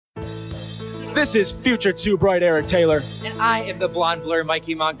This is Future 2 Bright Eric Taylor. And I am the blonde blur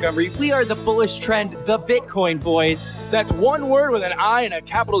Mikey Montgomery. We are the bullish trend, the Bitcoin boys. That's one word with an I and a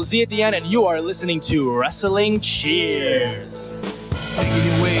capital Z at the end, and you are listening to Wrestling Cheers.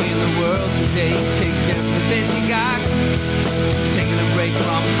 Taking your way in the world today takes everything you got. Taking a break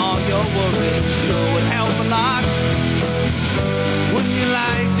from all your worries sure would help a lot. Wouldn't you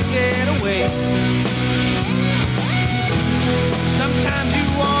like to get away? Sometimes you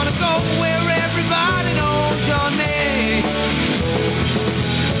want to go where everybody knows your name,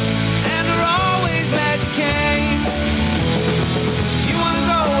 and they're always glad you came. You want to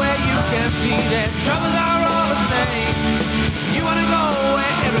go where you can see that troubles are all the same. You want to go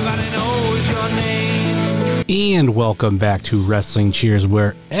where everybody knows your name. And welcome back to Wrestling Cheers,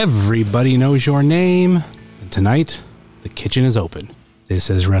 where everybody knows your name. And tonight, the kitchen is open. This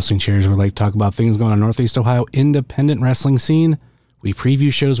is Wrestling Cheers, where we like to talk about things going on in Northeast Ohio independent wrestling scene. We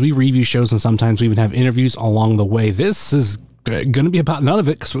preview shows, we review shows, and sometimes we even have interviews along the way. This is going to be about none of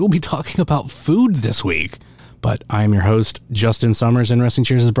it because we'll be talking about food this week. But I am your host, Justin Summers, and Wrestling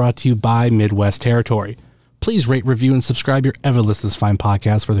Cheers is brought to you by Midwest Territory. Please rate, review, and subscribe your ever listen to this fine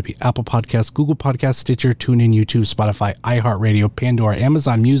podcast, whether it be Apple Podcasts, Google Podcasts, Stitcher, TuneIn, YouTube, Spotify, iHeartRadio, Pandora,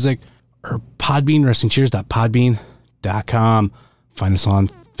 Amazon Music, or Podbean, WrestlingCheers.podbean.com. Find us on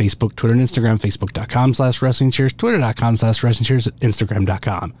Facebook, Twitter, and Instagram, Facebook.com/WrestlingCheers, Twitter.com/WrestlingCheers,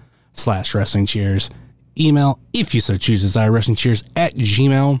 Instagram.com/WrestlingCheers. Email, if you so choose, desire,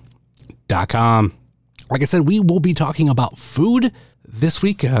 WrestlingCheers@gmail.com. Like I said, we will be talking about food this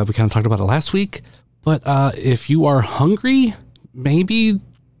week. We kind of talked about it last week, but if you are hungry, maybe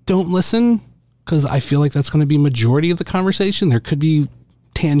don't listen, because I feel like that's going to be majority of the conversation. There could be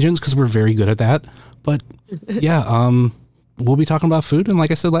tangents because we're very good at that, but yeah, we'll be talking about food, and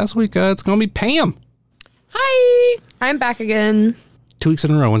like I said last week, it's going to be Pam. Hi, I'm back again. 2 weeks in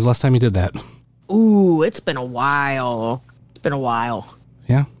a row. When's the last time you did that? Ooh, it's been a while.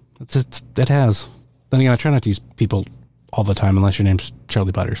 Yeah, it has. Then again, I try not to use people all the time unless your name's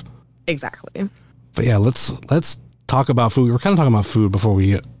Charlie Butters. Exactly. But yeah, let's talk about food. We were kind of talking about food before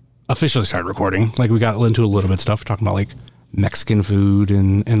we officially started recording. Like, we got into a little bit of stuff. We're talking about like Mexican food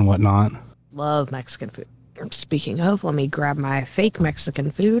and whatnot. Love Mexican food. Speaking of, let me grab my fake Mexican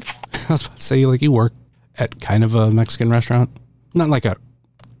food. I was about to say, like, you work at kind of a Mexican restaurant, not like a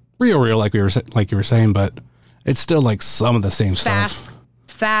real like you were saying, but it's still like some of the same stuff.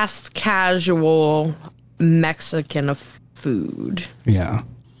 Fast casual Mexican food. Yeah.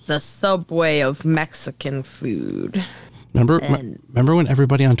 The Subway of Mexican food. Remember when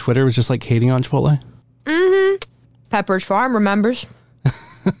everybody on Twitter was just like hating on Chipotle? Mm-hmm. Pepperidge Farm remembers.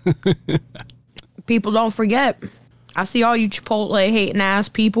 People don't forget. I see all you Chipotle hating ass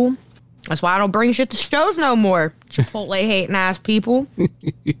people. That's why I don't bring shit to shows no more. Chipotle hating ass people.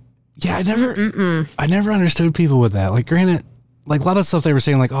 Yeah, I never understood people with that. Like, granted, like a lot of stuff they were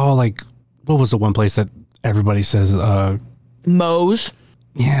saying, like, oh, like, what was the one place that everybody says? Moe's.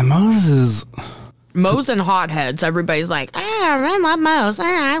 Yeah, Moe's is. Moe's and Hotheads. Everybody's like, I love Moe's.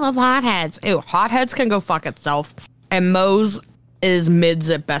 I love Hotheads. Ew, Hotheads can go fuck itself. And Moe's is mids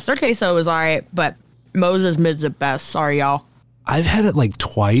at best. Their queso is alright, but Moe's is mids at best. Sorry, y'all. I've had it like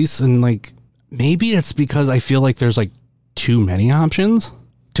twice, and like maybe it's because I feel like there's like too many options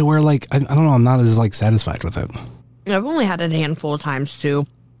to where like I don't know, I'm not as like satisfied with it. I've only had it a handful of times too,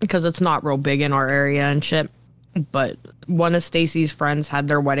 because it's not real big in our area and shit. But one of Stacy's friends had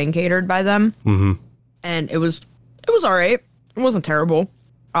their wedding catered by them, and it was alright. It wasn't terrible.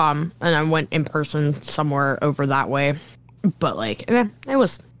 And I went in person somewhere over that way. But like, it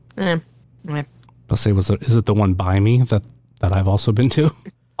was. I'll say, is it the one by me that I've also been to?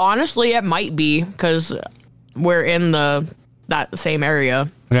 Honestly, it might be because we're in that same area.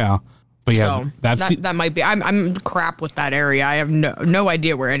 Yeah, but yeah, so that might be. I'm crap with that area. I have no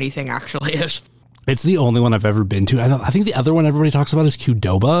idea where anything actually is. It's the only one I've ever been to. I think the other one everybody talks about is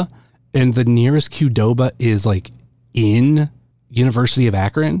Qdoba, and the nearest Qdoba is like in University of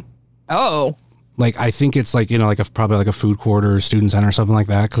Akron. Oh. Like, I think it's like, you know, like probably like a food court or student center or something like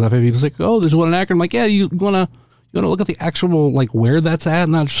that. Because I've had people say, oh, there's one in Akron. I'm like, yeah, you wanna look at the actual like where that's at,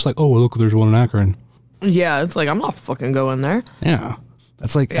 not just like, oh, look, there's one in Akron. Yeah, it's like I'm not fucking going there. Yeah,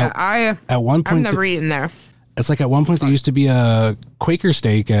 that's like at one point. I've never eaten there. It's like at one point there used to be a Quaker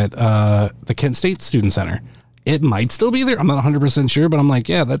Steak at the Kent State Student Center. It might still be there. I'm not 100% sure, but I'm like,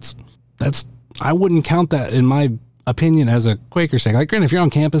 yeah, that's I wouldn't count that in my opinion as a Quaker Steak. Like, granted, if you're on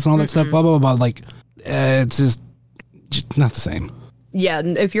campus and all that stuff, blah, blah, blah, like, it's just not the same. Yeah,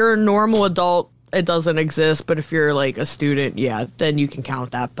 if you're a normal adult, it doesn't exist, but if you're, like, a student, yeah, then you can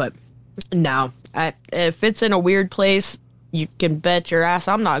count that, but no. If it's in a weird place, you can bet your ass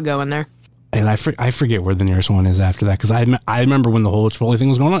I'm not going there. And I forget where the nearest one is after that, because I remember when the whole Chipotle thing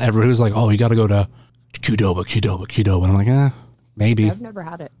was going on, everybody was like, oh, you got to go to Qdoba. And I'm like, maybe. I've never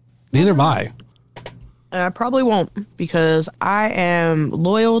had it. Neither have I. And I probably won't, because I am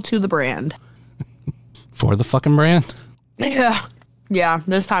loyal to the brand. For the fucking brand? Yeah. Yeah,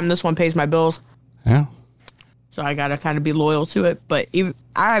 this time this one pays my bills. Yeah. So I got to kind of be loyal to it. But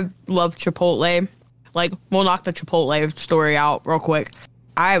I love Chipotle. Like, we'll knock the Chipotle story out real quick.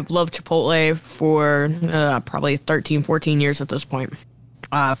 I've loved Chipotle for probably 13, 14 years at this point.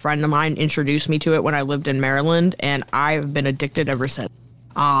 A friend of mine introduced me to it when I lived in Maryland, and I've been addicted ever since.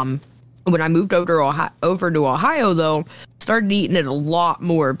 When I moved over to Ohio, though, started eating it a lot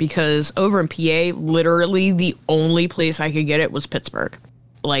more, because over in PA, literally the only place I could get it was Pittsburgh.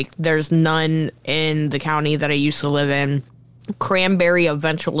 Like, there's none in the county that I used to live in. Cranberry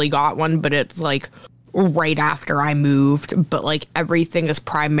eventually got one, but it's like right after I moved. But like everything is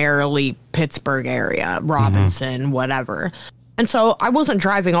primarily Pittsburgh area, Robinson, whatever. And so I wasn't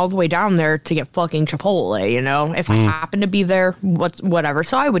driving all the way down there to get fucking Chipotle, you know? If I happened to be there, whatever.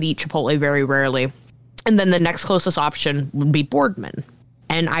 So I would eat Chipotle very rarely. And then the next closest option would be Boardman.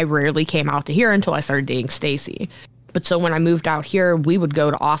 And I rarely came out to here until I started dating Stacy. But so when I moved out here, we would go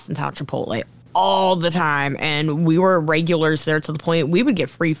to Austintown Chipotle all the time. And we were regulars there to the point we would get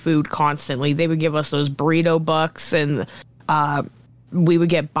free food constantly. They would give us those burrito bucks, and we would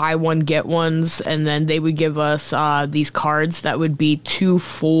get buy one, get ones. And then they would give us these cards that would be 2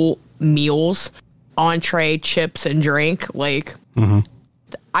 full meals, entree, chips, and drink. Like,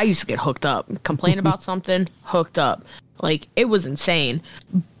 I used to get hooked up. Complain about something, hooked up. Like, it was insane.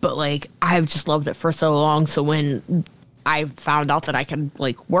 But, like, I've just loved it for so long. So when I found out that I could,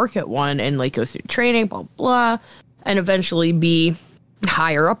 like, work at one and, like, go through training, blah, blah, and eventually be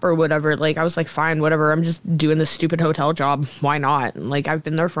higher up or whatever, like, I was like, fine, whatever. I'm just doing this stupid hotel job. Why not? And, like, I've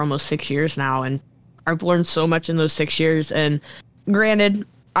been there for almost 6 years now, and I've learned so much in those 6 years. And granted,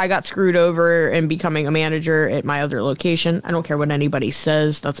 I got screwed over in becoming a manager at my other location. I don't care what anybody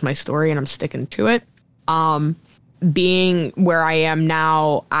says. That's my story, and I'm sticking to it. Being where I am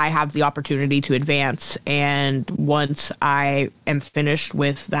now, I have the opportunity to advance. And once I am finished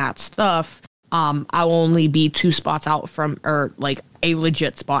with that stuff, I'll only be 2 spots out from, or like a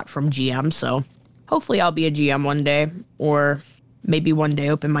legit spot from GM. So hopefully I'll be a GM one day, or maybe one day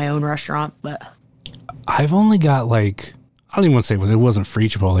open my own restaurant. But I've only got, like, I don't even want to say it wasn't free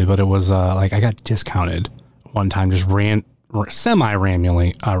Chipotle, but it was like I got discounted one time, just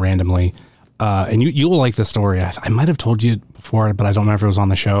semi-randomly. And you'll like the story. I might have told you before, but I don't remember if it was on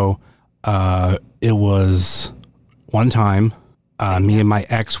the show. It was one time, me and my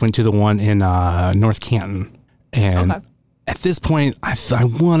ex went to the one in North Canton. And at this point, I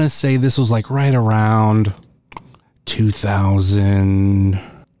want to say this was like right around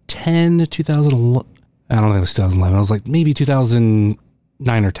 2010 to 2011. I don't think it was 2011. It was like maybe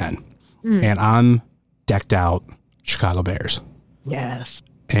 2009 or 10. And I'm decked out Chicago Bears. yes.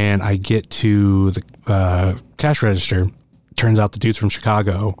 And I get to the cash register. Turns out the dude's from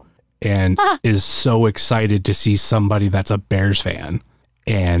Chicago and is so excited to see somebody that's a Bears fan.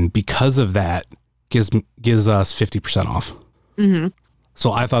 And because of that, gives us 50% off.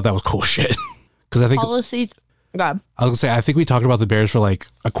 So I thought that was cool shit. Because I think Policy. God. I was gonna say, I think we talked about the Bears for like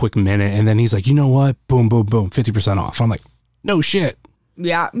a quick minute, and then he's like, you know what? Boom, boom, boom, 50% off. I'm like, no shit.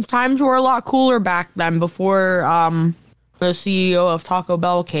 Yeah, times were a lot cooler back then, before the CEO of Taco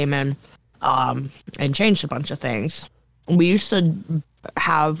Bell came in and changed a bunch of things. We used to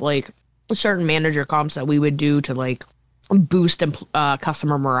have like certain manager comps that we would do to like boost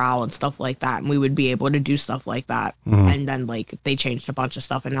customer morale and stuff like that, and we would be able to do stuff like that. And then like they changed a bunch of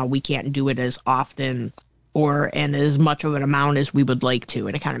stuff, and now we can't do it as often or in as much of an amount as we would like to,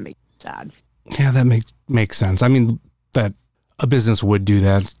 and it kind of makes me sad. Yeah, that makes sense. I mean, that a business would do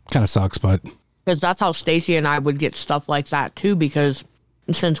that kind of sucks, but because that's how Stacy and I would get stuff like that too, because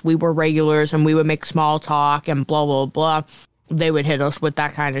since we were regulars and we would make small talk and blah blah blah, they would hit us with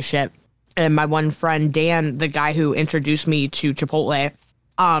that kind of shit. And my one friend Dan, the guy who introduced me to Chipotle,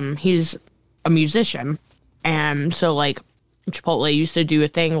 he's a musician, and so like Chipotle used to do a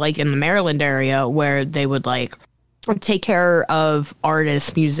thing like in the Maryland area where they would like take care of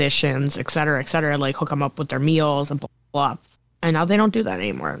artists, musicians, et cetera, like hook them up with their meals and blah, blah. And now they don't do that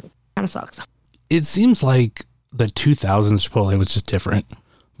anymore. It kind of sucks. It seems like the 2000s Chipotle was just different.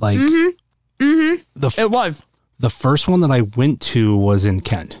 Like, it was. The first one that I went to was in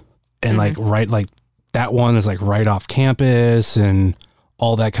Kent. And like that one is like right off campus and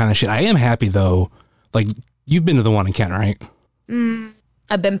all that kind of shit. I am happy though. Like, you've been to the one in Kent, right?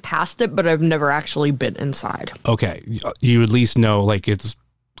 I've been past it, but I've never actually been inside. Okay. You at least know, like, it's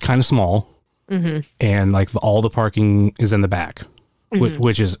kind of small. And, like, all the parking is in the back,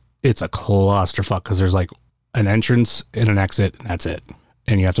 which is, it's a clusterfuck because there's, like, an entrance and an exit, and that's it.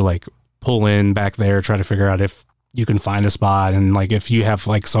 And you have to, like, pull in back there, try to figure out if you can find a spot. And, like, if you have,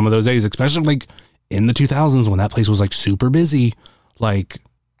 like, some of those days, especially, like, in the 2000s when that place was, like, super busy, like,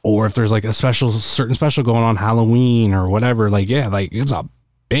 or if there's, like, a certain special going on Halloween or whatever, like, yeah, like, it's a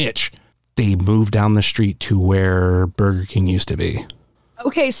bitch. They moved down the street to where Burger King used to be.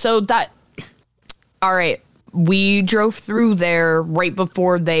 Okay, so all right, we drove through there right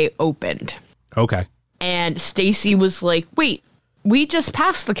before they opened. Okay. And Stacy was like, wait, we just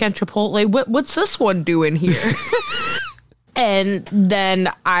passed the Kent Chipotle. What's this one doing here? And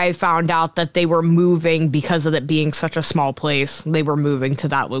then I found out that they were moving because of it being such a small place. They were moving to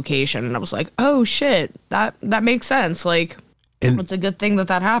that location. And I was like, oh, shit, that makes sense. Like, it's a good thing that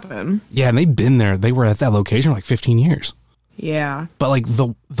happened. Yeah, and they've been there. They were at that location for like 15 years. Yeah. But like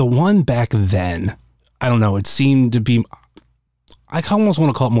the one back then, I don't know, it seemed to be, I almost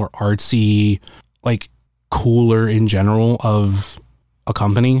want to call it more artsy, like cooler in general of a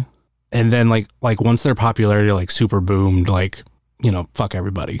company. And then like once their popularity like super boomed, like, you know, fuck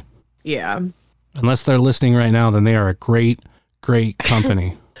everybody. Yeah. Unless they're listening right now, then they are a great, great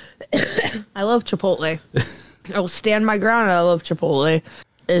company. I love Chipotle. I will stand my ground. I love Chipotle.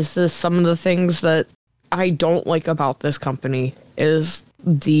 Is this some of the things that I don't like about this company is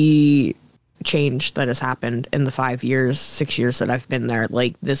the change that has happened in the 6 years that I've been there.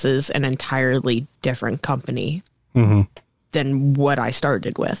 Like, this is an entirely different company than what I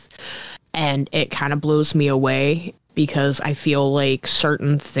started with. And it kind of blows me away because I feel like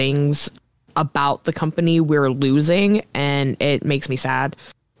certain things about the company we're losing, and it makes me sad.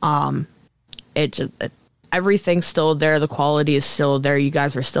 Everything's still there. The quality is still there. You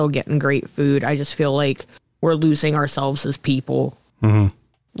guys are still getting great food. I just feel like we're losing ourselves as people.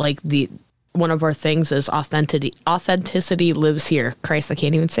 Like one of our things is authenticity. Authenticity lives here. Christ, I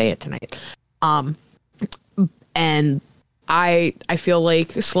can't even say it tonight. And I feel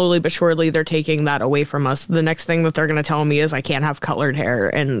like slowly but surely they're taking that away from us. The next thing that they're going to tell me is I can't have colored hair,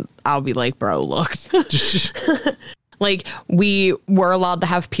 and I'll be like, bro, look. Like, we were allowed to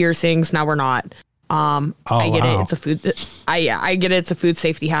have piercings, now we're not. I get it. It's a food. I get it. It's a food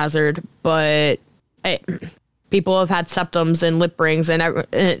safety hazard, but people have had septums and lip rings, and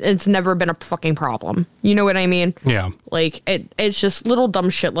it's never been a fucking problem. You know what I mean? Yeah. Like it's just little dumb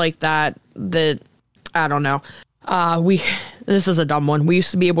shit like that. That I don't know. This is a dumb one. We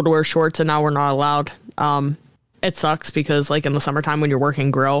used to be able to wear shorts, and now we're not allowed. It sucks because like in the summertime when you're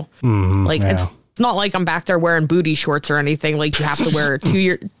working grill, it's not like I'm back there wearing booty shorts or anything. Like, you have to wear it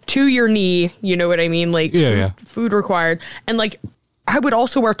to your knee. You know what I mean? Like, food required. And like, I would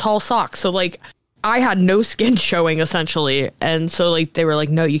also wear tall socks. So like, I had no skin showing essentially. And so like, they were like,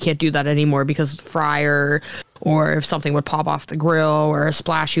 no, you can't do that anymore because fryer, or if something would pop off the grill or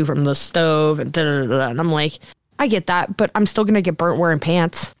splash you from the stove and da-da-da-da. And I'm like, I get that, but I'm still going to get burnt wearing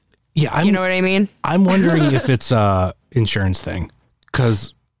pants. Yeah. You know what I mean? I'm wondering if it's a insurance thing.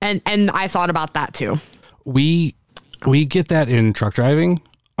 Cause And I thought about that too. We get that in truck driving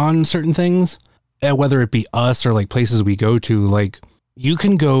on certain things, whether it be us or like places we go to. Like, you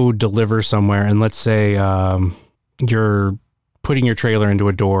can go deliver somewhere, and let's say you're putting your trailer into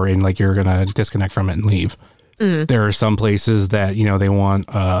a door and like you're gonna disconnect from it and leave. There are some places that, you know, they want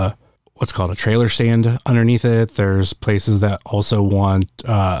what's called a trailer stand underneath it. There's places that also want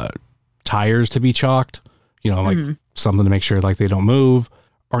tires to be chalked, you know, like something to make sure like they don't move.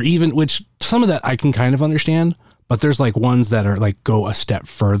 Or even, which some of that I can kind of understand, but there's like ones that are like go a step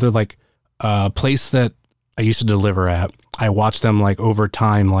further. Like a place that I used to deliver at, I watched them like over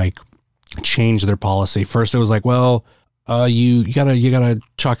time, like change their policy. First it was like, well, you gotta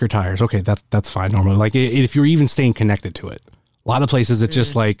chalk your tires. Okay, that's fine normally. Like if you're even staying connected to it. A lot of places it's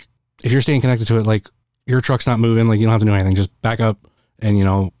just like, if you're staying connected to it, like your truck's not moving, like you don't have to do anything. Just back up and, you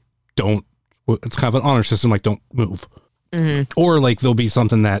know, it's kind of an honor system, like don't move. Or like there'll be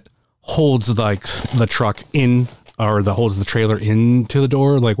something that holds like the truck in, or that holds the trailer into the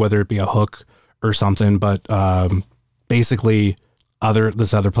door, like whether it be a hook or something. But basically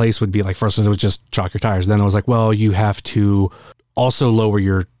this other place would be like, first it was just chalk your tires. Then it was like, well, you have to also lower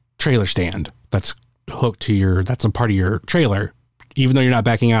your trailer stand that's hooked to that's a part of your trailer, even though you're not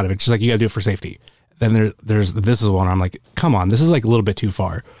backing out of it. Just like, you gotta do it for safety. Then this is one I'm like, come on, this is like a little bit too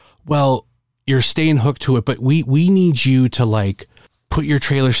far. Well, you're staying hooked to it, but we need you to like put your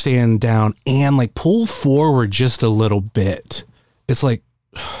trailer stand down and like pull forward just a little bit. It's like,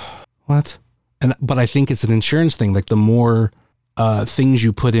 what? But I think it's an insurance thing. Like the more things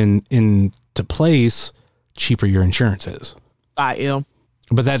you put into place, cheaper your insurance is. Got you.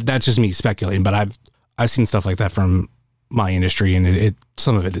 But that's just me speculating. But I've seen stuff like that from my industry, and it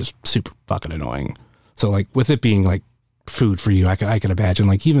some of it is super fucking annoying. So like with it being like food for you, I could imagine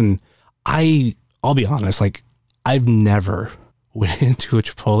like even I'll be honest, like I've never went into a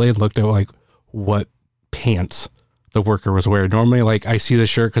Chipotle and looked at like what pants the worker was wearing. Normally, like I see the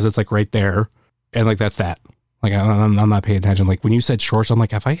shirt because it's like right there, and like that's that. Like I'm not paying attention. Like when you said shorts, I'm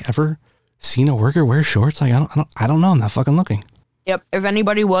like, have I ever seen a worker wear shorts? Like I don't know. I'm not fucking looking. Yep. If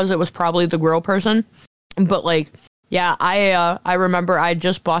anybody was, it was probably the grill person. But like, yeah, I remember I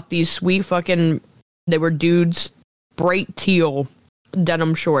just bought these sweet fucking, they were dudes, bright teal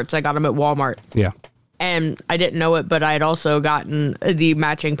denim shorts. I got them at Walmart. Yeah. And I didn't know it, but I had also gotten the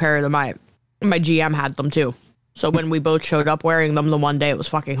matching pair that my GM had them too. So when we both showed up wearing them the one day, it was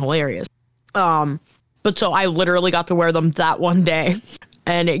fucking hilarious. But so I literally got to wear them that one day,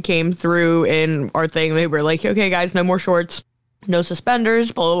 and it came through in our thing. They were like, okay, guys, no more shorts, no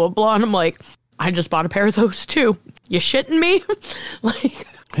suspenders, blah, blah, blah. And I'm like, I just bought a pair of those too. You shitting me? Like,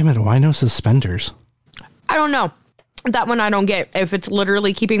 wait a minute, why no suspenders? I don't know. That one I don't get. If it's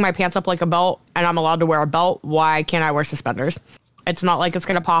literally keeping my pants up like a belt and I'm allowed to wear a belt, why can't I wear suspenders? It's not like it's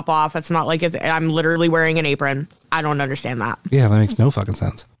going to pop off. It's not like I'm literally wearing an apron. I don't understand that. Yeah, that makes no fucking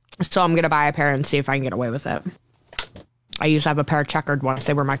sense. So I'm going to buy a pair and see if I can get away with it. I used to have a pair of checkered ones.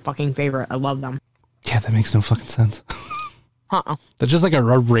 They were my fucking favorite. I love them. Yeah, that makes no fucking sense. Uh-uh. That's just like a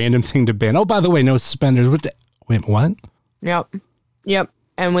random thing to ban. Oh, by the way, no suspenders. Wait, what? Yep.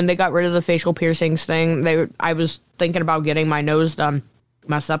 And when they got rid of the facial piercings thing, I was thinking about getting my nose done,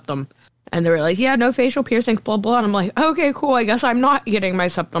 my septum. And they were like, yeah, no facial piercings, blah, blah. And I'm like, okay, cool. I guess I'm not getting my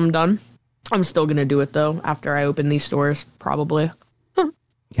septum done. I'm still going to do it, though, after I open these stores, probably.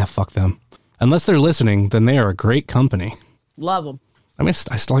 Yeah, fuck them. Unless they're listening, then they are a great company. Love them. I mean,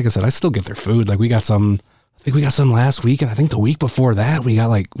 like I said, I still get their food. Like we got some, I think we got some last week. And I think the week before that, we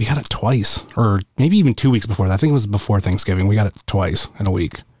got it twice, or maybe even 2 weeks before that. I think it was before Thanksgiving. We got it twice in a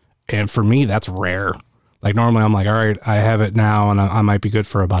week. And for me, that's rare. Like normally I'm like, all right, I have it now and I might be good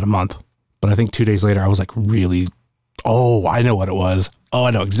for about a month. But I think 2 days later, I was like, really, I know what it was. Oh,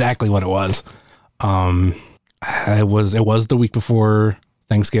 I know exactly what it was. It was the week before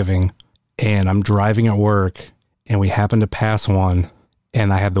Thanksgiving, and I'm driving at work, and we happened to pass one,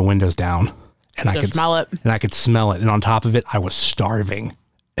 and I had the windows down, and I could smell it. And I could smell it. And on top of it, I was starving.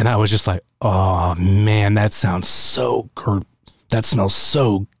 And I was just like, oh man, that sounds so good. That smells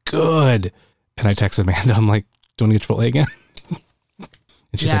so good. And I texted Amanda, I'm like, do you want to get Chipotle again?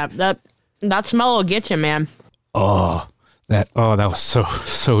 And she's like, that smell will get you, man. That was so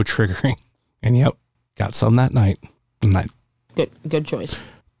triggering. And yep, got some that night. And I good choice.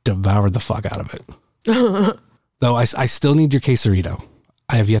 Devoured the fuck out of it. Though I still need your quesarito.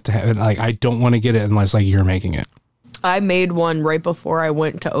 I have yet to have it. Like, I don't want to get it unless like you're making it. I made one right before I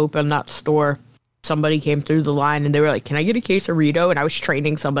went to open that store. Somebody came through the line and they were like, can I get a quesarito? And I was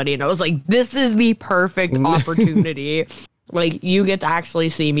training somebody and I was like, this is the perfect opportunity. Like, you get to actually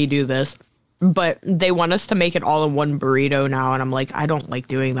see me do this. But they want us to make it all in one burrito now. And I'm like, I don't like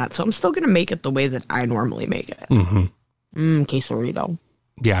doing that. So I'm still going to make it the way that I normally make it. Mm-hmm. Quesarito.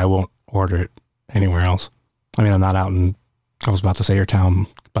 Yeah, I won't order it anywhere else. I mean, I'm not out in, I was about to say your town,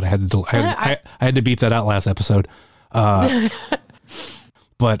 but I had to beep that out last episode. But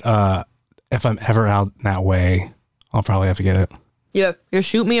if I'm ever out that way, I'll probably have to get it. Yeah, you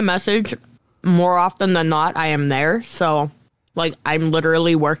shoot me a message. More often than not, I am there. So, like, I'm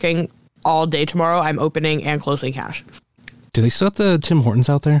literally working all day tomorrow. I'm opening and closing cash. Do they still have the Tim Hortons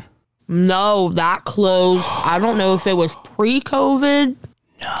out there? No, that closed. I don't know if it was pre-COVID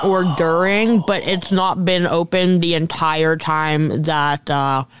or during, but it's not been open the entire time that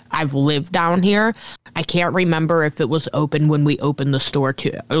I've lived down here. I can't remember if it was open when we opened the store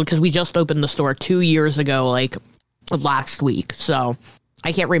too, because we just opened the store 2 years ago, like last week. So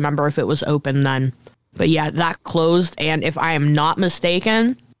I can't remember if it was open then. But yeah, that closed. And if I am not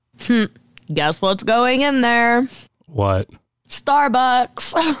mistaken, guess what's going in there? What?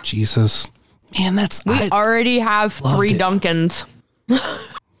 Starbucks. Jesus. Man, we already have 3 Dunkins.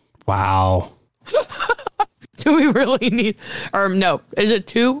 Wow. Do we really need, or no, is it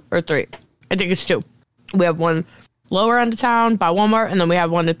 2 or 3? I think it's 2. We have one lower end of town by Walmart, and then we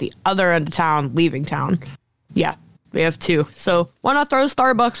have one at the other end of town, leaving town. Yeah, we have 2. So why not throw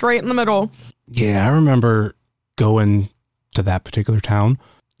Starbucks right in the middle? Yeah, I remember going to that particular town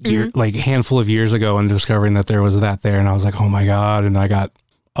like a handful of years ago and discovering that there was that there. And I was like, oh my God. And I got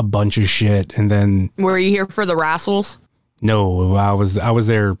a bunch of shit. And then. Were you here for the Rassles? No, I was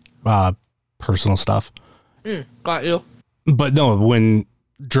there, personal stuff. Got you. But no, when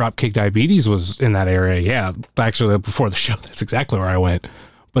Dropkick Diabetes was in that area, yeah, actually before the show, that's exactly where I went.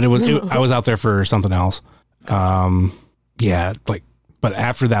 But I was out there for something else. Yeah, like, but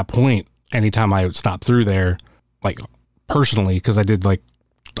after that point, anytime I would stop through there, like personally, because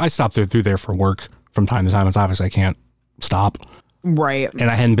I stopped through there for work from time to time. It's obviously I can't stop. Right. And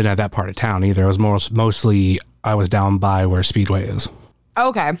I hadn't been at that part of town either. It was mostly I was down by where Speedway is.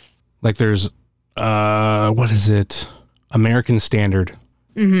 Okay. Like there's, what is it? American Standard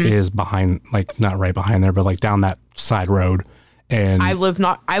is behind, like not right behind there, but like down that side road. And I live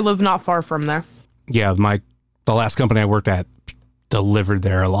not far from there. Yeah, the last company I worked at delivered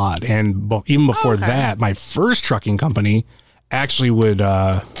there a lot. And even before that, my first trucking company actually would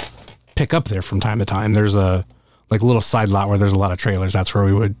pick up there from time to time. There's a like little side lot where there's a lot of trailers. That's where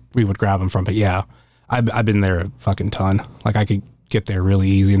we would grab them from. But yeah, I've been there a fucking ton. Like I could get there really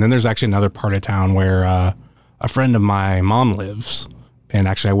easy. And then there's actually another part of town where a friend of my mom lives. And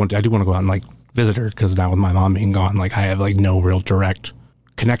actually I do want to go out and like visit her, because now with my mom being gone, like I have like no real direct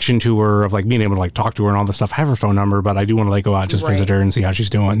connection to her of like being able to like talk to her and all this stuff. I have her phone number, but I do want to like go out, just visit her and see how she's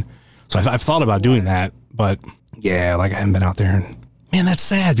doing. So I've thought about doing that, but yeah, like I haven't been out there. And man, that's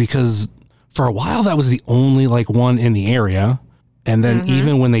sad, because for a while that was the only like one in the area. And then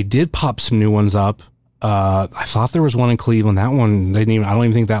even when they did pop some new ones up, I thought there was one in Cleveland. That one, I don't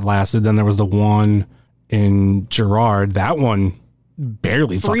even think that lasted. Then there was the one in Girard. That one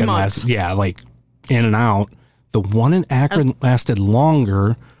barely fucking lasted. Yeah, like in and out. The one in Akron lasted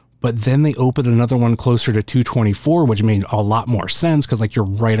longer, but then they opened another one closer to 224, which made a lot more sense, because like you're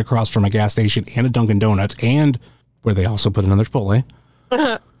right across from a gas station and a Dunkin' Donuts, and where they also put another Chipotle.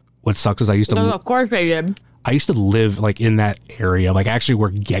 What sucks is of course they did. I used to live like in that area, like actually where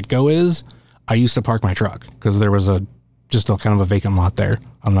Get-Go is. I used to park my truck because there was just a kind of a vacant lot there,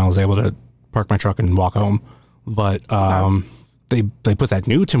 and I was able to park my truck and walk home. But they put that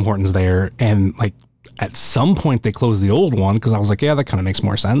new Tim Hortons there, and like at some point they closed the old one, because I was like, yeah, that kind of makes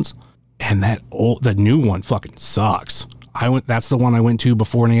more sense. And the new one fucking sucks. That's the one I went to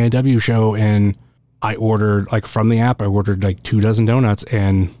before an AIW show, and I ordered like from the app. I ordered like 24 donuts,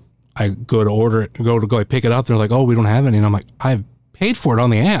 and I go to pick it up. They're like, oh, we don't have any. And I'm like, I've paid for it on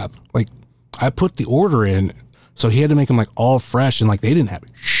the app. Like I put the order in. So he had to make them like all fresh, and like they didn't have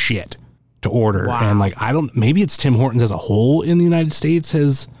shit to order. Wow. And like, maybe it's Tim Hortons as a whole in the United States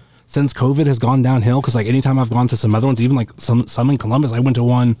since COVID has gone downhill. Cause like anytime I've gone to some other ones, even like some in Columbus, I went to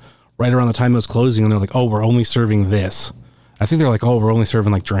one right around the time it was closing, and they're like, oh, we're only serving this. I think they're like, oh, we're only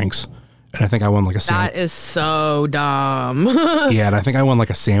serving like drinks. And I think I won like a sandwich. That is so dumb. Yeah, and I think I won like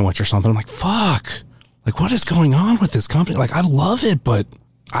a sandwich or something. I'm like, fuck. Like, what is going on with this company? Like, I love it, but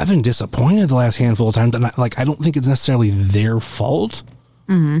I've been disappointed the last handful of times. And I don't think it's necessarily their fault.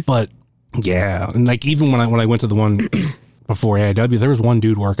 But yeah, and like even when I went to the one before AIW, there was one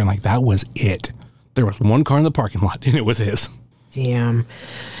dude working. Like that was it. There was one car in the parking lot, and it was his. Damn.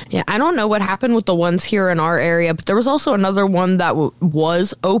 Yeah, I don't know what happened with the ones here in our area, but there was also another one that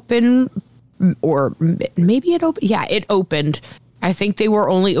was open, or maybe it opened. Yeah, it opened. I think they were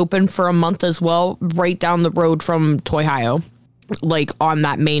only open for a month as well, right down the road from Toyhio, like on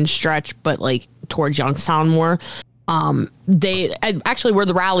that main stretch, but like towards Youngstown more. They actually where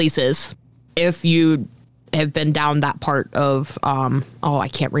the Rallies is, if you have been down that part of, I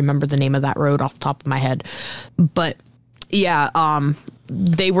can't remember the name of that road off the top of my head, but yeah,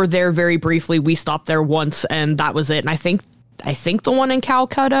 they were there very briefly. We stopped there once, and that was it. And I think the one in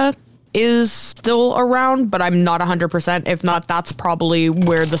Calcutta is still around, but I'm not 100%. If not, that's probably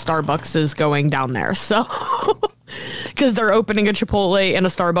where the Starbucks is going down there. So, because they're opening a Chipotle and a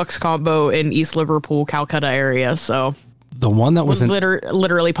Starbucks combo in East Liverpool, Calcutta area. So the one that was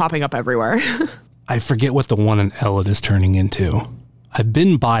literally popping up everywhere. I forget what the one in Ellet is turning into. I've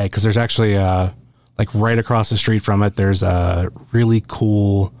been by it because there's actually like right across the street from it, there's a really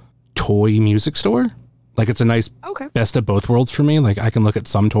cool toy music store. Like it's a nice best of both worlds for me. Like I can look at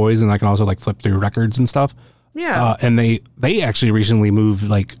some toys, and I can also like flip through records and stuff. Yeah. And they actually recently moved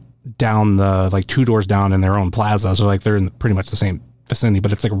like down like 2 doors down in their own plaza. So like they're in pretty much the same vicinity,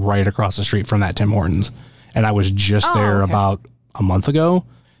 but it's like right across the street from that Tim Hortons. And I was just there about a month ago,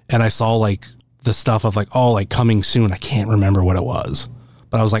 and I saw like the stuff of like, oh, like coming soon. I can't remember what it was,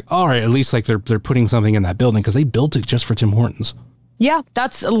 but I was like, all right, at least like they're putting something in that building, because they built it just for Tim Hortons. Yeah,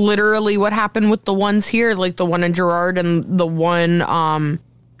 that's literally what happened with the ones here, like the one in Girard and the one,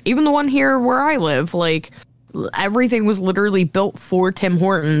 even the one here where I live. Like everything was literally built for Tim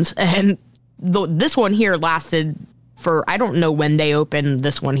Hortons, and this one here lasted for, I don't know when they opened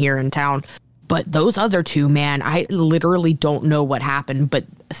this one here in town, but those other two, man, I literally don't know what happened, but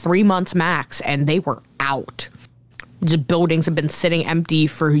 3 months max, and they were out. just buildings have been sitting empty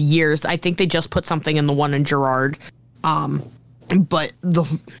for years. I think they just put something in the one in Girard. But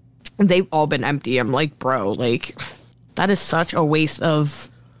they've all been empty. I'm like, bro, like, that is such a waste of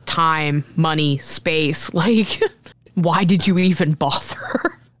time, money, space. Like, why did you even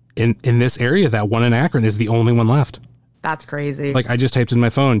bother? In this area, that one in Akron is the only one left. That's crazy. Like, I just typed in my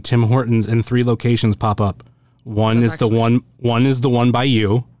phone, Tim Hortons, and 3 locations pop up. One is the one by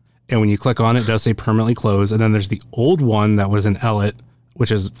you, and when you click on it, it does say permanently closed. And then there's the old one that was in Ellet,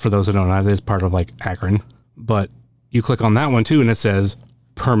 which is, for those who don't know, it is part of like Akron. But you click on that one too, and it says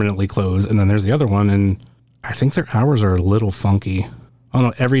permanently closed. And then there's the other one, and I think their hours are a little funky. Oh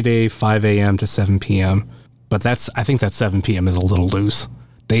no, every day 5 a.m. to 7 p.m. But I think that 7 p.m. is a little loose.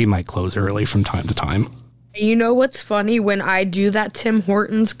 They might close early from time to time. You know what's funny? When I do that Tim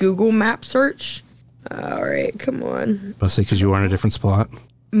Hortons Google map search, all right, come on. Let's say because you are in a different spot.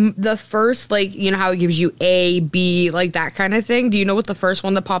 The first, like, you know how it gives you A, B, like that kind of thing? Do you know what the first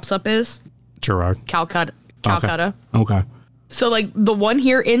one that pops up is? Girard. Calcutta. Okay. So, like, the one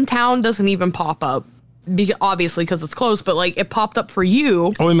here in town doesn't even pop up, obviously, because it's close, but, like, it popped up for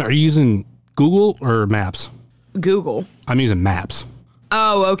you. Oh, wait a minute. Are you using Google or Maps? Google. I'm using Maps.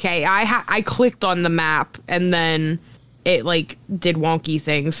 Oh, okay. I clicked on the map, and then it, like, did wonky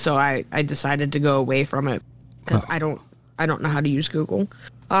things, so I decided to go away from it, because I don't know how to use Google.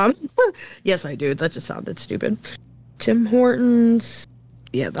 Yes, I do. That just sounded stupid. Tim Hortons.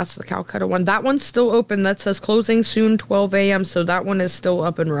 Yeah, that's the Calcutta one. That one's still open. That says closing soon, 12 a.m., so that one is still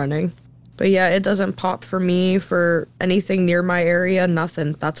up and running. But yeah, it doesn't pop for me for anything near my area.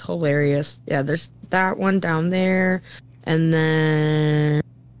 Nothing. That's hilarious. Yeah, there's that one down there. And then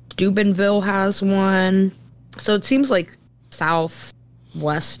Steubenville has one. So it seems like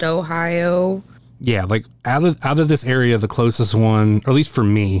southwest Ohio. Yeah, like out of this area, the closest one, or at least for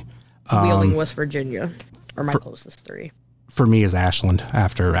me, Wheeling, West Virginia, are my closest 3. For me is Ashland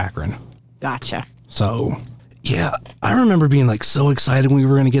after Akron. Gotcha. So, yeah, I remember being like so excited when we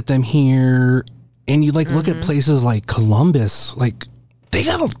were going to get them here. And you like look at places like Columbus, like they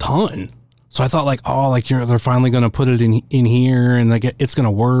got a ton. So I thought like, oh, like they're finally going to put it in here and like it's going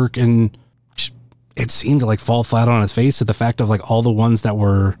to work. And it seemed to like fall flat on its face to the fact of like all the ones that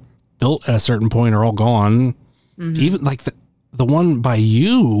were built at a certain point are all gone. Even like the one by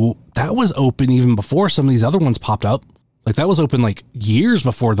you, that was open even before some of these other ones popped up. Like that was open like years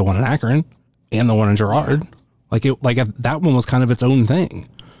before the one in Akron and the one in Girard. Like that one was kind of its own thing.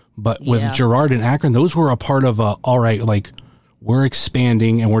 But with Girard and Akron, those were a part of all right, like we're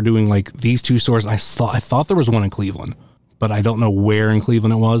expanding and we're doing like these 2 stores. I thought there was one in Cleveland, but I don't know where in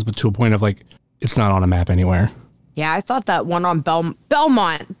Cleveland it was, but to a point of like, it's not on a map anywhere. Yeah, I thought that one on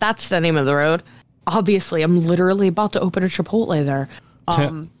Belmont, that's the name of the road. Obviously, I'm literally about to open a Chipotle there.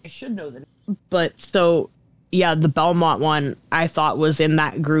 I should know that. But so, yeah, the Belmont one I thought was in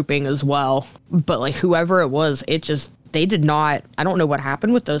that grouping as well. But like whoever it was, they did not, I don't know what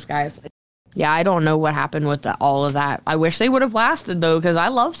happened with those guys. Yeah, I don't know what happened with all of that. I wish they would have lasted though, because I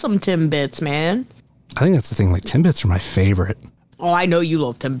love some Timbits, man. I think that's the thing. Like Timbits are my favorite. Oh, I know you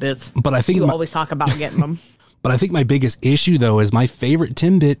love Timbits. But I think you always talk about getting them. But I think my biggest issue though is my favorite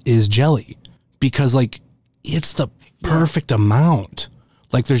Timbit is jelly, because like it's the perfect amount.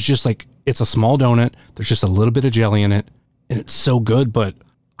 Like there's just like, it's a small donut. There's just a little bit of jelly in it and it's so good. But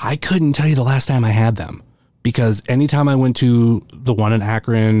I couldn't tell you the last time I had them, because anytime I went to the one in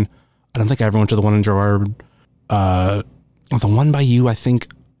Akron, I don't think I ever went to the one in Girard. The one by you, I think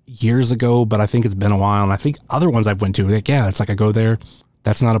years ago, but I think it's been a while. And I think other ones I've went to, like, yeah, it's like I go there.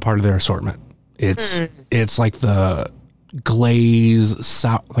 That's not a part of their assortment. It's like the glaze,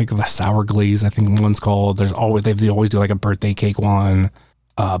 like the sour glaze, I think one's called. They always do like a birthday cake one.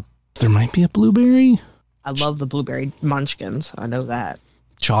 There might be a blueberry. I love the blueberry munchkins. I know that.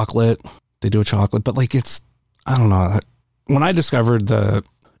 Chocolate. They do a chocolate, but like I don't know. When I discovered the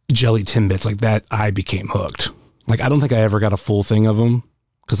jelly Timbits like that, I became hooked. Like I don't think I ever got a full thing of them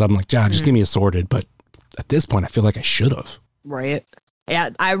because I'm like, yeah, just give me assorted. But at this point, I feel like I should have. Right.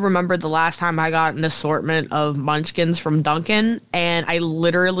 Yeah, I remember the last time I got an assortment of munchkins from Dunkin', and I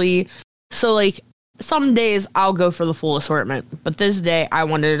literally, so like some days I'll go for the full assortment, but this day I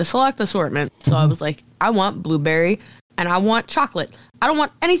wanted a select assortment. So I was like, I want blueberry and I want chocolate. I don't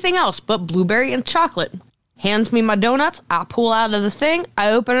want anything else but blueberry and chocolate. Hands me my donuts. I pull out of the thing.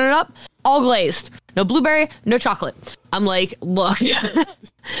 I open it up. All glazed. No blueberry, no chocolate. I'm like, look,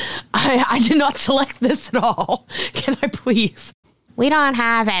 I did not select this at all. Can I please? We don't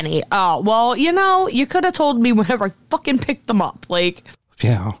have any. Oh, well, you could have told me whenever I fucking picked them up. Like,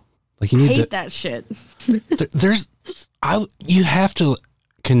 yeah. Like you need hate that shit. You have to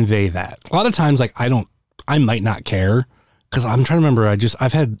convey that. A lot of times, like I don't I might not care. Cause I'm trying to remember.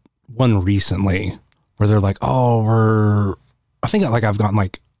 I've had one recently where they're like, oh, I think like I've gotten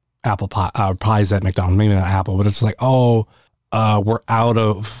like apple pie, pies at McDonald's, maybe not apple, but it's like, oh, we're out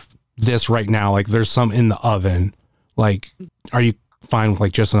of this right now. Like there's some in the oven. Like, are you fine with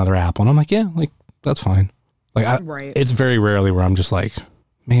like just another apple? And I'm like, yeah, like that's fine. Like it's very rarely where I'm just like,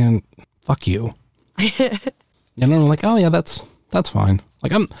 man, fuck you. And I'm like, oh yeah, that's fine.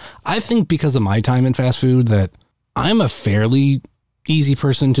 Like I think because of my time in fast food that I'm a fairly easy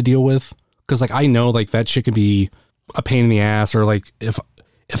person to deal with. Cause like, I know like that shit could be a pain in the ass, or like if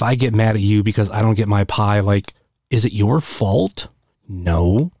I get mad at you because I don't get my pie, like, is it your fault?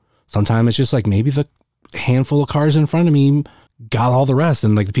 No. Sometimes it's just like maybe the handful of cars in front of me got all the rest,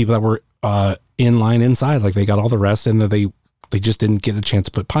 and like the people that were in line inside, like they got all the rest, and they just didn't get a chance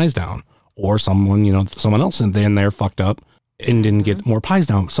to put pies down, or someone else in there fucked up and didn't get more pies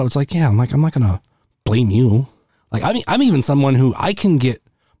down. So it's like, yeah, I'm not gonna blame you. Like I'm even someone who I can get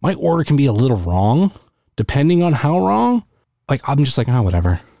my order can be a little wrong depending on how wrong. Like I'm just like, oh,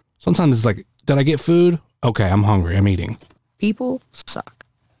 whatever. Sometimes it's like, did I get food? Okay, I'm hungry. I'm eating. People suck.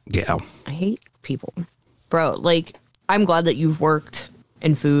 Yeah. I hate people. Bro, like, I'm glad that you've worked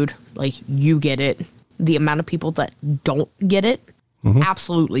in food. Like, you get it. The amount of people that don't get it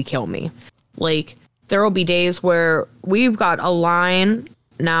absolutely kill me. Like, there will be days where we've got a line.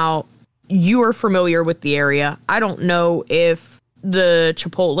 Now, you are familiar with the area. I don't know if the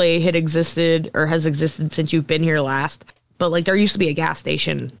Chipotle had existed or has existed since you've been here last, but like there used to be a gas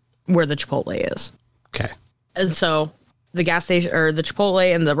station where the Chipotle is. Okay. And so the gas station or the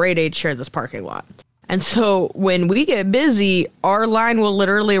Chipotle and the Rite Aid share this parking lot. And so when we get busy, our line will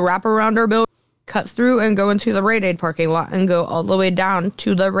literally wrap around our building, cut through and go into the Rite Aid parking lot and go all the way down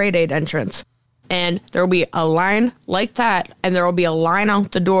to the Rite Aid entrance. And there will be a line like that, and there will be a line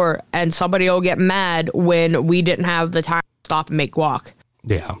out the door, and somebody will get mad when we didn't have the time to stop and make walk.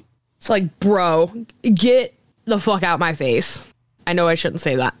 Yeah. It's like, bro, get the fuck out my face. I know I shouldn't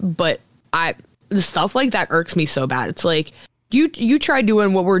say that, but the stuff like that irks me so bad. It's like, you try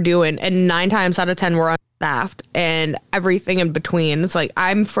doing what we're doing, and 9 times out of 10 we're unstaffed and everything in between. It's like,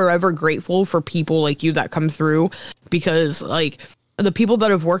 I'm forever grateful for people like you that come through, because like the people that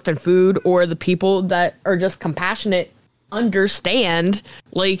have worked in food or the people that are just compassionate understand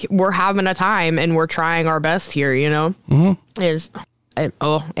like we're having a time and we're trying our best here, you know. It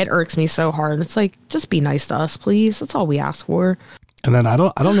irks me so hard. It's like, just be nice to us, please. That's all we ask for. And then I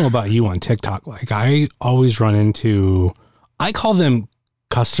don't know about you on TikTok. Like I always run into, I call them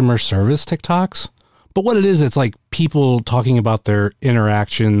customer service TikToks, but what it is, it's like people talking about their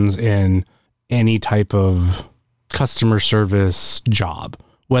interactions in any type of customer service job,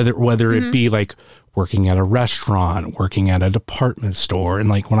 whether it be like working at a restaurant, working at a department store. And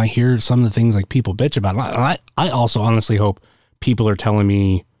like when I hear some of the things like people bitch about it, I also honestly hope people are telling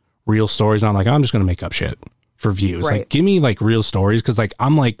me real stories. I'm like, I'm just going to make up shit for views. Right. Like give me like real stories. Cause like,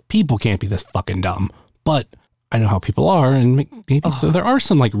 I'm like, people can't be this fucking dumb, but I know how people are. And maybe there are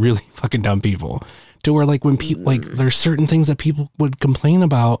some like really fucking dumb people to where like when people, like there's certain things that people would complain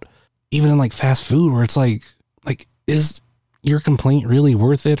about even in like fast food where it's like, is your complaint really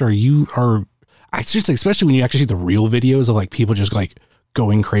worth it? Or I just, especially when you actually see the real videos of like people just like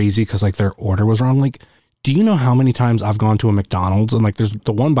going crazy because like their order was wrong. Like, do you know how many times I've gone to a McDonald's, and like there's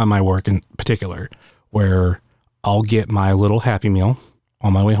the one by my work in particular where I'll get my little Happy Meal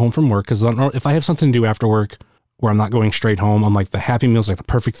on my way home from work, because if I have something to do after work where I'm not going straight home, I'm like, the Happy Meal is like the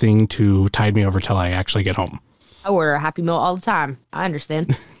perfect thing to tide me over till I actually get home. I order a Happy Meal all the time. I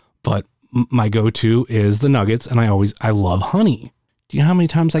understand. But my go-to is the nuggets, and I love honey. Do you know how many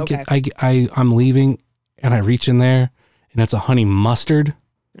times I'm leaving and I reach in there and it's a honey mustard?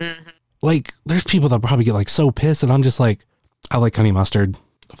 Mm-hmm. Like there's people that probably get like so pissed, and I'm just like, I like honey mustard.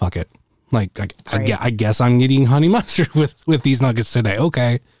 Fuck it. Like I guess I'm eating honey mustard with these nuggets today.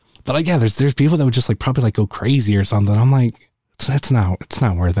 Okay. But like, yeah, there's people that would just like probably like go crazy or something. I'm like, it's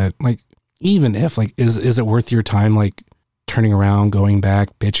not worth it. Like, even if like, is it worth your time? Like turning around, going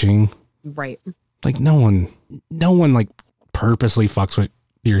back, bitching. Right. Like no one like purposely fucks with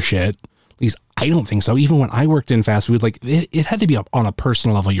your shit. At least I don't think so. Even when I worked in fast food, like it had to be on a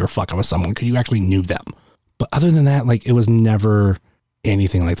personal level. You're fucking with someone because you actually knew them. But other than that, like it was never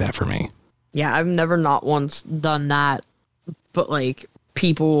anything like that for me. Yeah, I've never not once done that. But like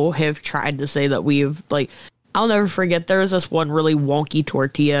people have tried to say that we've like, I'll never forget. There was this one really wonky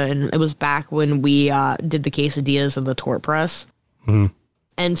tortilla, and it was back when we did the quesadillas in the tort press. Mm.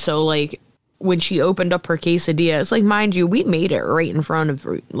 And so like when she opened up her quesadilla, it's like, mind you, we made it right in front of,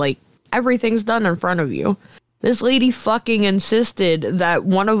 like, everything's done in front of you. This lady fucking insisted that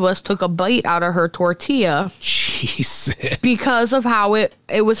one of us took a bite out of her tortilla Jesus. because of how it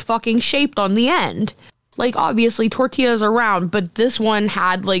was fucking shaped on the end. Like, obviously, tortillas are round, but this one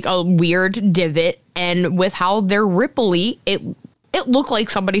had, like, a weird divot, and with how they're ripply, it looked like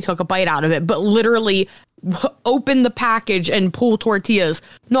somebody took a bite out of it, but literally open the package and pull tortillas.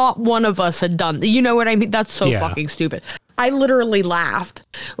 Not one of us had done. You know what I mean? That's so fucking stupid. I literally laughed.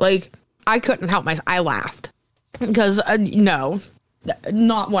 Like, I couldn't help myself. I laughed. Because, no,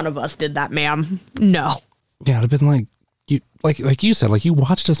 not one of us did that, ma'am. No. Yeah, it'd have been like you said, like you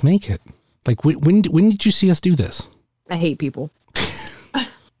watched us make it. Like when did you see us do this? I hate people.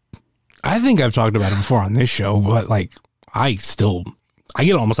 I think I've talked about it before on this show, but like I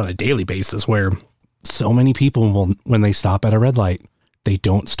get almost on a daily basis where so many people will, when they stop at a red light, they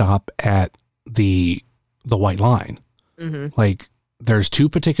don't stop at the white line. Mm-hmm. Like there's two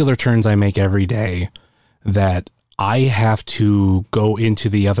particular turns I make every day that I have to go into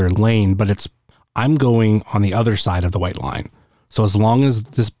the other lane, but I'm going on the other side of the white line. So as long as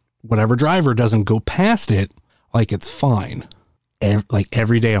this whatever driver doesn't go past it, like it's fine. Like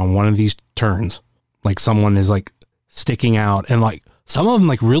every day on one of these turns, like someone is like sticking out, and like some of them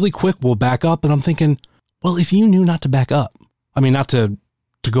like really quick will back up, and I'm thinking, well, if you knew not to back up, I mean not to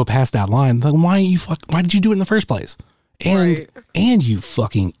go past that line, then why did you do it in the first place? And you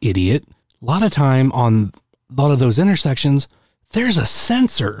fucking idiot. A lot of time on a lot of those intersections, there's a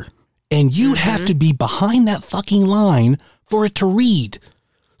sensor, and you have to be behind that fucking line for it to read.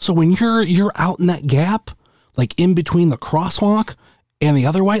 So when you're out in that gap, like in between the crosswalk and the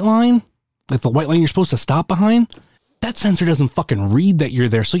other white line, like the white line you're supposed to stop behind, that sensor doesn't fucking read that you're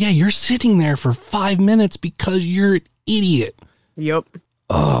there. So yeah, you're sitting there for 5 minutes because you're an idiot. Yep.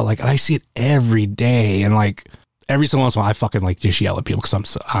 Oh, like I see it every day, and like every so once in a while, I fucking like just yell at people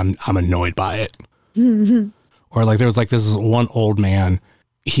because I'm annoyed by it. Or like there was like this one old man,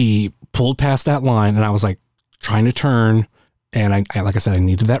 he pulled past that line, and I was like trying to turn, and I like I said, I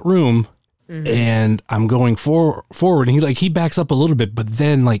needed that room, and I'm going forward, and he backs up a little bit, but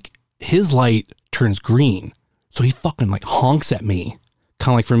then like his light turns green, so he fucking like honks at me,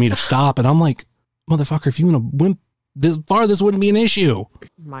 kind of like for me to stop, and I'm like, motherfucker, if you want to wimp this far, this wouldn't be an issue.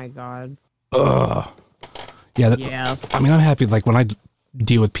 My God. Ugh. Yeah. I mean, I'm happy. Like when I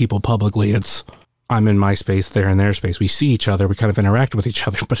deal with people publicly, I'm in my space, they're in their space. We see each other, we kind of interact with each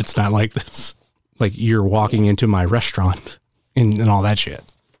other, but it's not like this. Like you're walking into my restaurant and all that shit.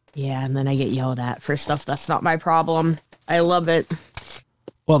 Yeah, and then I get yelled at for stuff that's not my problem. I love it.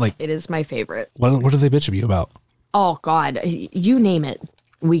 Well, like it is my favorite. What do they bitch at you about? Oh God, you name it,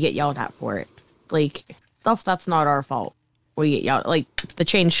 we get yelled at for it. Like stuff that's not our fault, we get yelled. Like the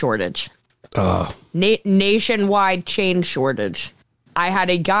chain shortage. Nationwide chain shortage. I had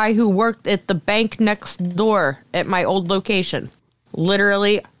a guy who worked at the bank next door at my old location.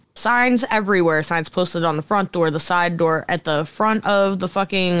 Literally, signs everywhere. Signs posted on the front door, the side door, at the front of the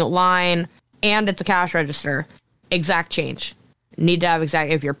fucking line, and at the cash register. Exact change. Need to have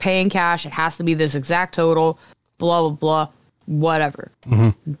exact. If you're paying cash, it has to be this exact total. Blah, blah, blah. Whatever.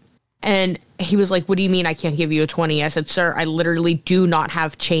 Mm-hmm. And he was like, what do you mean I can't give you a 20? I said, sir, I literally do not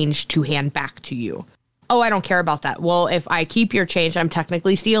have change to hand back to you. Oh, I don't care about that. Well, if I keep your change, I'm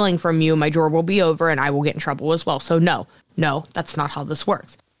technically stealing from you. My drawer will be over and I will get in trouble as well. So no, that's not how this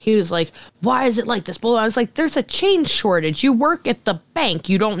works. He was like, why is it like this? Well, I was like, there's a change shortage. You work at the bank.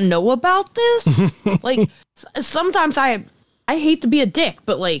 You don't know about this? Like, sometimes I hate to be a dick,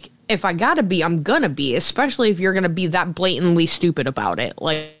 but like, if I gotta be, I'm gonna be, especially if you're gonna be that blatantly stupid about it.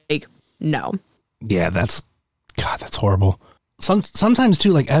 Like no. Yeah, that's horrible. Sometimes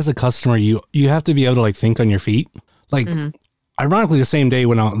too, like as a customer, you have to be able to like think on your feet. Like, ironically, the same day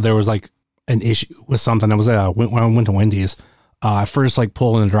when there was like an issue with something, I was when I went to Wendy's. I first like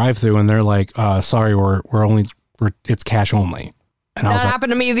pull in the drive-thru, and they're like, "Sorry, it's cash only." And that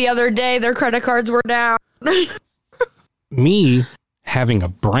happened to me the other day. Their credit cards were down. Me having a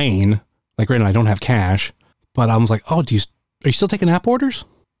brain, like right now, I don't have cash, but I was like, "Oh, are you still taking app orders?"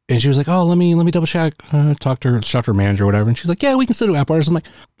 And she was like, "Oh, let me double check." Talk to her manager or whatever, and she's like, "Yeah, we can still do app orders." I'm like,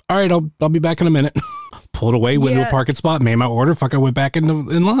 "All right, I'll be back in a minute." Pulled away, went to a parking spot, made my order. Fucking went back in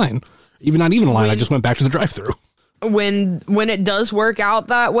line. Not even a line. I just went back to the drive-thru. When it does work out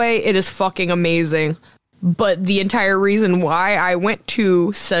that way, it is fucking amazing. But the entire reason why I went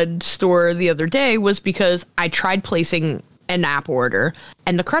to said store the other day was because I tried placing an app order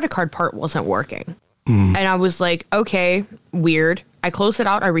and the credit card part wasn't working. And I was like, okay, weird. I closed it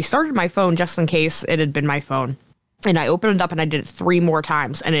out. I restarted my phone just in case it had been my phone. And I opened it up and I did it 3 more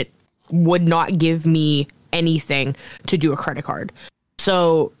times, and it would not give me anything to do a credit card.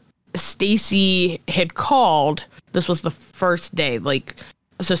 So Stacy had called. This was the first day.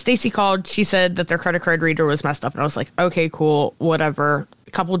 So Stacy called. She said that their credit card reader was messed up. And I was like, okay, cool, whatever.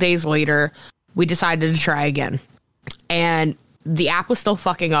 A couple days later, we decided to try again. And the app was still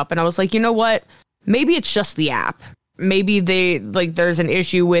fucking up. And I was like, you know what? Maybe it's just the app. Maybe there's an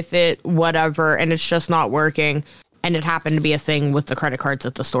issue with it, whatever, and it's just not working. And it happened to be a thing with the credit cards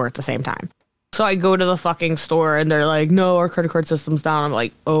at the store at the same time. So I go to the fucking store and they're like, no, our credit card system's down. I'm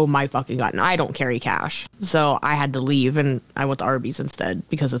like, oh my fucking God. And I don't carry cash. So I had to leave and I went to Arby's instead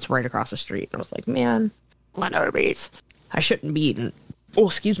because it's right across the street. And I was like, man, I'm at Arby's. I shouldn't be eating. Oh,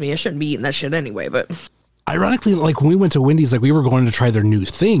 excuse me. I shouldn't be eating that shit anyway, but. Ironically, like when we went to Wendy's, like we were going to try their new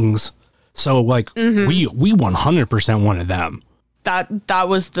things. So like we 100% wanted them. That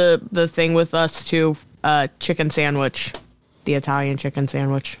was the thing with us too. Chicken sandwich, the Italian chicken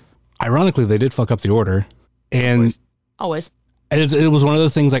sandwich. Ironically, they did fuck up the order, and always. It was one of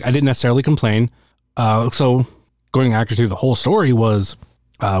those things. Like I didn't necessarily complain. So going actually through the whole story was,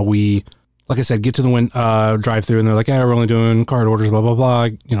 we, like I said, get to the drive through, and they're like, yeah, we're only doing card orders, blah blah blah.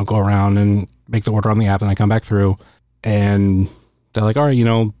 You know, go around and make the order on the app, and I come back through, and they're like, all right, you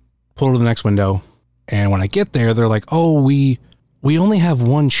know, pull to the next window. And when I get there, they're like, oh, we only have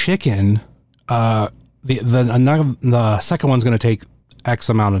one chicken. The second one's going to take X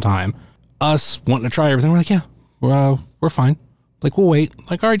amount of time. Us wanting to try everything, we're like, yeah, we're fine. Like, we'll wait.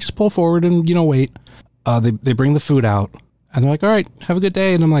 Like, all right, just pull forward and, you know, wait. They bring the food out, and they're like, all right, have a good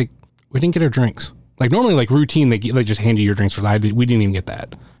day. And I'm like, we didn't get our drinks. Like, normally, like, routine, they just hand you your drinks. We didn't even get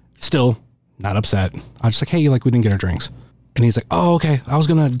that. Still, not upset. I was just like, hey, like, we didn't get our drinks. And he's like, oh, okay, I was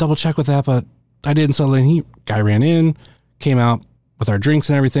going to double check with that, but I didn't. So then guy ran in, came out with our drinks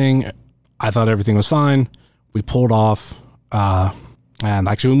and everything. I thought everything was fine. We pulled off, and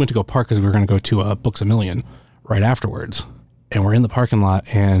actually we went to go park because we were going to go to Books A Million right afterwards. And we're in the parking lot,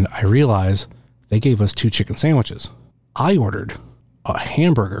 and I realized they gave us 2 chicken sandwiches. I ordered a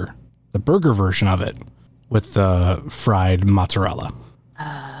hamburger, the burger version of it, with the fried mozzarella.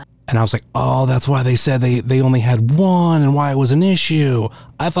 And I was like, oh, that's why they said they only had one and why it was an issue.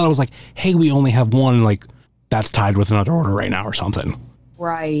 I thought it was like, hey, we only have one, and like that's tied with another order right now or something.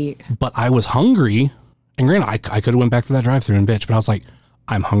 Right. But I was hungry, and granted, I could have went back to that drive-thru and bitch, but I was like,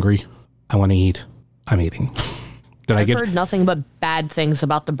 I'm hungry. I want to eat. I'm eating. I've heard nothing but bad things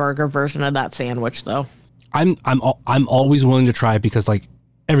about the burger version of that sandwich, though. I'm always willing to try it because like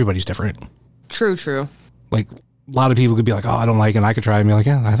everybody's different. True. Like a lot of people could be like, oh, I don't like it. And I could try it and be like,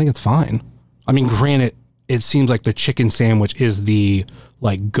 yeah, I think it's fine. I mean, granted, it seems like the chicken sandwich is the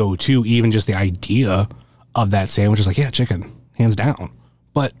like go-to, even just the idea of that sandwich is like, yeah, chicken, hands down.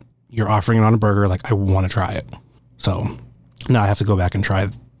 But you're offering it on a burger, like I want to try it. So now I have to go back and try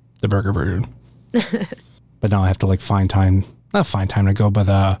the burger version. But now I have to like not find time to go,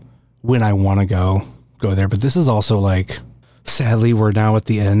 but when I want to go there. But this is also like, sadly, we're now at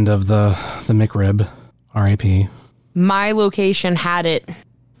the end of the McRib, RIP. My location had it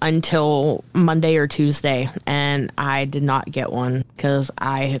until Monday or Tuesday, and I did not get one because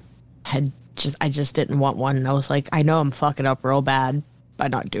I just didn't want one. I was like, I know I'm fucking up real bad by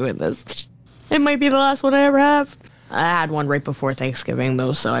not doing this. It might be the last one I ever have. I had one right before Thanksgiving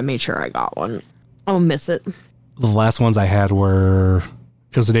though, so I made sure I got one. I'll miss it. The last ones I had it was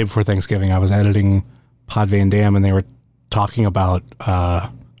the day before Thanksgiving. I was editing Pod Van Dam, and they were talking about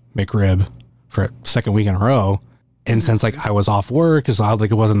McRib for a second week in a row. And since like I was off work, I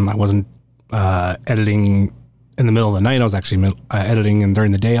wasn't editing in the middle of the night. I was actually editing, and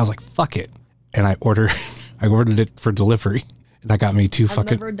during the day I was like, fuck it. And I ordered it for delivery. And that got me I've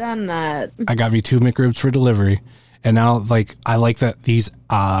never done that. I got me 2 McRibs for delivery. And now like I like that these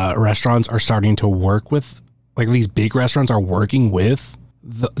restaurants are starting to work with, like these big restaurants are working with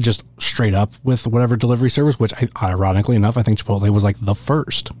just straight up with whatever delivery service, which ironically enough, I think Chipotle was like the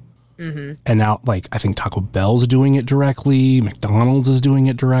first. Mm-hmm. And now like I think Taco Bell's doing it directly, McDonald's is doing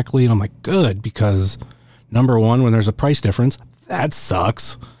it directly, and I'm like, good, because number one, when there's a price difference, that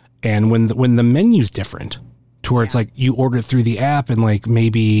sucks. And when the menu's different, to where it's like you order it through the app and like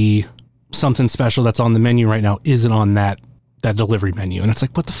maybe something special that's on the menu right now isn't on that delivery menu, and it's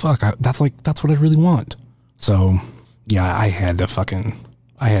like, what the fuck? That's what I really want. So yeah, I had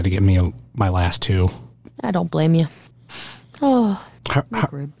to get me my last 2. I don't blame you. Oh,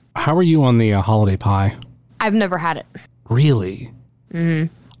 how are you on the holiday pie? I've never had it. Really?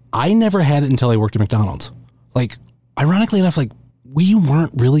 Mm-hmm. I never had it until I worked at McDonald's. Like, ironically enough, like we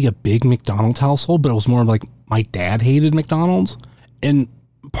weren't really a big McDonald's household, but it was more like my dad hated McDonald's, and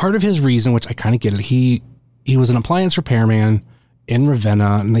part of his reason, which I kind of get it, he was an appliance repairman in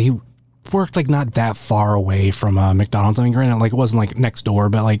Ravenna, and worked like not that far away from McDonald's. I mean, granted, like it wasn't like next door,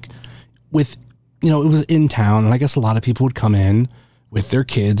 but like with, you know, it was in town, and I guess a lot of people would come in with their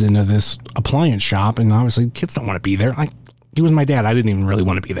kids into this appliance shop, and obviously kids don't want to be there. Like, he was my dad. I didn't even really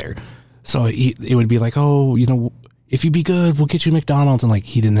want to be there. So it would be like, oh, you know, if you be good, we'll get you McDonald's. And like,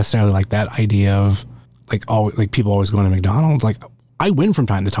 he didn't necessarily like that idea of like, like people always going to McDonald's. Like, I went from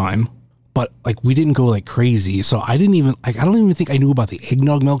time to time, but like, we didn't go like crazy. So I didn't even, like, I don't even think I knew about the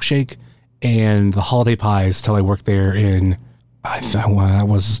eggnog milkshake and the holiday pies till I worked there in, I thought, well, that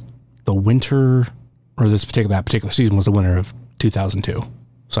was the winter, or that particular season was the winter of 2002.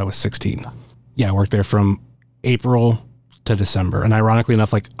 So I was 16. Yeah, I worked there from April to December. And ironically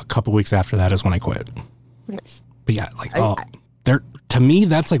enough, like a couple weeks after that is when I quit. Nice. But yeah, like, to me,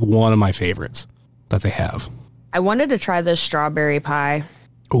 that's like one of my favorites that they have. I wanted to try this strawberry pie.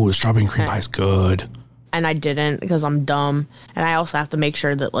 Oh, the strawberry and cream pie is good. And I didn't because I'm dumb. And I also have to make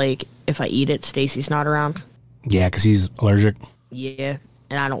sure that, like, if I eat it, Stacy's not around. Yeah, because he's allergic. Yeah.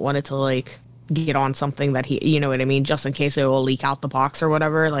 And I don't want it to, like, get on something that he, you know what I mean? Just in case it will leak out the box or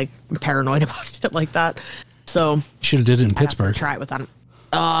whatever. Like, I'm paranoid about shit like that. So. You should have did it in Pittsburgh. Try it with them.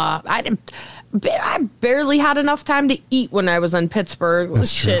 I barely had enough time to eat when I was in Pittsburgh. That's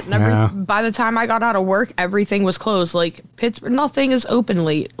shit. True. Yeah. By the time I got out of work, everything was closed. Like, Pittsburgh, nothing is open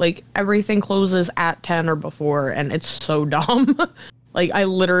late. Like, everything closes at 10 or before, and it's so dumb. Like, I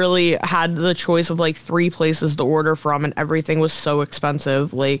literally had the choice of, like, 3 places to order from, and everything was so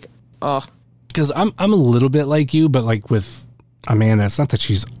expensive. Like, ugh. Because I'm a little bit like you, but, like, with Amanda, it's not that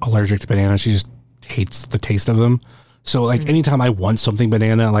she's allergic to bananas. She just hates the taste of them. So, like, anytime I want something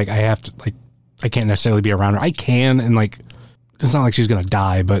banana, like, I have to, like, I can't necessarily be around her. I can, and, like, it's not like she's going to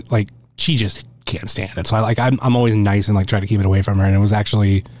die, but, like, she just can't stand it. So, I'm always nice and, like, try to keep it away from her. And it was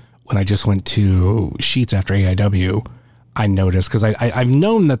actually when I just went to Sheetz after AIW, I noticed, because I've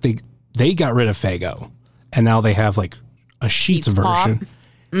known that they got rid of Faygo, and now they have, like, a Sheetz version.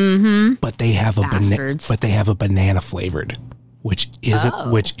 Mm-hmm. But they have a banana flavored, which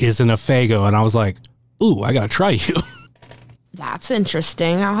isn't a Faygo. And I was like, ooh, I gotta try you. That's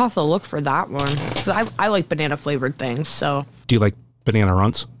interesting. I'll have to look for that one. Because I like banana flavored things, so. Do you like banana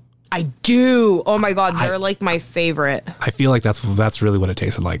runts? I do. Oh my god, they're like my favorite. I feel like that's really what it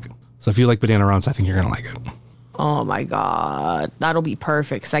tasted like. So if you like banana runts, I think you're gonna like it. Oh my god. That'll be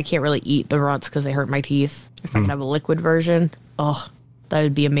perfect, because I can't really eat the runts because they hurt my teeth. If I could have a liquid version, oh, that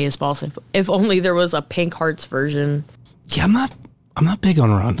would be amazeballs. If only there was a Pink Hearts version. Yeah, I'm not big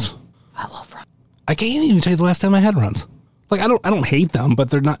on runts. I love runts. I can't even tell you the last time I had runs. Like, I don't hate them, but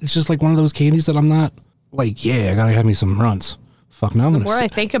they're not. It's just like one of those candies that I'm not like, yeah, I gotta have me some runs. Fuck, now I'm gonna. The more I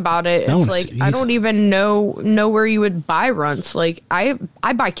think about it, it's like seize. I don't even know where you would buy runts. Like I'm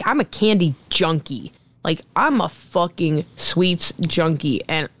a candy junkie. Like, I'm a fucking sweets junkie,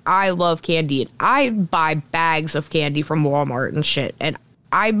 and I love candy. And I buy bags of candy from Walmart and shit. And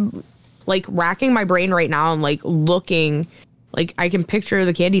I'm like racking my brain right now and like looking, like I can picture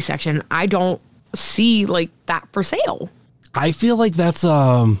the candy section. I don't see like that for sale. I feel like that's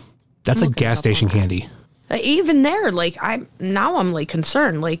a gas station candy. Even there, like I'm like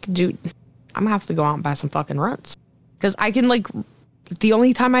concerned. Like, dude, I'm gonna have to go out and buy some fucking runts, because I can like. The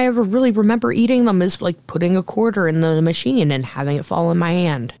only time I ever really remember eating them is like putting a quarter in the machine and having it fall in my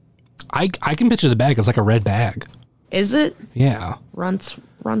hand. I can picture the bag. It's like a red bag. Is it? Yeah. Runts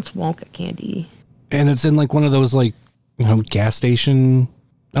Wonka candy. And it's in like one of those like, you know, gas station.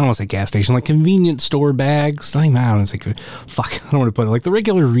 I don't want to say gas station, like convenience store bags. Not even, I don't know, it's like, fuck, I don't want to put it like the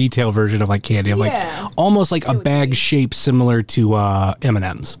regular retail version of like candy. Of like almost like a bag shape similar to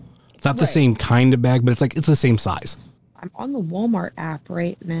M&M's. It's not the same kind of bag, but it's like, it's the same size. I'm on the Walmart app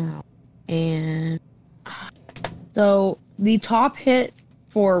right now, and so the top hit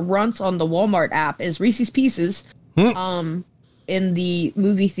for runts on the Walmart app is Reese's Pieces, in the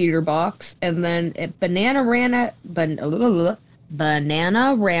movie theater box, and then Bananarama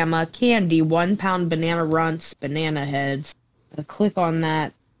candy, 1 pound banana runts, banana heads. I click on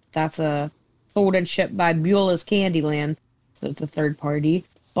that. That's a sold and shipped by Beulah's Candyland, so it's a third party.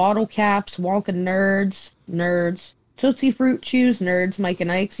 Bottle caps, Wonka Nerds. Tootsie Fruit Chews, Nerds, Mike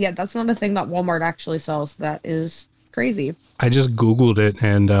and Ike's. Yeah, that's not a thing that Walmart actually sells. That is crazy. I just Googled it,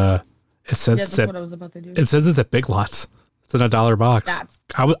 and it says that's what I was about to do. It says it's at Big Lots. It's in a $1 box.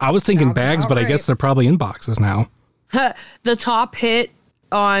 I was thinking bags, but I guess they're probably in boxes now. The top hit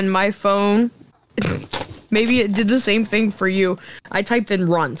on my phone, maybe it did the same thing for you. I typed in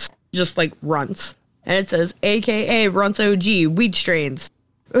runts, just like runts, and it says AKA Runts OG, weed strains.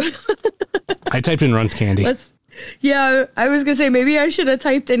 I typed in runts candy. Yeah, I was gonna say maybe I should have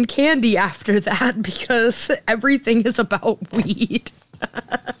typed in candy after that, because everything is about weed.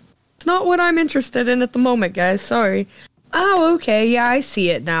 It's not what I'm interested in at the moment, guys. Sorry. Oh, okay. Yeah, I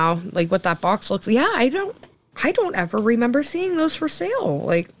see it now. Like what that box looks like. Yeah, I don't ever remember seeing those for sale.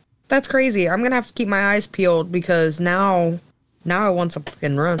 Like, that's crazy. I'm gonna have to keep my eyes peeled because now I want some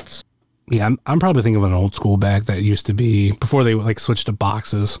fucking runts. Yeah, I'm probably thinking of an old school bag that used to be before they like switched to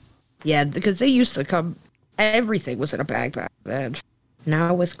boxes. Yeah, because they used to come. Everything was in a bag back then.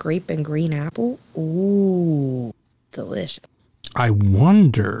 Now with grape and green apple, ooh, delicious. I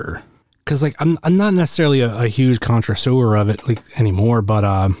wonder, because like I'm not necessarily a huge connoisseur of it like anymore, but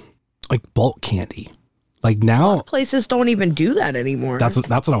like bulk candy, like now places don't even do that anymore. That's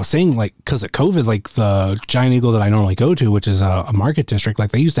what I was saying. Like because of COVID, like the Giant Eagle that I normally go to, which is a market district,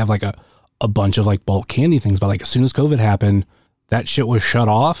 like they used to have like a bunch of like bulk candy things, but like as soon as COVID happened, that shit was shut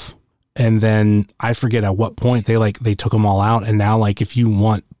off. And then I forget at what point they took them all out. And now like if you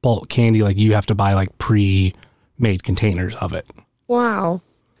want bulk candy, like you have to buy like pre-made containers of it. Wow.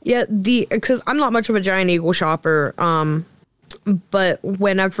 Yeah, because I'm not much of a Giant Eagle shopper, but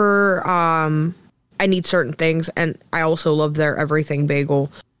whenever I need certain things, and I also love their everything bagel.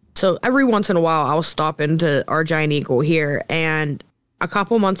 So every once in a while I'll stop into our Giant Eagle here, and a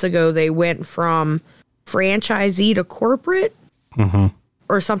couple months ago they went from franchisee to corporate. Mm-hmm.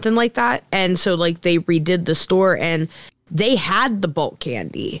 Or something like that. And so like they redid the store and they had the bulk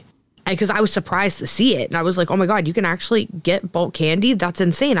candy. And because I was surprised to see it. And I was like, oh my God, you can actually get bulk candy? That's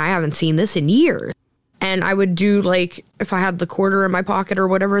insane. I haven't seen this in years. And I would do like, if I had the quarter in my pocket or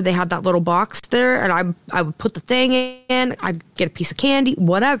whatever, they had that little box there and I would put the thing in, I'd get a piece of candy,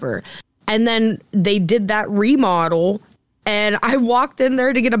 whatever. And then they did that remodel. And I walked in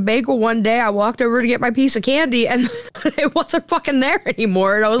there to get a bagel one day. I walked over to get my piece of candy and it wasn't fucking there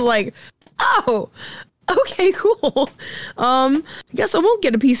anymore. And I was like, oh, okay, cool. I guess I won't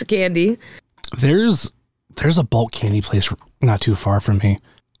get a piece of candy. There's a bulk candy place not too far from me.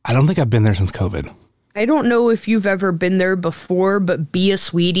 I don't think I've been there since COVID. I don't know if you've ever been there before, but Be a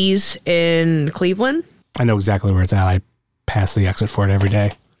Sweeties in Cleveland. I know exactly where it's at. I pass the exit for it every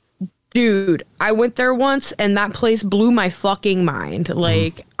day. Dude, I went there once and that place blew my fucking mind.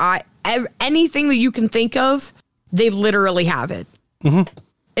 Like, anything that you can think of, they literally have it. Mm-hmm.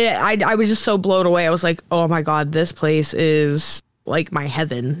 I was just so blown away. I was like, oh my God, this place is like my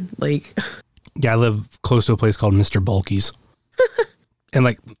heaven. Like, yeah, I live close to a place called Mr. Bulky's. And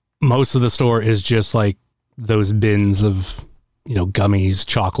like most of the store is just like those bins of, you know, gummies,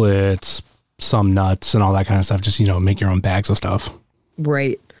 chocolates, some nuts and all that kind of stuff. Just, you know, make your own bags of stuff.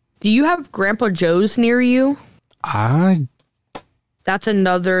 Right. Do you have Grandpa Joe's near you? That's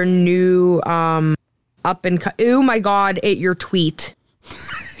another new up and oh my God, your tweet.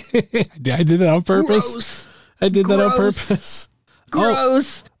 I did that on purpose. Gross. I did that on purpose.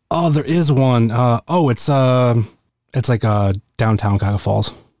 Gross. Oh, there is one. It's like downtown Cuyahoga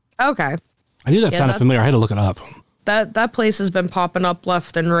Falls. Okay. I knew that sounded familiar. I had to look it up. That place has been popping up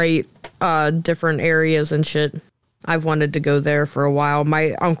left and right, different areas and shit. I've wanted to go there for a while.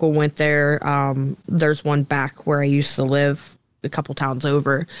 My uncle went there. There's one back where I used to live, a couple towns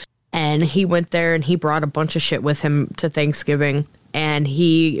over. And he went there and he brought a bunch of shit with him to Thanksgiving. And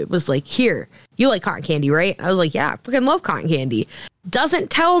he was like, here, you like cotton candy, right? I was like, yeah, I fucking love cotton candy. Doesn't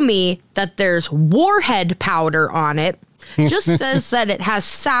tell me that there's warhead powder on it. Just says that it has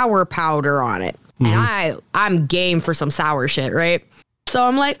sour powder on it. Mm-hmm. And I'm game for some sour shit, right? So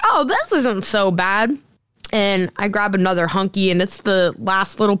I'm like, oh, this isn't so bad. And I grab another hunky and it's the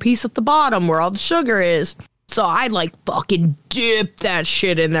last little piece at the bottom where all the sugar is. So I like fucking dip that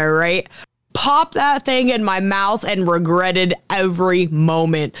shit in there, right? Pop that thing in my mouth and regretted every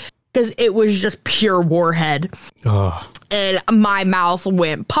moment because it was just pure warhead. Ugh. And my mouth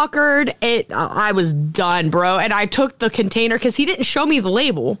went puckered. I was done, bro. And I took the container because he didn't show me the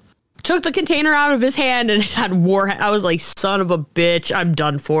label. Took the container out of his hand and it had warhead. I was like, son of a bitch, I'm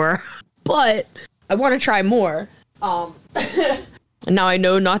done for. But I want to try more. And now I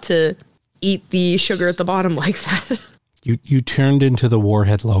know not to eat the sugar at the bottom like that. You turned into the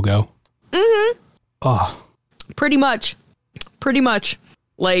warhead logo. Mm-hmm. Oh. Pretty much.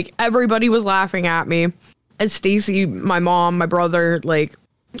 Like, everybody was laughing at me. And Stacy, my mom, my brother, like,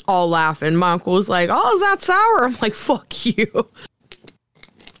 all laughing. My uncle was like, oh, is that sour? I'm like, fuck you.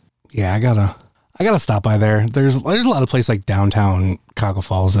 Yeah, I gotta stop by there. There's a lot of places like downtown Cuyahoga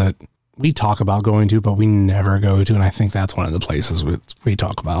Falls that we talk about going to, but we never go to. And I think that's one of the places we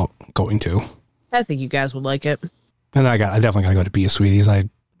talk about going to. I think you guys would like it. And I definitely gotta go to Be a Sweeties. Like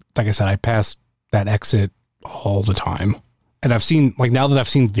I said, I pass that exit all the time. And I've seen, like, now that I've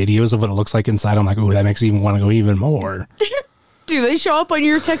seen videos of what it looks like inside, I'm like, ooh, that makes me even want to go even more. Do they show up on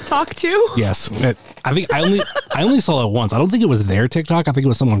your TikTok too? Yes. I think I only saw it once. I don't think it was their TikTok. I think it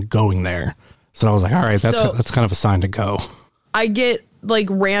was someone going there. So I was like, all right, that's kind of a sign to go. I get like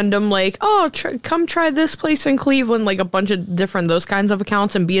random, like, oh, come try this place in Cleveland, like a bunch of different those kinds of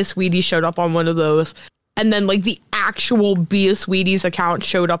accounts, and Be a Sweetie showed up on one of those. And then like the actual Be a Sweetie's account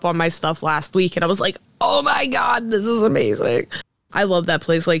showed up on my stuff last week, and I was like, oh my God, this is amazing. I love that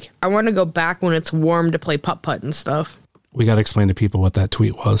place. Like, I want to go back when it's warm to play putt-putt and stuff. We got to explain to people what that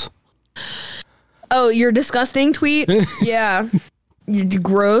tweet was. Oh, your disgusting tweet? Yeah.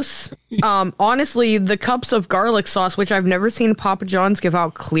 Gross. Honestly, the cups of garlic sauce, which I've never seen Papa John's give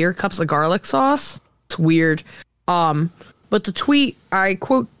out clear cups of garlic sauce. It's weird. But the tweet, I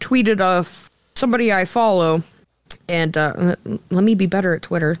quote tweeted of somebody I follow, and let me be better at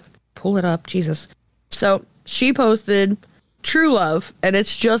Twitter. Pull it up, Jesus. So she posted True Love, and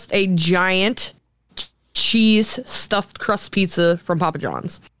it's just a giant cheese stuffed crust pizza from Papa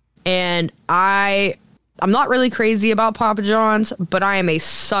John's. And I'm not really crazy about Papa John's, but I am a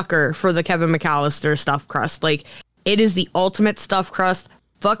sucker for the Kevin McAllister stuffed crust. Like, it is the ultimate stuffed crust.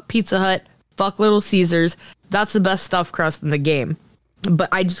 Fuck Pizza Hut. Fuck Little Caesars. That's the best stuffed crust in the game. But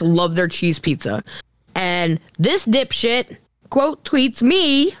I just love their cheese pizza. And this dipshit, quote, tweets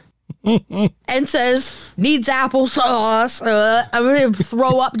me and says, needs applesauce. I'm going to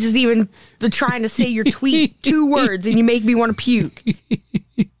throw up just even trying to say your tweet 2 words, and you make me want to puke.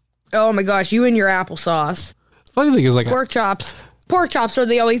 Oh my gosh, you and your applesauce. Funny thing is, like, pork chops. Pork chops are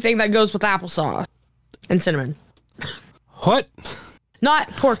the only thing that goes with applesauce and cinnamon. What? Not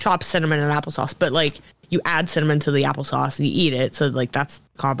pork chops, cinnamon, and applesauce, but like you add cinnamon to the applesauce and you eat it. So like that's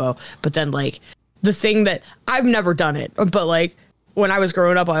combo. But then like the thing that I've never done it, but like when I was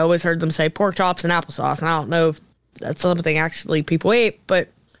growing up, I always heard them say pork chops and applesauce. And I don't know if that's something actually people ate, but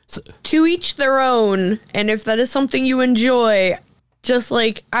to each their own. And if that is something you enjoy, just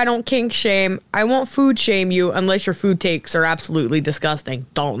like I don't kink shame, I won't food shame you unless your food takes are absolutely disgusting.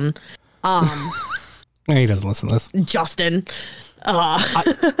 Dalton. He doesn't listen to this. Justin.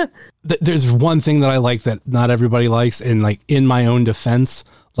 There's one thing that I like that not everybody likes, and like in my own defense,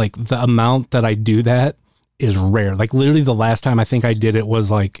 like the amount that I do that is rare. Like literally the last time I think I did it was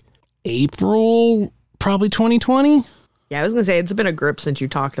like April, probably 2020. Yeah, I was gonna say it's been a grip since you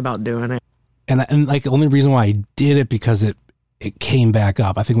talked about doing it. And like the only reason why I did it because it came back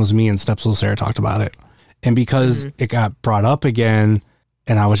up. I think it was me and Stepsil Sarah talked about it. And because it got brought up again,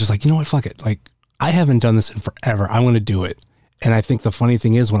 and I was just like, you know what, fuck it. Like, I haven't done this in forever. I'm going to do it. And I think the funny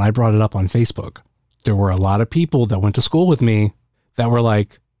thing is when I brought it up on Facebook, there were a lot of people that went to school with me that were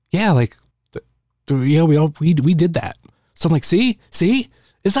like, yeah, like, yeah, we did that. So I'm like, see,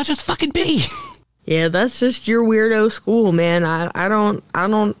 it's not just fucking me. Yeah, that's just your weirdo school, man. I don't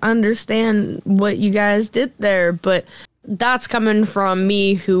understand what you guys did there, but that's coming from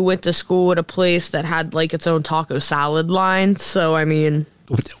me who went to school at a place that had like its own taco salad line. So, I mean,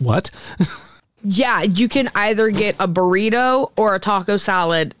 what? Yeah, you can either get a burrito or a taco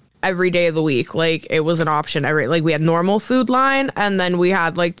salad every day of the week. Like, it was an option. We had normal food line, and then we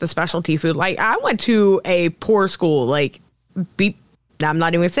had like the specialty food. Like, I went to a poor school, like, I'm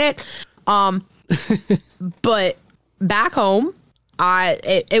not even gonna say it. But back home,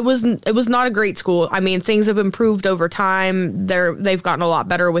 it was not a great school. I mean, things have improved over time. They've gotten a lot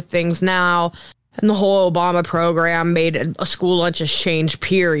better with things now. And the whole Obama program made a school lunch a change,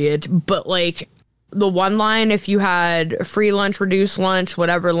 period. But, like, the one line, if you had free lunch, reduced lunch,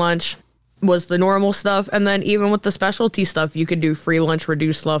 whatever lunch, was the normal stuff. And then even with the specialty stuff, you could do free lunch,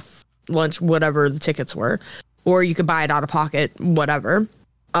 reduced lunch, whatever the tickets were. Or you could buy it out of pocket, whatever.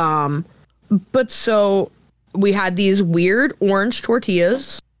 But so we had these weird orange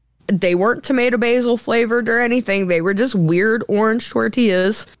tortillas. They weren't tomato basil flavored or anything. They were just weird orange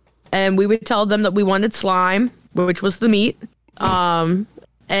tortillas. And we would tell them that we wanted slime, which was the meat,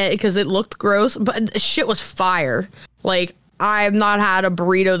 because it looked gross. But shit was fire. Like, I've not had a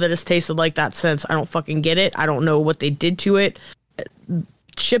burrito that has tasted like that since. I don't fucking get it. I don't know what they did to it.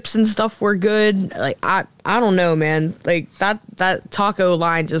 Chips and stuff were good. Like, I don't know, man. Like, that taco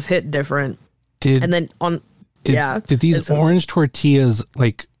line just hit different. Did these orange tortillas,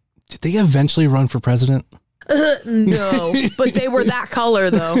 like, did they eventually run for president? No, but they were that color,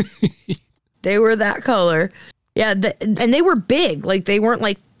 though. They were that color. Yeah, and they were big. Like, they weren't,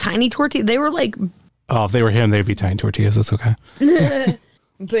 like, tiny tortillas. They were, like... Oh, if they were him, they'd be tiny tortillas. That's okay.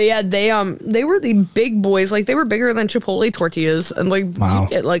 But, yeah, they were the big boys. Like, they were bigger than Chipotle tortillas. And, like, wow. You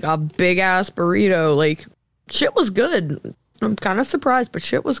get, like, a big-ass burrito. Like, shit was good. I'm kind of surprised, but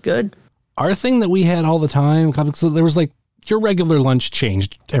shit was good. Our thing that we had all the time, because there was, like, your regular lunch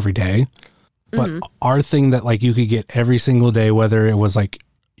changed every day. But our thing that like you could get every single day, whether it was like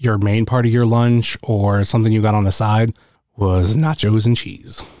your main part of your lunch or something you got on the side, was nachos and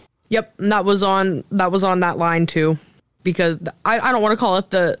cheese. Yep, and that was on that line too, because I don't want to call it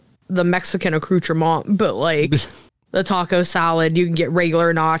the Mexican accoutrement, but like the taco salad, you can get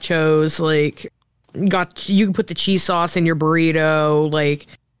regular nachos, like you can put the cheese sauce in your burrito, like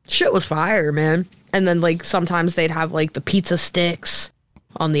shit was fire, man. And then like sometimes they'd have like the pizza sticks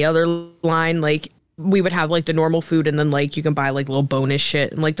on the other line. Like we would have like the normal food, and then like you can buy like little bonus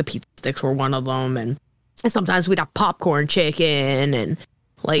shit, and like the pizza sticks were one of them. And sometimes we'd have popcorn chicken and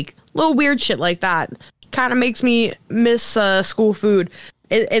like little weird shit like that. Kind of makes me miss school food.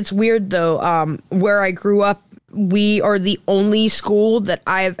 It's weird though. Where I grew up, we are the only school that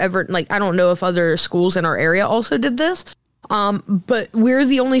I've ever, like, I don't know if other schools in our area also did this. But we're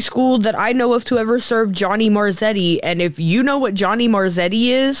the only school that I know of to ever serve Johnny Marzetti. And if you know what Johnny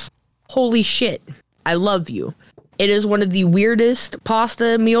Marzetti is, holy shit, I love you. It is one of the weirdest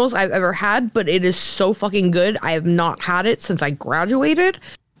pasta meals I've ever had, but it is so fucking good. I have not had it since I graduated.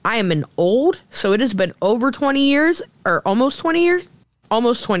 I am an old, so it has been over 20 years, or almost 20 years?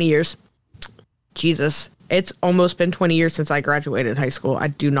 Almost 20 years. Jesus. It's almost been 20 years since I graduated high school. I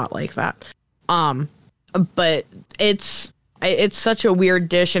do not like that. But it's such a weird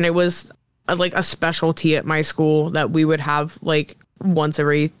dish, and it was like a specialty at my school that we would have like once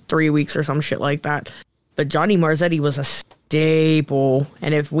every 3 weeks or some shit like that. But Johnny Marzetti was a staple,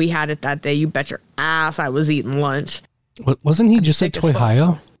 and if we had it that day, you bet your ass I was eating lunch. Wasn't he just at Toy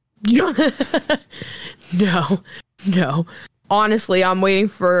Hio? No. Honestly, I'm waiting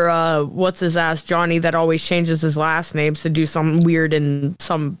for what's his ass Johnny that always changes his last names to do some weird and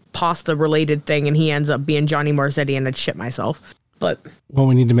some pasta related thing, and he ends up being Johnny Marzetti, and I'd shit myself. But well,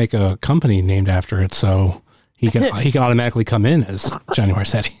 we need to make a company named after it so he can automatically come in as Johnny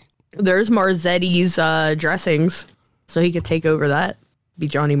Marzetti. There's Marzetti's dressings, so he could take over that. Be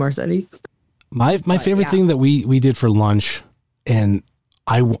Johnny Marzetti. My favorite thing that we did for lunch, and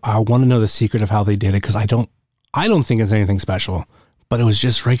I want to know the secret of how they did it, because I don't think it's anything special, but it was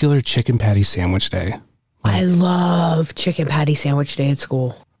just regular chicken patty sandwich day. I love chicken patty sandwich day at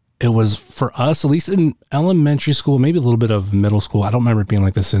school. It was, for us, at least in elementary school, maybe a little bit of middle school. I don't remember it being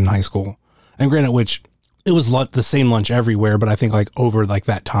like this in high school. And granted, which it was the same lunch everywhere, but I think like over like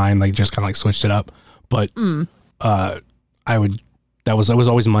that time, like just kind of like switched it up. But that was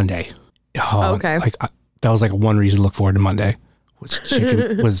always Monday. Okay. That was like one reason to look forward to Monday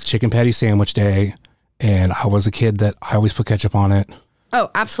was chicken patty sandwich day. And I was a kid that I always put ketchup on it. Oh,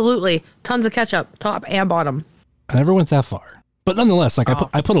 absolutely. Tons of ketchup, top and bottom. I never went that far. But nonetheless, like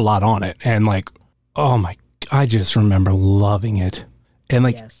I put a lot on it. And like, oh my, I just remember loving it. And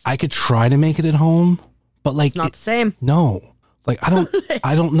like, yes. I could try to make it at home, but like. It's not the same. No. Like, I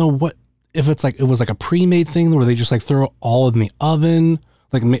don't know what, if it's like, it was like a pre-made thing where they just like throw all in the oven,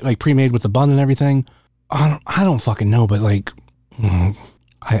 like pre-made with the bun and everything. I don't fucking know, but like.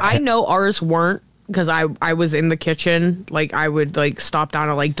 I know ours weren't. Because I was in the kitchen, like I would like stop down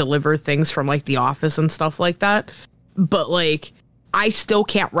and like deliver things from like the office and stuff like that. But like I still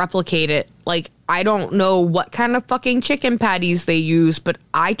can't replicate it. Like I don't know what kind of fucking chicken patties they use, but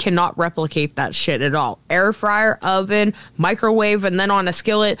I cannot replicate that shit at all. Air fryer, oven, microwave, and then on a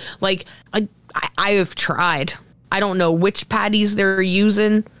skillet. Like I have tried. I don't know which patties they're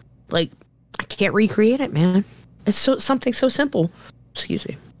using. Like I can't recreate it, man. It's something so simple. Excuse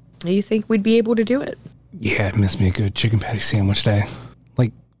me. You think we'd be able to do it? Yeah, it missed me a good chicken patty sandwich day.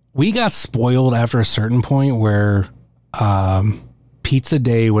 Like, we got spoiled after a certain point where pizza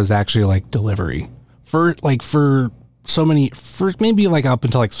day was actually like delivery. For maybe like up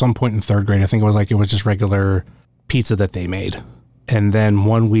until like some point in third grade, I think it was just regular pizza that they made. And then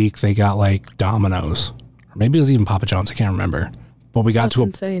one week they got like Domino's. Or maybe it was even Papa John's, I can't remember. But we got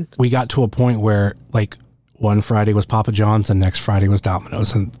to a point where like one Friday was Papa John's, and next Friday was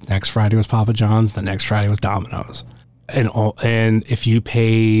Domino's, and next Friday was Papa John's, the next Friday was Domino's. And if you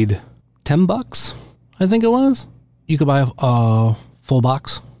paid $10, I think it was, you could buy a full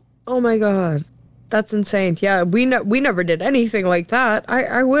box. Oh my God. That's insane. Yeah, we never did anything like that.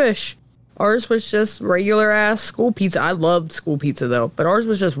 I wish. Ours was just regular ass school pizza. I loved school pizza though, but ours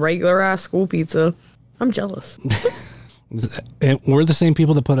was just regular ass school pizza. I'm jealous. And we're the same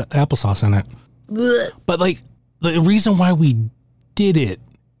people that put applesauce in it. But like the reason why we did it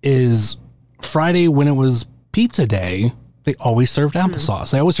is Friday when it was pizza day, they always served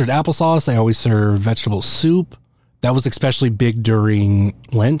applesauce. They always served applesauce. They always served vegetable soup. That was especially big during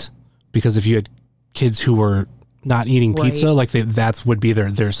Lent, because if you had kids who were not eating pizza, right, like that would be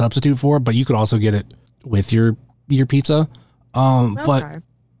their substitute for it. But you could also get it with your pizza. Okay. But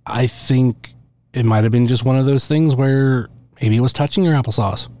I think it might have been just one of those things where maybe it was touching your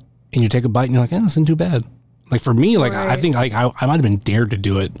applesauce and you take a bite and you're like, this isn't too bad. Like for me, like, I think like I might have been dared to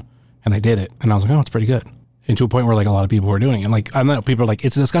do it and I did it. And I was like, it's pretty good. And to a point where like a lot of people were doing it. And like, I know people are like,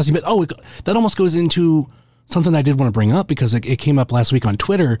 it's disgusting, but that almost goes into something I did want to bring up because it came up last week on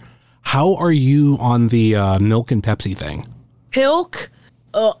Twitter. How are you on the milk and Pepsi thing? Milk?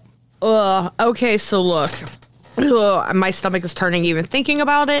 Okay, so look. My stomach is turning even thinking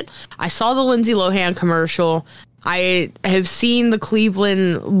about it. I saw the Lindsay Lohan commercial. I have seen the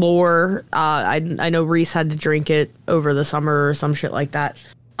Cleveland lore. I know Reese had to drink it over the summer or some shit like that.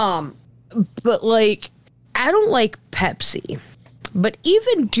 But like, I don't like Pepsi. But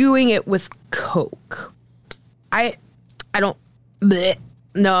even doing it with Coke, I don't. Bleh.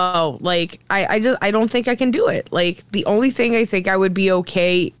 No, like I don't think I can do it. Like the only thing I think I would be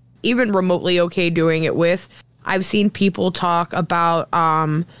okay, even remotely okay doing it with, I've seen people talk about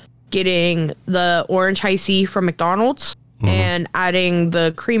getting the orange Hi-C from McDonald's and adding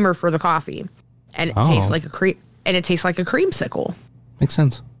the creamer for the coffee, and it tastes like a creamsicle. Makes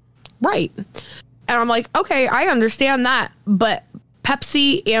sense, right? And I'm like, okay, I understand that, but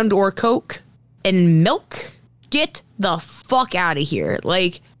Pepsi and or Coke and milk, get the fuck out of here.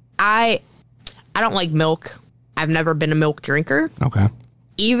 Like I don't like milk. I've never been a milk drinker. Okay.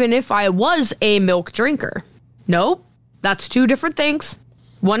 Even if I was a milk drinker. Nope. That's two different things.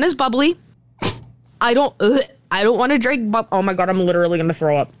 One is bubbly. I don't want to drink oh my God, I'm literally going to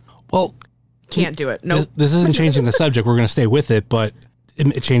throw up. Well, can't do it. No. Nope. This isn't changing the subject. We're going to stay with it, but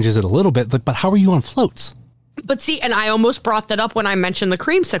it changes it a little bit. But how are you on floats? But see, and I almost brought that up when I mentioned the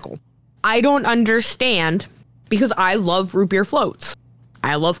creamsicle. I don't understand because I love root beer floats.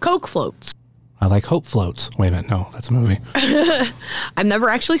 I love Coke floats. I like Hope floats. Wait a minute. No, that's a movie. I've never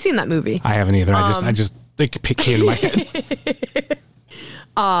actually seen that movie. I haven't either. It came to my head.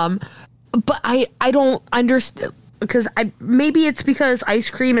 But I don't understand because maybe it's because ice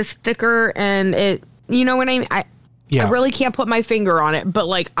cream is thicker and it, you know what I mean? I really can't put my finger on it, but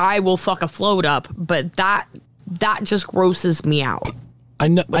like I will fuck a float up, but that just grosses me out. I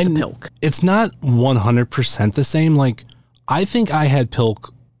know Pilk. It's not 100% the same. Like I think I had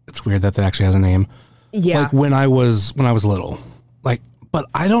Pilk. It's weird that actually has a name. Yeah. Like when I was little. Like, but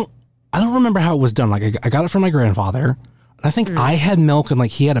I don't remember how it was done. Like I got it from my grandfather. And I think I had milk and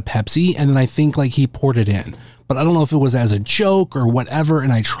like he had a Pepsi and then I think like he poured it in. But I don't know if it was as a joke or whatever.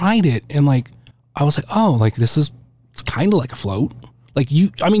 And I tried it and like I was like, oh, like it's kind of like a float. Like you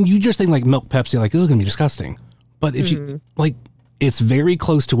just think like milk Pepsi, like this is gonna be disgusting. But if you like, it's very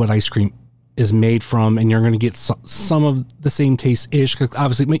close to what ice cream is made from, and you're going to get some of the same taste-ish, because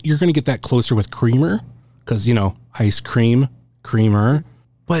obviously you're going to get that closer with creamer, because, you know, ice cream, creamer.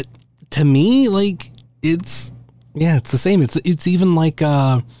 But to me, like, it's the same. It's even like,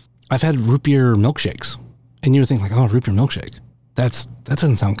 I've had root beer milkshakes, and you would think like, oh, root beer milkshake. That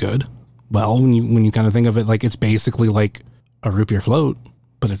doesn't sound good. Well, when you kind of think of it, like, it's basically like a root beer float,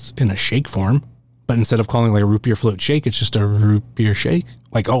 but it's in a shake form. But instead of calling it like a root beer float shake, it's just a root beer shake.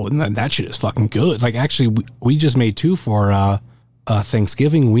 Like, oh, and that shit is fucking good. Like, actually, we just made two for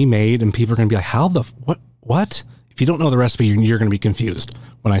Thanksgiving. We made, and people are going to be like, how the, what? If you don't know the recipe, you're going to be confused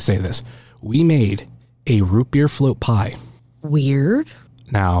when I say this. We made a root beer float pie. Weird.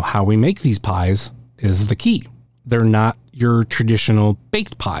 Now, how we make these pies is the key. They're not your traditional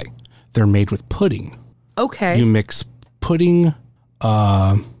baked pie. They're made with pudding. Okay. You mix pudding,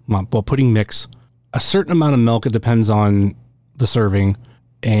 pudding mix, a certain amount of milk, it depends on the serving,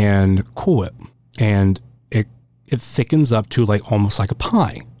 and Cool Whip. And it thickens up to like almost like a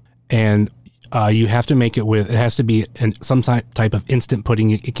pie. And you have to make it with, it has to be some type of instant pudding.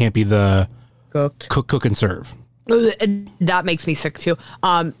 It can't be the cook and serve. That makes me sick too.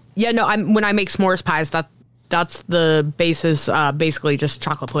 Yeah, no, when I make s'mores pies, that's the basis, basically just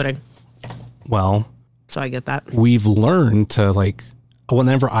chocolate pudding. Well, so I get that. We've learned to like,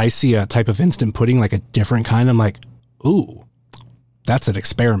 whenever I see a type of instant pudding, like a different kind, I'm like, ooh, that's an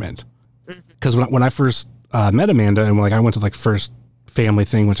experiment. Because when I first met Amanda, and like I went to like first family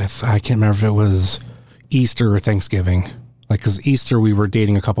thing, which I can't remember if it was Easter or Thanksgiving. Like, because Easter we were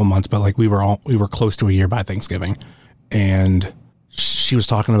dating a couple months, but like we were close to a year by Thanksgiving, and she was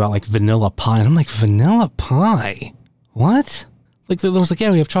talking about like vanilla pie, and I'm like, vanilla pie? What? Like there was like,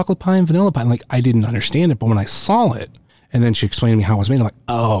 yeah, we have chocolate pie and vanilla pie. And like I didn't understand it, but when I saw it. And then she explained to me how it was made. I'm like,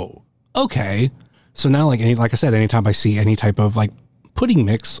 oh, okay. So now, like I said, anytime I see any type of like pudding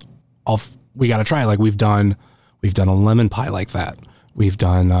mix, we got to try. Like we've done a lemon pie like that. We've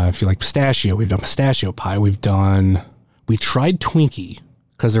done, if you like pistachio, we've done pistachio pie. We tried Twinkie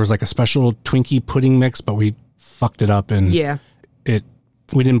because there was like a special Twinkie pudding mix, but we fucked it up and it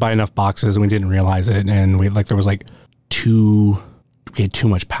we didn't buy enough boxes and we didn't realize it. And we like, there was like we had too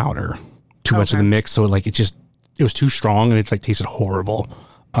much powder, too much of the mix. So like, it was too strong and it like tasted horrible.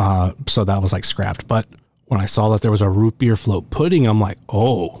 So that was like scrapped. But when I saw that there was a root beer float pudding, I'm like,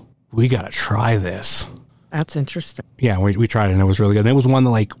 oh, we got to try this. That's interesting. Yeah, we tried it and it was really good. And it was one that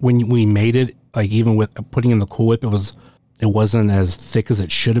like when we made it, like even with putting in the Cool Whip, it wasn't as thick as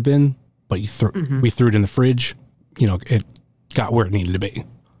it should have been, but we threw it in the fridge, you know, it got where it needed to be.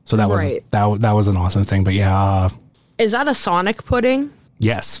 So that was that was an awesome thing. But yeah. Is that a Sonic pudding?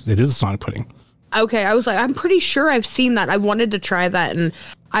 Yes, it is a Sonic pudding. Okay, I was like, I'm pretty sure I've seen that. I wanted to try that, and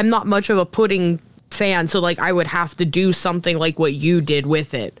I'm not much of a pudding fan, so like I would have to do something like what you did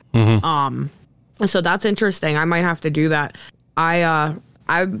with it. So that's interesting. I might have to do that. I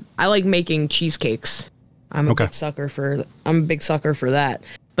like making cheesecakes. I'm a big sucker for that.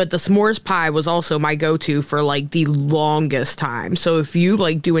 But the s'mores pie was also my go-to for like the longest time. So if you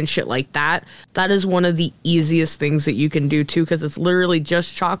like doing shit like that, that is one of the easiest things that you can do too, because it's literally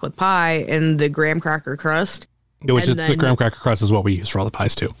just chocolate pie and the graham cracker crust. The graham cracker crust is what we use for all the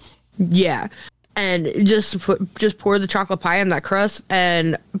pies too. Yeah. And just pour the chocolate pie in that crust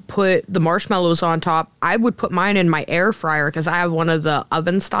and put the marshmallows on top. I would put mine in my air fryer because I have one of the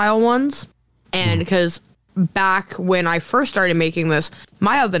oven style ones. And because back when I first started making this,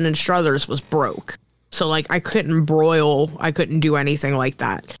 my oven in Struthers was broke. So like I couldn't broil, I couldn't do anything like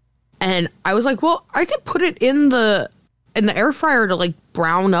that. And I was like, well, I could put it in the air fryer to like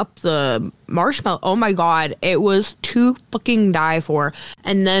brown up the marshmallow. Oh my God, it was to fucking die for.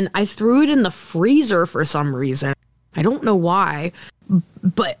 And then I threw it in the freezer for some reason. I don't know why,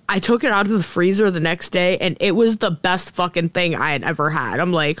 but I took it out of the freezer the next day and it was the best fucking thing I had ever had.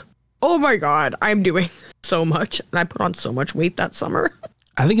 I'm like, oh my God, I'm doing so much. And I put on so much weight that summer.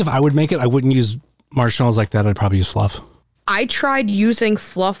 I think if I would make it, I wouldn't use marshmallows like that. I'd probably use fluff. I tried using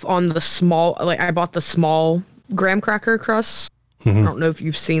fluff on the small, like I bought the small graham cracker crusts. I don't know if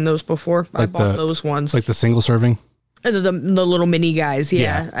you've seen those before. Like I bought those ones. Like the single serving? The little mini guys,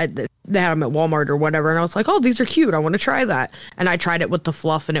 yeah. They had them at Walmart or whatever. And I was like, oh, these are cute. I want to try that. And I tried it with the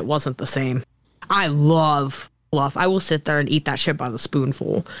fluff and it wasn't the same. I love fluff. I will sit there and eat that shit by the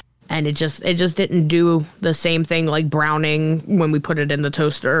spoonful. And it just didn't do the same thing like browning when we put it in the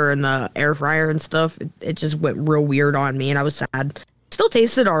toaster and the air fryer and stuff. It just went real weird on me and I was sad. Still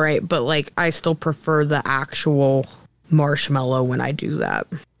tasted all right, but like I still prefer the actual marshmallow when I do that.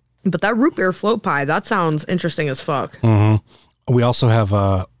 But that root beer float pie, that sounds interesting as fuck. We also have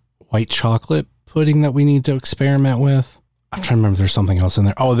a white chocolate pudding that we need to experiment with. I'm trying to remember if there's something else in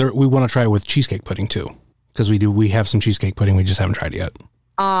there. Oh, we want to try it with cheesecake pudding too. Because we have some cheesecake pudding, we just haven't tried it yet.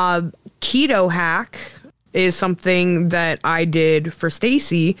 Keto hack is something that I did for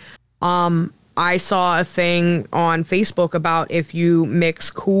Stacy. I saw a thing on Facebook about if you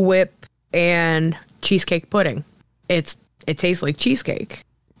mix Cool Whip and cheesecake pudding, it tastes like cheesecake,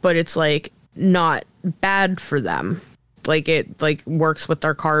 but it's like not bad for them. Like it like works with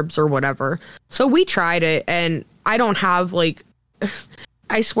their carbs or whatever. So we tried it and I don't have like,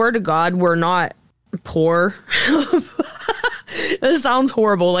 I swear to God, we're not poor. This sounds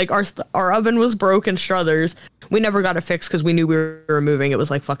horrible. Like our oven was broke in Struthers. We never got it fixed because we knew we were moving. It was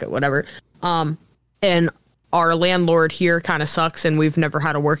like, fuck it, whatever. And our landlord here kind of sucks and we've never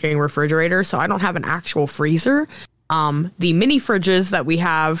had a working refrigerator. So I don't have an actual freezer. The mini fridges that we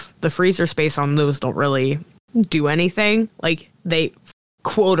have, the freezer space on those don't really do anything. Like they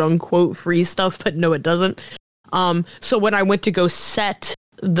quote unquote freeze stuff, but no, it doesn't. So when I went to go set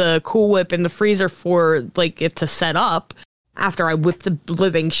the Cool Whip in the freezer for like it to set up, after I whipped the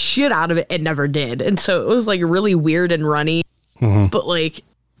living shit out of it, it never did. And so it was like really weird and runny, but like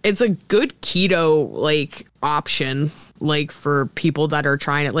it's a good keto like option, like for people that are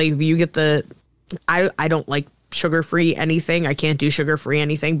trying it. Like if you get I don't like sugar-free anything. I can't do sugar-free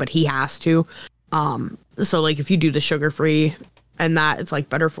anything, but he has to. So like if you do the sugar-free and that, it's like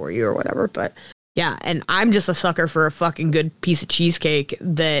better for you or whatever. But yeah, and I'm just a sucker for a fucking good piece of cheesecake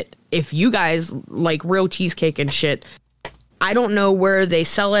that if you guys like real cheesecake and shit, I don't know where they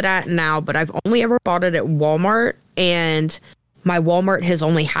sell it at now, but I've only ever bought it at Walmart, and my Walmart has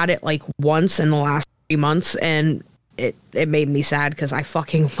only had it like once in the last 3 months, and it made me sad because I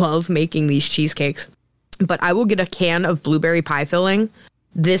fucking love making these cheesecakes. But I will get a can of blueberry pie filling,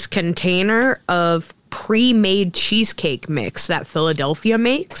 this container of pre-made cheesecake mix that Philadelphia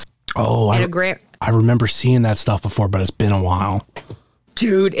makes. Oh, I remember seeing that stuff before, but it's been a while.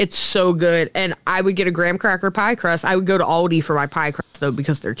 Dude, it's so good. And I would get a graham cracker pie crust. I would go to Aldi for my pie crust, though,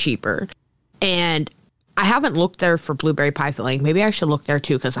 because they're cheaper. And I haven't looked there for blueberry pie filling. Maybe I should look there,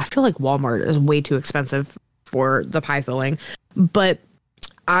 too, because I feel like Walmart is way too expensive for the pie filling. But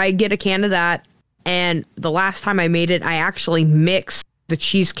I get a can of that, and the last time I made it, I actually mixed the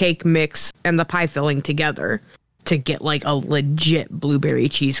cheesecake mix and the pie filling together to get like a legit blueberry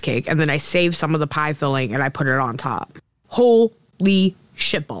cheesecake, and then I saved some of the pie filling and I put it on top. Holy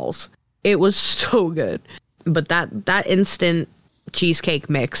shitballs. It was so good. But that instant cheesecake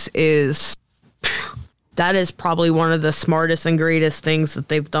mix is probably one of the smartest and greatest things that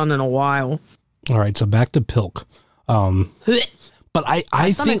they've done in a while. All right, so back to Pilk. But I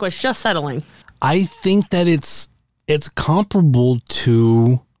stomach think was just settling. I think that it's comparable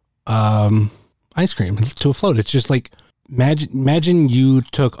to ice cream, to a float. It's just like imagine you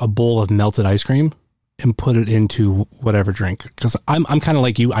took a bowl of melted ice cream and put it into whatever drink. Because I'm kind of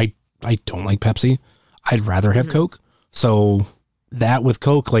like you. I don't like Pepsi. I'd rather have Coke. So that with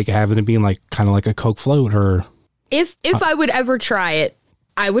Coke, like having it being like kind of like a Coke float, or if I would ever try it,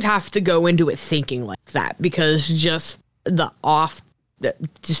 I would have to go into it thinking like that, because just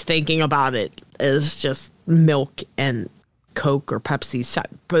thinking about it is just milk and Coke or Pepsi.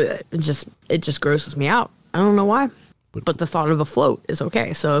 It just grosses me out. I don't know why, but the thought of a float is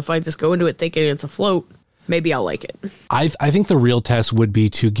okay. So if I just go into it thinking it's a float, maybe I'll like it. I think the real test would be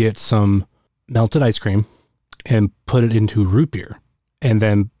to get some melted ice cream and put it into root beer, and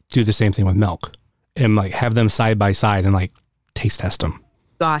then do the same thing with milk, and like have them side by side and like taste test them.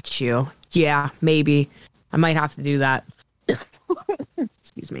 Got you. Yeah, maybe I might have to do that.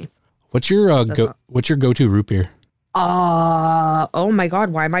 Excuse me. What's your go-to root beer? Oh my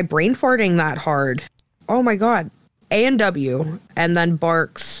God, why am I brain farting that hard? Oh my God. A&W, and then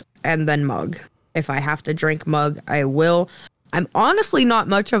Barks, and then Mug. If I have to drink Mug, I will. I'm honestly not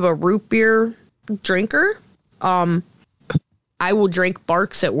much of a root beer drinker. I will drink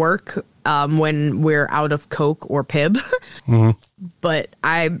Barks at work when we're out of Coke or Pib. Mm-hmm. But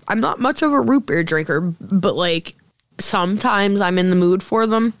I'm not much of a root beer drinker, but like sometimes I'm in the mood for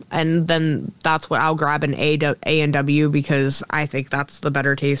them, and then that's what I'll grab, an A&W, because I think that's the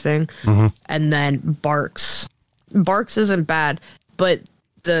better tasting. Mm-hmm. And then Barks isn't bad, but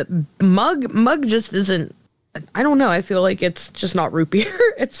the Mug just isn't. I don't know. I feel like it's just not root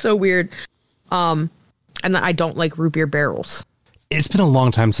beer. It's so weird. And I don't like root beer barrels. It's been a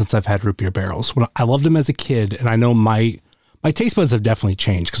long time since I've had root beer barrels. I loved them as a kid, and I know my taste buds have definitely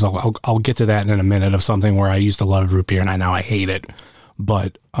changed, because I'll get to that in a minute, of something where I used to love root beer and now I hate it.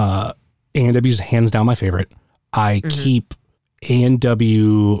 But A&W is hands down my favorite. I keep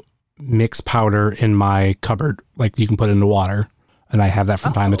A&W mix powder in my cupboard, like you can put into water, and I have that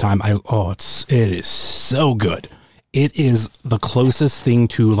from time to time. It is so good. It is the closest thing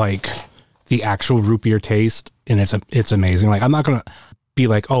to like the actual root beer taste, and it's amazing. Like, I'm not gonna be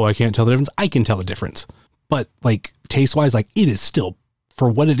like, oh, I can't tell the difference. I can tell the difference. But like taste wise, like it is still, for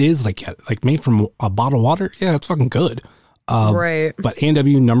what it is, like made from a bottle of water. Yeah, it's fucking good. Right. But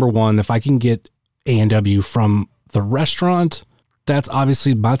A&W number one. If I can get A&W from the restaurant, that's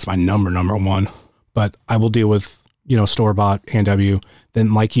my number one. But I will deal with store bought A&W.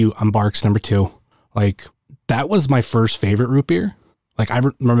 Then like you, I'm Barks number two. Like that was my first favorite root beer. Like I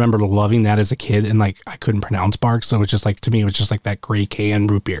remember loving that as a kid, and like I couldn't pronounce Barks, so it's just like, to me, it was just like that gray can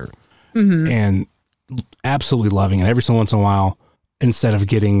root beer, and absolutely loving it. Every so once in a while, instead of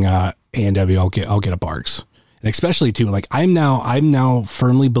getting A&W, I'll get a Barks, and especially too, like I'm now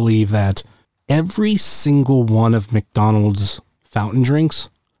firmly believe that every single one of McDonald's fountain drinks,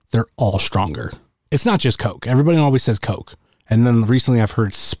 they're all stronger. It's not just Coke. Everybody always says Coke, and then recently I've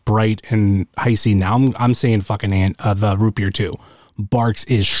heard Sprite and Hi-C. Now I'm saying fucking the root beer too. Barks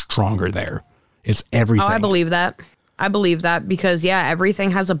is stronger there. It's everything. Oh, I believe that because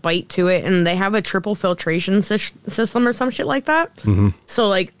everything has a bite to it, and they have a triple filtration system or some shit like that. Mm-hmm. So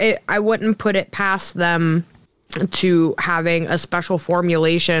like I wouldn't put it past them to having a special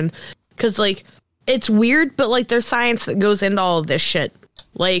formulation, because like it's weird, but like there's science that goes into all of this shit.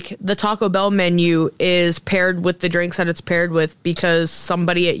 Like the Taco Bell menu is paired with the drinks that it's paired with because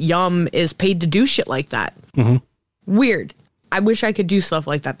somebody at Yum is paid to do shit like that. Mm-hmm. Weird. I wish I could do stuff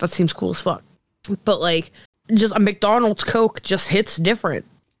like that. That seems cool as fuck. But like, just a McDonald's Coke just hits different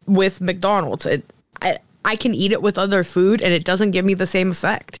with McDonald's. I can eat it with other food and it doesn't give me the same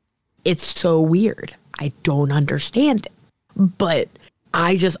effect. It's so weird. I don't understand it. But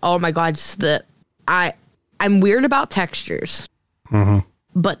I just, oh my God, I'm weird about textures. Mm-hmm.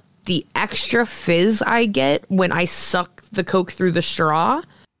 But the extra fizz I get when I suck the Coke through the straw,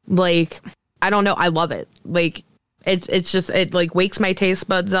 like, I don't know. I love it. Like, it's just, it like wakes my taste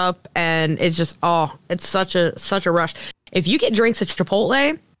buds up, and it's just, it's such a rush. If you get drinks at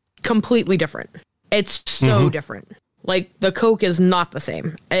Chipotle, completely different. It's so different. Like, the Coke is not the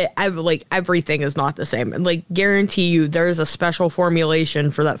same. Like, everything is not the same. Like, guarantee you, there's a special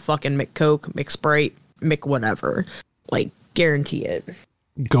formulation for that fucking McCoke, McSprite, McWhatever. Like, guarantee it.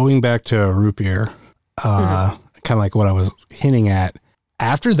 Going back to root beer, kind of like what I was hinting at.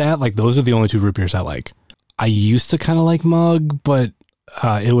 After that, like, those are the only 2 root beers I like. I used to kind of like Mug, but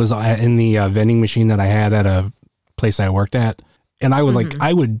it was in the vending machine that I had at a place I worked at. And I would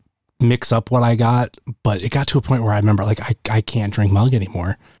I would mix up what I got, but it got to a point where I remember, like, I can't drink Mug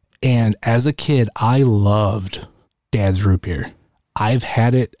anymore. And as a kid, I loved Dad's root beer. I've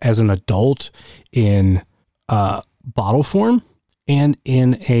had it as an adult in bottle form and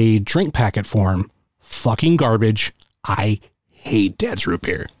in a drink packet form. Fucking garbage. I hate Dad's root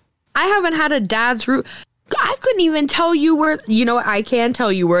beer. I haven't had a Dad's root. I couldn't even tell you where, you know, I can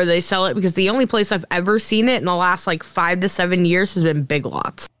tell you where they sell it, because the only place I've ever seen it in the last like 5 to 7 years has been Big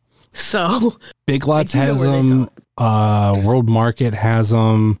Lots. So Big Lots has them. World Market has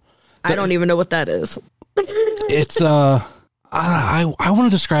them. I don't even know what that is. It's I want to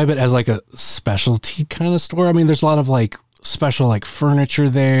describe it as like a specialty kind of store. I mean, there's a lot of like special like furniture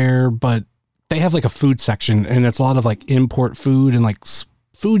there, but they have like a food section, and it's a lot of like import food and like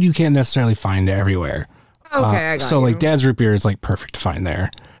food you can't necessarily find everywhere. Okay, I got so you. like Dad's root beer is like perfect to find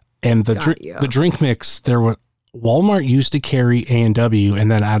there, and the drink mix there were. Walmart used to carry A&W, and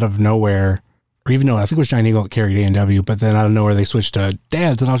then out of nowhere, or even though I think it was Giant Eagle that carried A&W, but then out of nowhere they switched to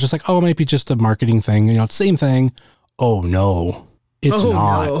Dad's, and I was just like, oh, it might be just a marketing thing, you know, same thing. Oh no, it's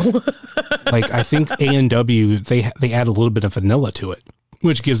not. No. Like, I think A&W, they add a little bit of vanilla to it,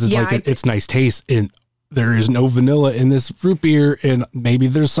 which gives it its nice taste. And there is no vanilla in this root beer, and maybe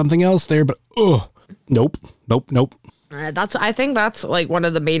there's something else there, but nope. I think that's like one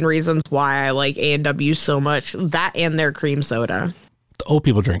of the main reasons why I like A&W so much. That and their cream soda. The old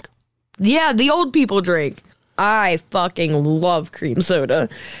people drink. Yeah, the old people drink. I fucking love cream soda.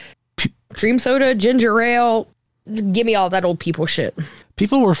 Cream soda, ginger ale. Give me all that old people shit.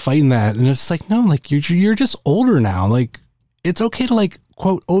 People were fighting that, and it's like, no, like you're just older now. Like, it's okay to like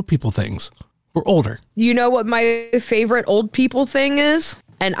quote old people things. We're older. You know what my favorite old people thing is?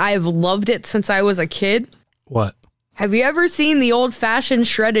 And I've loved it since I was a kid. What? Have you ever seen the old-fashioned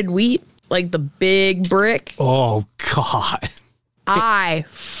shredded wheat? Like the big brick? Oh, God. I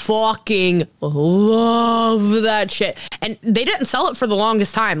fucking love that shit. And they didn't sell it for the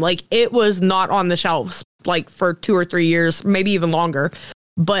longest time. Like, it was not on the shelves, like, for 2 or 3 years, maybe even longer.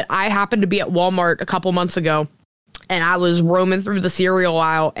 But I happened to be at Walmart a couple months ago, and I was roaming through the cereal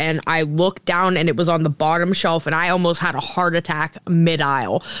aisle, and I looked down, and it was on the bottom shelf, and I almost had a heart attack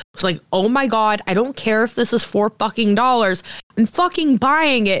mid-aisle. It's like, oh my God, I don't care if this is $4 I'm fucking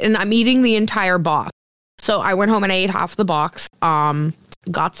buying it, and I'm eating the entire box. So I went home and I ate half the box.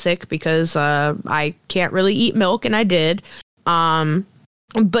 Got sick because I can't really eat milk, and I did.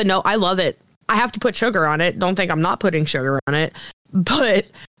 But no, I love it. I have to put sugar on it. Don't think I'm not putting sugar on it. But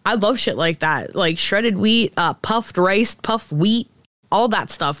I love shit like that. Like shredded wheat, puffed rice, puffed wheat, all that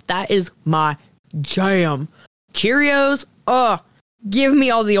stuff. That is my jam. Cheerios, give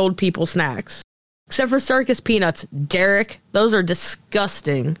me all the old people snacks. Except for circus peanuts. Derek, those are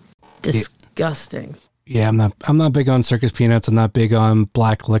disgusting. Disgusting. Yeah, I'm not big on circus peanuts. I'm not big on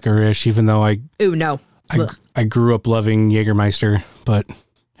black licorice, even though I grew up loving Jägermeister, but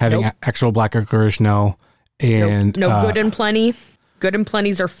having actual black licorice, no. And no, Good and Plenty. Good and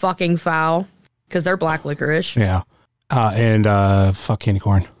Plenty's are fucking foul because they're black licorice. Yeah. And fuck candy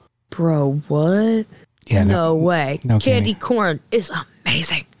corn. Bro, what? Yeah, no way. No candy corn is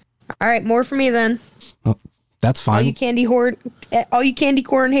amazing. All right, more for me then. Well, that's fine. All you candy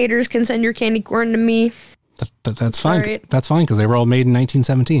corn haters can send your candy corn to me. That's fine. Right. That's fine because they were all made in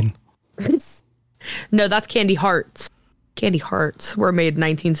 1917. No, that's candy hearts. Candy hearts were made in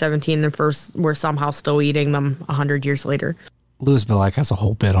 1917 and first we're somehow still eating them 100 years later. Louis Bilek has a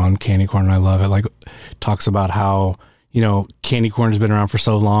whole bit on candy corn and I love it. Like talks about how, candy corn has been around for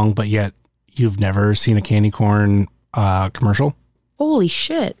so long, but yet you've never seen a candy corn commercial. Holy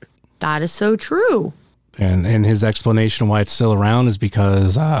shit. That is so true. And his explanation why it's still around is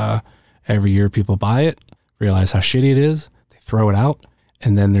because every year people buy it, realize how shitty it is, they throw it out,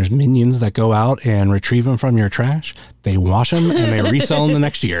 and then there's minions that go out and retrieve them from your trash. They wash them and they resell them the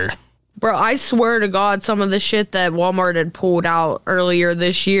next year. Bro, I swear to God, some of the shit that Walmart had pulled out earlier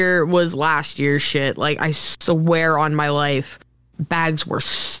this year was last year's shit. Like, I swear on my life, bags were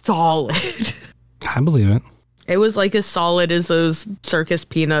solid. I believe it. It was like as solid as those circus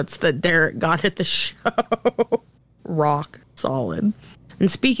peanuts that Derek got at the show. Rock solid.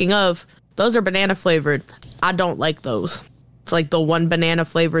 And speaking of, those are banana flavored. I don't like those. It's like the one banana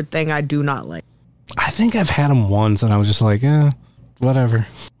flavored thing I do not like. I think I've had them once, and I was just like, whatever.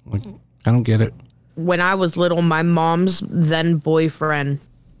 Like, I don't get it. When I was little, my mom's then boyfriend,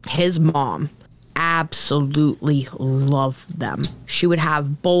 his mom, absolutely loved them. She would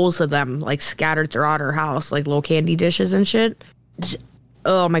have bowls of them like scattered throughout her house, like little candy dishes and shit.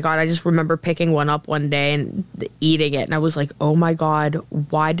 Oh my God, I just remember picking one up one day and eating it, and I was like, oh my God,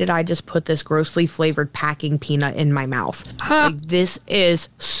 why did I just put this grossly flavored packing peanut in my mouth? Like, this is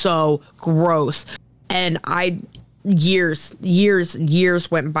so gross. And years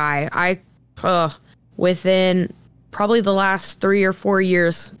went by. Within probably the last 3 or 4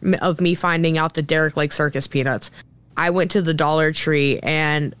 years of me finding out that Derek likes circus peanuts, I went to the Dollar Tree,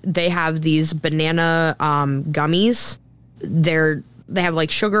 and they have these banana gummies. They have like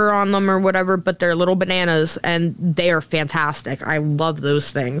sugar on them or whatever, but they're little bananas, and they are fantastic. I love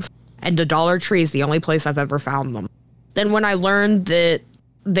those things. And the Dollar Tree is the only place I've ever found them. Then when I learned that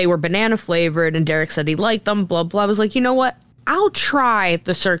they were banana flavored and Derek said he liked them, blah, blah, I was like, you know what? I'll try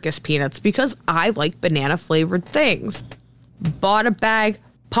the circus peanuts because I like banana flavored things. Bought a bag,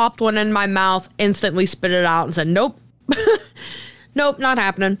 popped one in my mouth, instantly spit it out and said, nope. Nope, not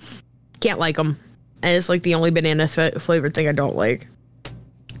happening. Can't like them. And it's like the only banana flavored thing I don't like.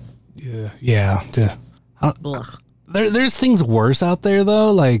 Yeah. There's things worse out there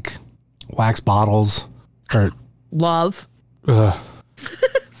though, like wax bottles or love.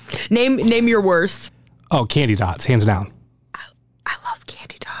 Name your worst. Oh, candy dots, hands down. I love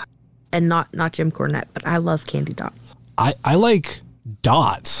candy dots, and not Jim Cornette, but I love candy dots. I like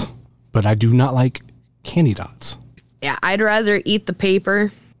dots, but I do not like candy dots. Yeah, I'd rather eat the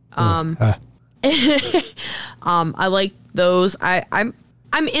paper. I like those.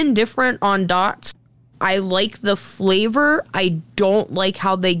 I'm indifferent on dots. I like the flavor. I don't like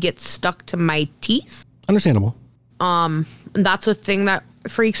how they get stuck to my teeth. Understandable. That's a thing that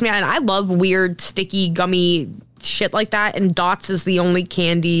freaks me out. And I love weird, sticky, gummy shit like that. And dots is the only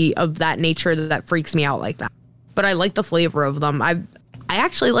candy of that nature that freaks me out like that. But I like the flavor of them. I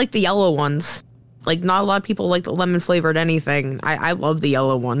actually like the yellow ones. Like, not a lot of people like the lemon flavored anything. I love the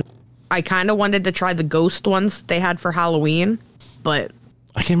yellow one. I kind of wanted to try the ghost ones they had for Halloween, but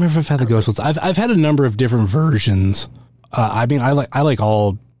I can't remember if I've had the ghost ones. I've had a number of different versions. I mean, I like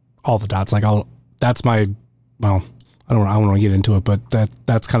all the dots. Like, that's my, well, I don't want to get into it, but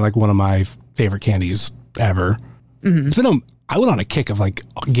that's kind of like one of my favorite candies ever. Mm-hmm. It's been I went on a kick of like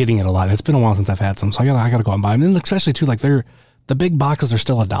getting it a lot. It's been a while since I've had some, so I gotta go and buy them. And especially too, like the big boxes are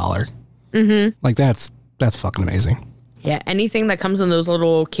still $1. Mm-hmm. Like that's fucking amazing. Yeah, anything that comes in those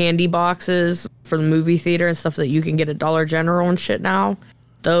little candy boxes for the movie theater and stuff that you can get at Dollar General and shit now,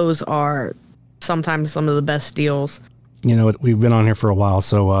 those are sometimes some of the best deals. You know, we've been on here for a while,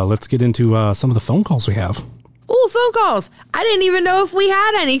 so let's get into some of the phone calls we have. Oh, phone calls. I didn't even know if we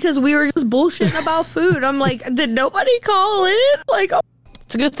had any because we were just bullshitting about food. I'm like, did nobody call in? Like, oh.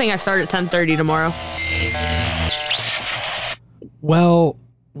 It's a good thing I start at 10:30 tomorrow. Well,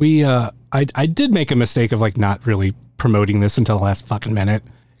 I did make a mistake of like not really promoting this until the last fucking minute.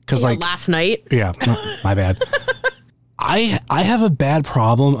 Cause like last night. Yeah, my bad. I have a bad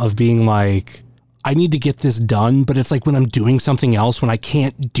problem of being like, I need to get this done, but it's like when I'm doing something else when I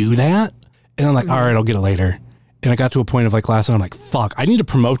can't do that. And I'm like, all right, I'll get it later. And I got to a point of like last night, I'm like, fuck, I need to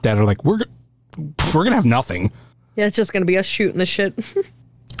promote that, or like we're gonna have nothing. Yeah, it's just gonna be us shooting the shit.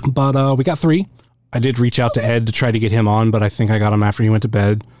 But we got 3. I did reach out to Ed to try to get him on, but I think I got him after he went to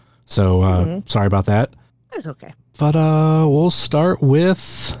bed. So sorry about that. That's okay. But we'll start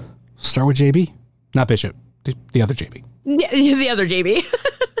with JB, not Bishop, the other JB. Yeah, the other JB.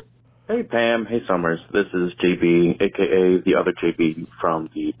 Hey Pam, hey Summers. This is JB, aka the other JB from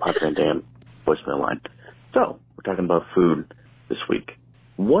the Pod Van Dam voicemail line. So we're talking about food this week.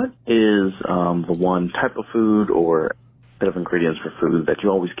 What is the one type of food or bit of ingredients for food that you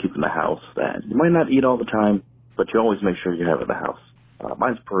always keep in the house that you might not eat all the time, but you always make sure you have in the house?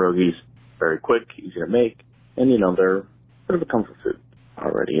 Mine's pierogies. Very quick, easy to make, and you know, they're a bit of a comfort food.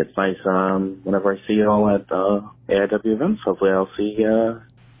 Already, it's nice whenever I see y'all at AIW events. Hopefully I'll see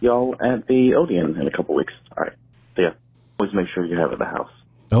y'all at the Odeon in a couple weeks. All right, so yeah, always make sure you have it in the house.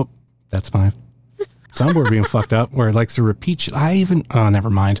 Nope, that's my soundboard being fucked up where it likes to repeat shit.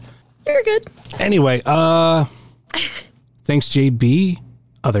 Never mind. You're good. Anyway, thanks JB,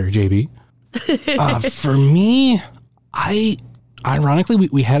 other JB. For me, ironically,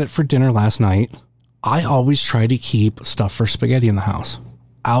 we had it for dinner last night. I always try to keep stuff for spaghetti in the house.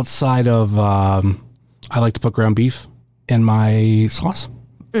 Outside of, I like to put ground beef in my sauce.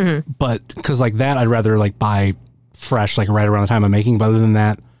 Mm-hmm. But because like that, I'd rather like buy fresh, like right around the time I'm making. But other than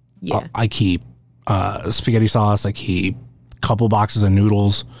that, I keep spaghetti sauce. I keep a couple boxes of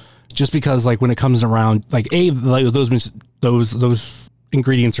noodles just because like when it comes around, like those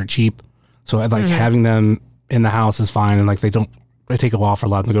ingredients are cheap. So like having them in the house is fine. And like they take a while for a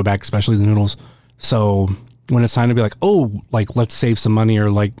lot of them to go back, especially the noodles. So when it's time to be like, oh, like let's save some money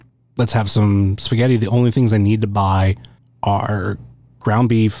or like, let's have some spaghetti. The only things I need to buy are ground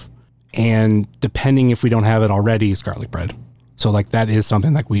beef and depending if we don't have it already is garlic bread. So like that is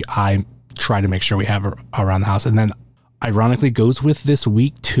something like I try to make sure we have around the house. And then ironically goes with this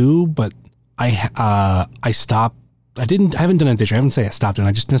week too, but I stopped. I haven't done it this year. I haven't say I stopped doing it.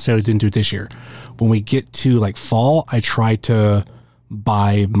 I just necessarily didn't do it this year. When we get to like fall, I try to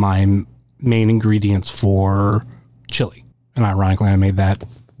buy my main ingredients for chili. And ironically, I made that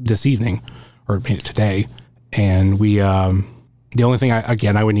this evening or made it today. And we, the only thing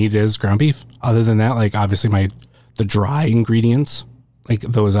I would need is ground beef. Other than that, like obviously the dry ingredients, like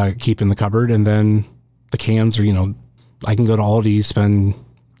those I keep in the cupboard, and then the cans are, I can go to Aldi, spend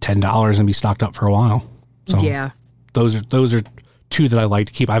 $10 and be stocked up for a while. So yeah. Those are two that I like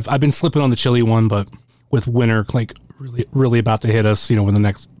to keep. I've been slipping on the chili one, but with winter like really about to hit us, within the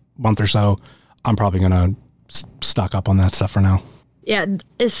next month or so, I'm probably gonna stock up on that stuff for now. Yeah,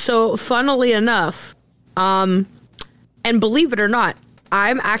 so funnily enough, and believe it or not,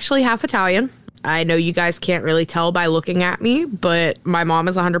 I'm actually half Italian. I know you guys can't really tell by looking at me, but my mom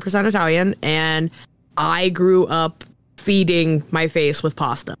is 100% Italian, and I grew up feeding my face with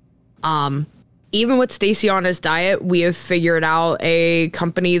pasta. Even with Stacy on his diet, we have figured out a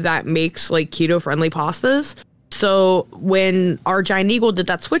company that makes like keto-friendly pastas. So when our Giant Eagle did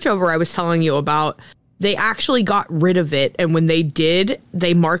that switchover I was telling you about, they actually got rid of it. And when they did,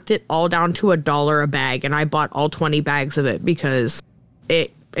 they marked it all down to $1 a bag. And I bought all 20 bags of it because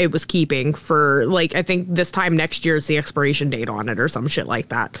it was keeping for like, I think this time next year is the expiration date on it or some shit like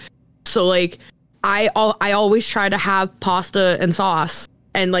that. So like I always try to have pasta and sauce.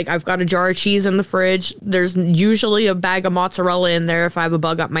 And like I've got a jar of cheese in the fridge. There's usually a bag of mozzarella in there if I have a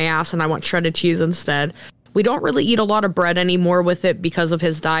bug up my ass and I want shredded cheese instead. We don't really eat a lot of bread anymore with it because of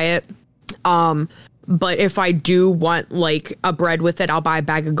his diet. But if I do want like a bread with it, I'll buy a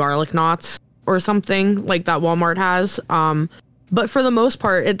bag of garlic knots or something like that Walmart has. But for the most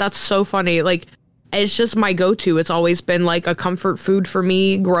part, that's so funny. Like it's just my go-to. It's always been like a comfort food for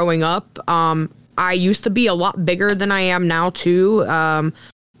me growing up. I used to be a lot bigger than I am now too.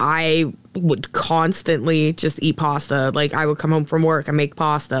 I would constantly just eat pasta. Like I would come home from work and make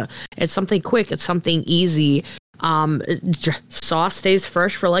pasta. It's something quick. It's something easy. Sauce stays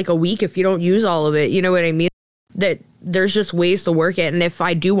fresh for like a week if you don't use all of it. You know what I mean? That there's just ways to work it. And if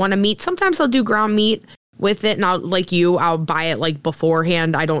I do want to meat, sometimes I'll do ground meat with it. And I'll buy it like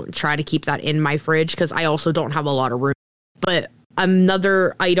beforehand. I don't try to keep that in my fridge because I also don't have a lot of room. But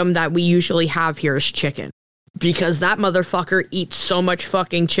another item that we usually have here is chicken because that motherfucker eats so much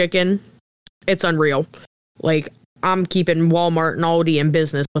fucking chicken. It's unreal. Like I'm keeping Walmart and Aldi in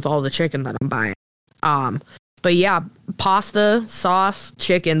business with all the chicken that I'm buying. But yeah, pasta, sauce,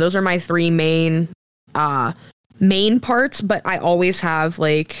 chicken. Those are my three main parts, but I always have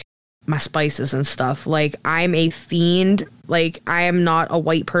like my spices and stuff. Like I'm a fiend. Like I am not a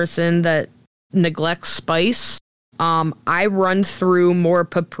white person that neglects spice. I run through more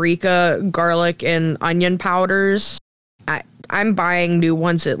paprika, garlic, and onion powders. I'm buying new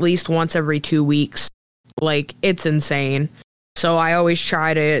ones at least once every 2 weeks. Like, it's insane. So I always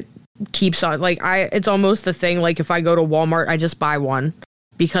try to keep some, like, it's almost the thing, like, if I go to Walmart, I just buy one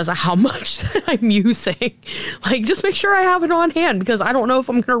because of how much that I'm using. Like, just make sure I have it on hand because I don't know if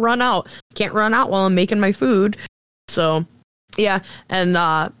I'm going to run out. Can't run out while I'm making my food. So, yeah. And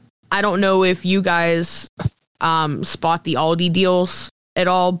I don't know if you guys spot the Aldi deals at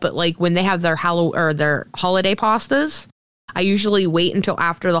all, but like when they have their holiday pastas, I usually wait until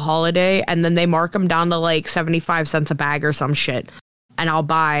after the holiday and then they mark them down to like 75 cents a bag or some shit, and I'll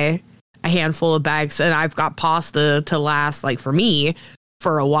buy a handful of bags and I've got pasta to last, like for me,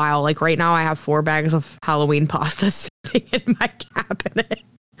 for a while. Like right now I have 4 bags of Halloween pasta sitting in my cabinet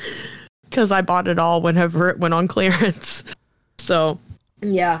because I bought it all whenever it went on clearance. So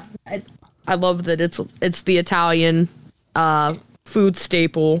yeah, I love that it's the Italian food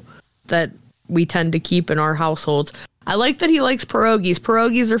staple that we tend to keep in our households. I like that he likes pierogies.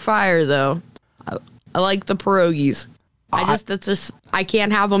 Pierogies are fire, though. I like the pierogies. I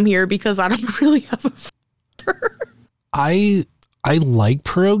can't have them here because I don't really have a freezer. I like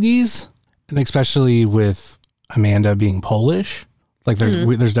pierogies, and especially with Amanda being Polish. Like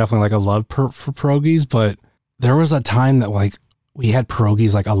there's definitely like a love for pierogies, but there was a time that like we had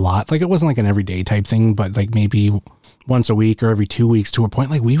pierogies like a lot. Like it wasn't like an everyday type thing, but like maybe once a week or every 2 weeks to a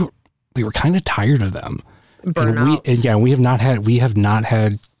point like we were kind of tired of them. We have not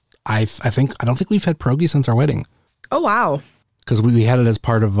had I don't think we've had pierogi since our wedding Oh, wow. because we had it as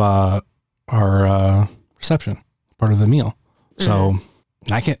part of our reception, part of the meal. So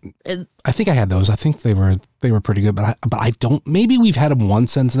I think I had those. I think they were pretty good, but I don't. Maybe we've had them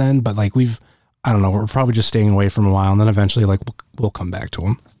once since then, but like I don't know. We're probably just staying away from a while, and then eventually like we'll come back to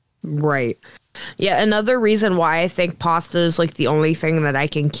them. Right. Yeah, another reason why I think pasta is like the only thing that I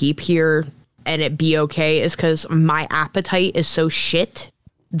can keep here and it be okay is because my appetite is so shit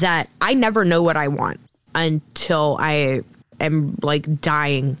that I never know what I want until I am like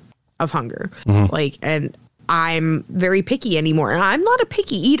dying of hunger. Like, and I'm very picky anymore. And I'm not a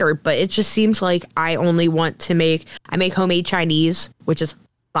picky eater, but it just seems like I only want to make homemade Chinese, which is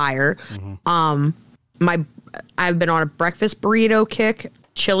fire. I've been on a breakfast burrito kick,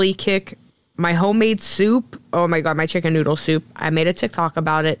 chili kick, my homemade soup. Oh my God, my chicken noodle soup. I made a TikTok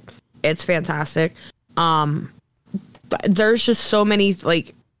about it. It's fantastic. But there's just so many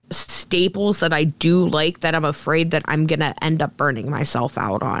like staples that I do like that I'm afraid that I'm gonna end up burning myself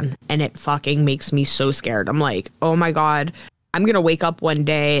out on, and it fucking makes me so scared. I'm like, oh my God, I'm gonna wake up one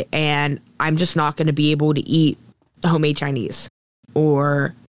day and I'm just not gonna be able to eat homemade Chinese.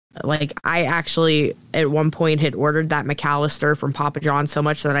 Or like, I actually at one point had ordered that McAllister from Papa John's so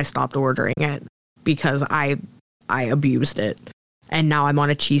much that I stopped ordering it because I abused it. And now I'm on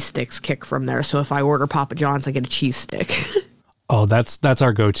a cheese sticks kick from there. So if I order Papa John's, I get a cheese stick. Oh, that's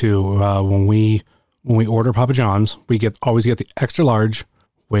our go-to. When we order Papa John's, we always get the extra large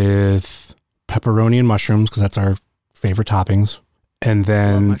with pepperoni and mushrooms because that's our favorite toppings. And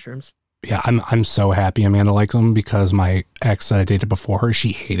then mushrooms. Yeah, I'm so happy Amanda likes them because my ex that I dated before her,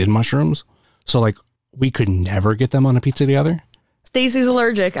 she hated mushrooms. So like we could never get them on a pizza together. Stacy's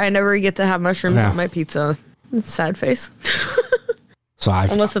allergic. I never get to have mushrooms on my pizza. Sad face. So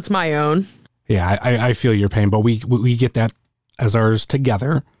unless it's my own. Yeah, I feel your pain, but we get that as ours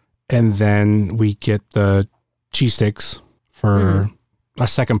together, and then we get the cheese sticks for a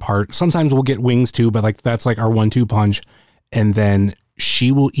second part. Sometimes we'll get wings too, but like that's like our 1-2 punch, and then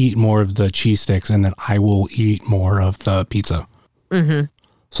she will eat more of the cheese sticks, and then I will eat more of the pizza.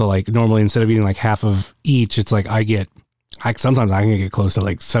 So like normally instead of eating like half of each, it's like sometimes I can get close to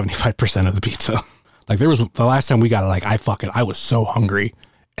like 75% of the pizza. Like there was the last time we got it, like I was so hungry,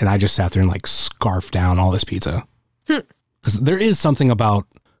 and I just sat there and like scarfed down all this pizza. Because there is something about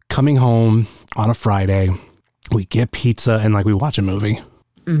coming home on a Friday, we get pizza and like we watch a movie.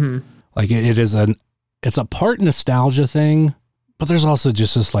 Like it's a part nostalgia thing, but there's also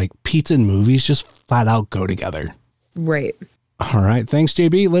just this like pizza and movies just flat out go together. Right. All right. Thanks,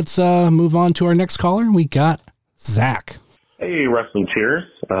 JB. Let's move on to our next caller. We got Zach. Hey, Wrestling Cheers.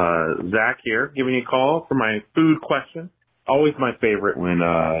 Zach here, giving you a call for my food question. Always my favorite when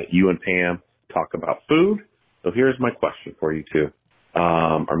you and Pam talk about food. So here's my question for you two,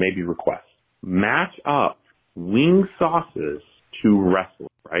 or maybe request. Match up wing sauces to wrestle,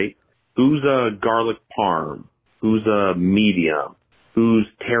 right? Who's a garlic parm? Who's a medium? Who's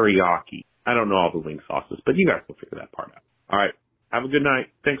teriyaki? I don't know all the wing sauces, but you guys will figure that part out. All right. Have a good night.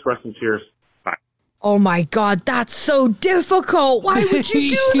 Thanks, Wrestling Cheers. Bye. Oh my God, that's so difficult. Why would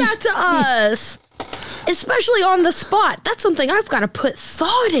you do that to us? Especially on the spot. That's something I've got to put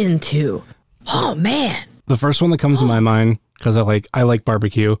thought into. Oh man. The first one that comes to my mind, because I like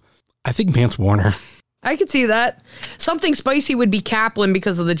barbecue, I think Vance Warner. I could see that. Something spicy would be Kaplan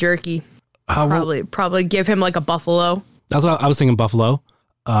because of the jerky. Probably give him like a buffalo. That's what I was thinking, buffalo.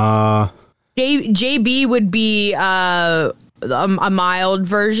 JB would be a mild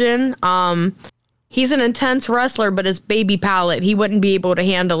version. He's an intense wrestler, but his baby palate, he wouldn't be able to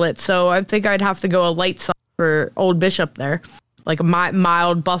handle it. So I think I'd have to go a light sauce for Old Bishop there. Like a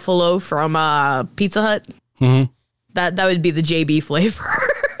mild buffalo from Pizza Hut. That would be the JB flavor.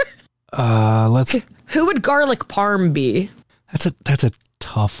 Who would garlic parm be? That's a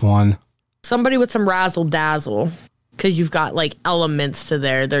tough one. Somebody with some razzle dazzle, because you've got like elements to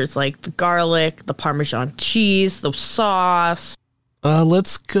there. There's like the garlic, the Parmesan cheese, the sauce.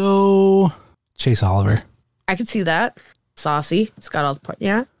 Let's go Chase Oliver. I could see that. Saucy. It's got all the part.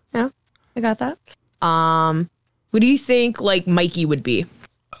 Yeah, I got that. What do you think like Mikey would be?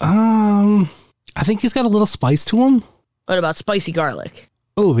 I think he's got a little spice to him. What about spicy garlic?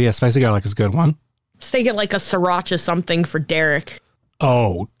 Oh yeah, spicy garlic is a good one. Let's think it like a sriracha something for Derek.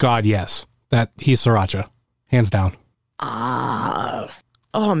 Oh God, yes. He's sriracha, hands down. Oh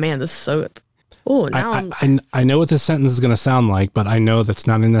man, this is so. Oh, now I know what this sentence is going to sound like, but I know that's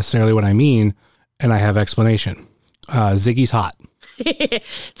not necessarily what I mean, and I have explanation. Ziggy's hot.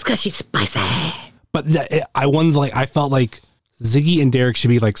 It's because she's spicy. But I felt like Ziggy and Derek should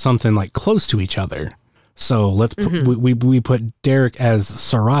be like something like close to each other. So let's put, we put Derek as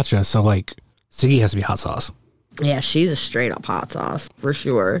sriracha. So like Siggy has to be hot sauce. Yeah, she's a straight up hot sauce for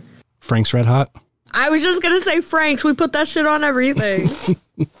sure. Frank's Red Hot. I was just gonna say Frank's. We put that shit on everything.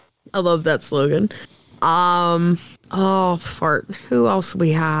 I love that slogan. Oh, fart. Who else we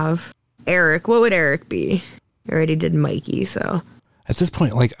have? Eric. What would Eric be? I already did Mikey, so. At this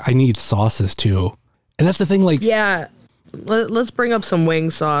point, like, I need sauces too. And that's the thing, like. Yeah. Let's bring up some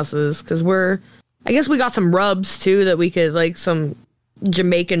wing sauces, because I guess we got some rubs too that we could, like, some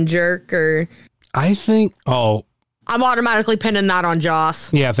Jamaican jerk or. I think. Oh. I'm automatically pinning that on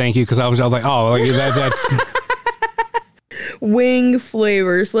Joss. Yeah, thank you, because I was like, oh, like, that's. Wing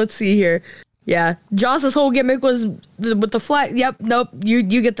flavors. Let's see here. Yeah, Joss's whole gimmick was with the flat. Yep, nope. You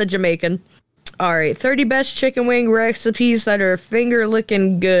get the Jamaican. All right, 30 best chicken wing recipes that are finger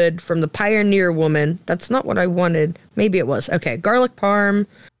licking good from the Pioneer Woman. That's not what I wanted. Maybe it was. Okay, garlic parm.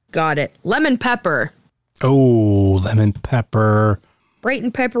 Got it. Lemon pepper. Oh, lemon pepper. Bright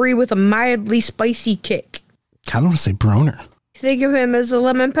and peppery with a mildly spicy kick. Kind of want to say Broner. Think of him as a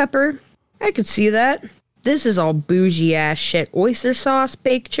lemon pepper? I could see that. This is all bougie ass shit. Oyster sauce,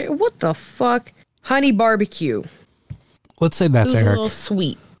 baked chicken. What the fuck? Honey barbecue. Let's say that's Eric. A little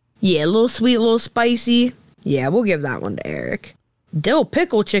sweet. Yeah, a little sweet, a little spicy. Yeah, we'll give that one to Eric. Dill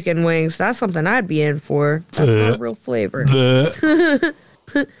pickle chicken wings. That's something I'd be in for. That's not real flavor.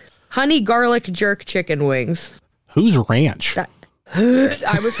 Honey garlic jerk chicken wings. Who's ranch?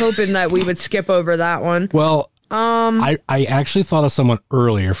 I was hoping that we would skip over that one. Well, I actually thought of someone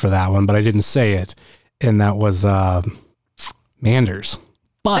earlier for that one, but I didn't say it. And that was Manders.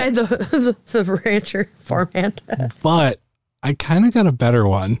 But the rancher farmhand. But I kind of got a better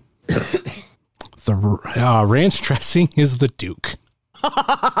one. The ranch dressing is the Duke.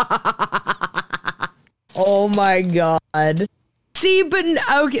 Oh my god. See, but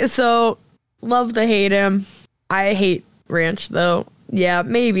okay, so love to hate him. I hate ranch though. Yeah,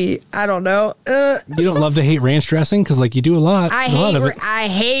 maybe. I don't know. You don't love to hate ranch dressing because, like, you do a lot. I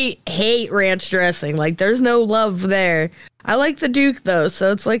hate ranch dressing. Like, there's no love there. I like the Duke though,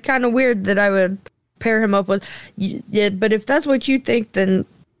 so it's like kind of weird that I would pair him up with. Yeah, but if that's what you think, then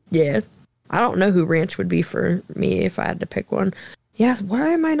yeah, I don't know who ranch would be for me if I had to pick one. Yeah, why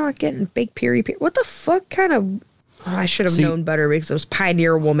am I not getting baked piri? What the fuck kind of? Oh, I should have known better because it was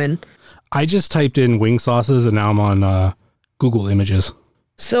Pioneer Woman. I just typed in wing sauces and now I'm on Google Images.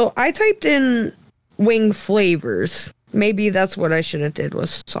 So I typed in wing flavors. Maybe that's what I should have did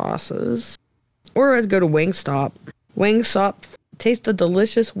was sauces. Or I'd go to Wingstop. Wingstop, taste the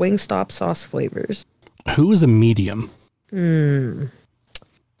delicious Wingstop sauce flavors. Who is a medium?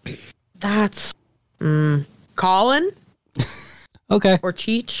 That's Colin. Okay. Or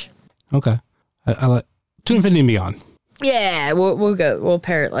Cheech. Okay. I like To Infinity and Beyond. Yeah, we'll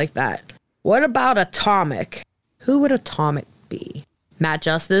pair it like that. What about Atomic? Who would Atomic be? Matt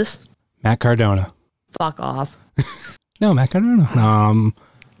Justice? Matt Cardona. Fuck off. No, Matt Cardona.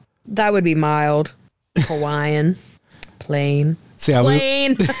 That would be mild. Hawaiian. Plain. See,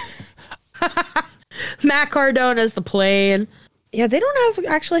 plain. Matt Cardona's the plain. Yeah, they don't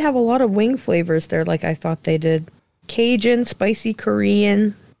actually have a lot of wing flavors there like I thought they did. Cajun, spicy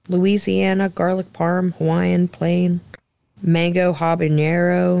Korean, Louisiana, garlic parm, Hawaiian, plain, mango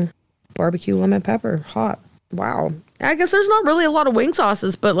habanero, barbecue lemon pepper, hot. Wow. I guess there's not really a lot of wing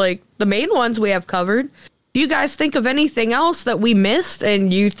sauces, but like the main ones we have covered. If you guys think of anything else that we missed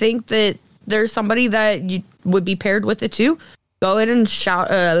and you think that there's somebody that you would be paired with it too, go ahead and shout,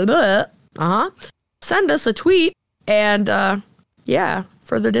 send us a tweet and yeah,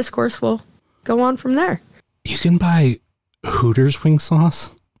 further discourse will go on from there. You can buy Hooters wing sauce.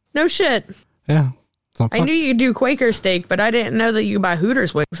 No shit. Yeah. I knew you could do Quaker steak, but I didn't know that you could buy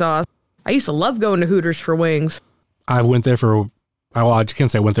Hooters wing sauce. I used to love going to Hooters for wings. I went there for, well, I can't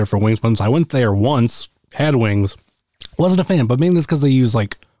say I went there for wings once. I went there once, had wings. Wasn't a fan, but mainly it's because they use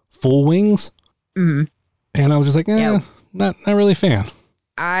like full wings. Mm-hmm. And I was just like, not really a fan.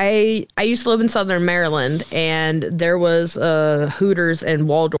 I used to live in Southern Maryland, and there was Hooters in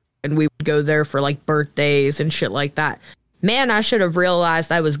Waldorf, and we would go there for like birthdays and shit like that. Man, I should have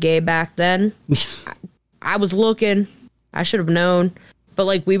realized I was gay back then. I was looking. I should have known. But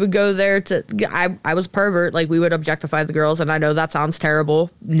like we would go there I was pervert. Like we would objectify the girls, and I know that sounds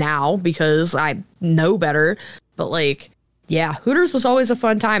terrible now because I know better. But like, yeah, Hooters was always a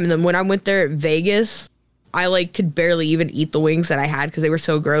fun time. And then when I went there at Vegas, I like could barely even eat the wings that I had because they were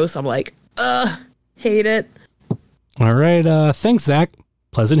so gross. I'm like, hate it. All right. Thanks, Zach.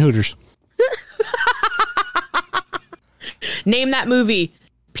 Pleasant Hooters. Name that movie.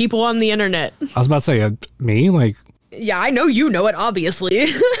 People on the internet. I was about to say, me? Like, yeah, I know you know it, obviously.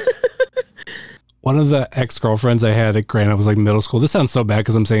 One of the ex-girlfriends I had at Grant, I was like middle school. This sounds so bad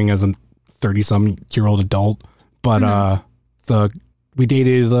because I'm saying as a 30-some-year-old adult, but we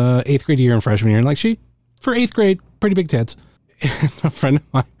dated 8th grade year and freshman year, and like for 8th grade, pretty big tits. And a friend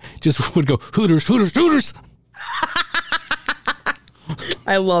of mine just would go, Hooters, Hooters, Hooters.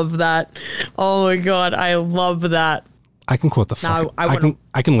 I love that. Oh my God, I love that. I can quote the fuck.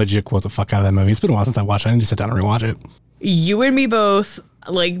 I can legit quote the fuck out of that movie. It's been a while since I watched it. I need to sit down and rewatch it. You and me both.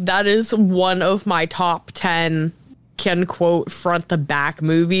 Like, that is one of my top 10 can quote front to back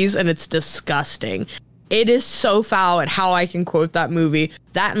movies, and it's disgusting. It is so foul at how I can quote that movie.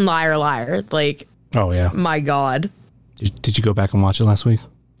 That and Liar Liar. Like, oh yeah, my God. Did you go back and watch it last week?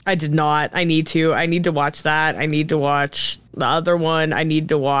 I did not. I need to. I need to watch that. I need to watch the other one. I need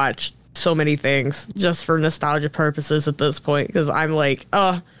to watch so many things just for nostalgia purposes at this point, because I'm like,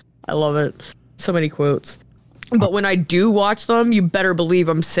 oh, I love it. So many quotes. But when I do watch them, you better believe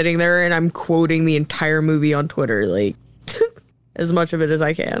I'm sitting there and I'm quoting the entire movie on Twitter, like as much of it as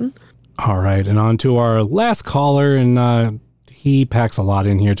I can. All right, and on to our last caller, and he packs a lot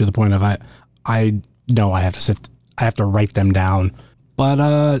in here to the point of I know I have to write them down.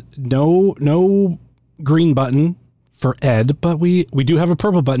 But no green button for Ed, but we do have a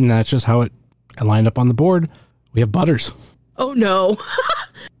purple button. That's just how it lined up on the board. We have Butters. Oh no.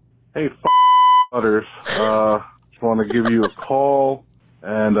 Hey, Butters. Just want to give you a call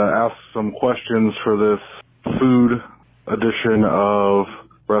and ask some questions for this food edition of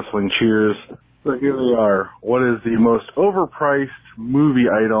Wrestling Cheers. So here they are. What is the most overpriced movie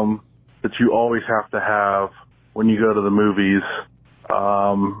item that you always have to have when you go to the movies?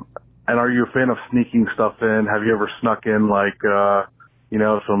 And are you a fan of sneaking stuff in? Have you ever snuck in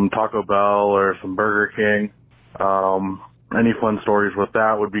some Taco Bell or some Burger King? Any fun stories with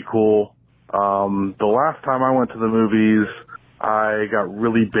that would be cool. The last time I went to the movies, I got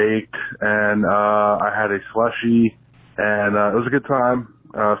really baked and I had a slushie, and it was a good time.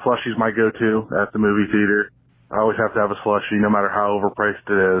 Slushie's my go-to at the movie theater. I always have to have a slushie, no matter how overpriced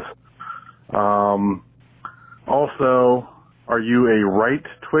it is. Also, are you a right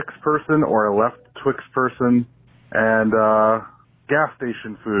Twix person or a left Twix person? And gas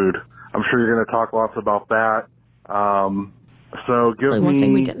station food. I'm sure you're going to talk lots about that. So give one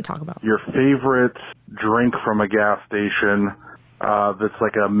thing we me didn't talk about. your favorite drink from a gas station that's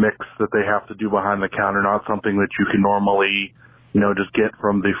like a mix that they have to do behind the counter, not something that you can normally, just get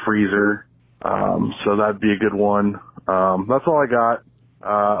from the freezer. So that'd be a good one. That's all I got.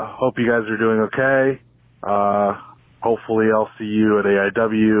 Hope you guys are doing okay. Hopefully I'll see you at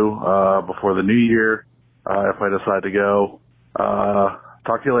AIW before the new year if I decide to go.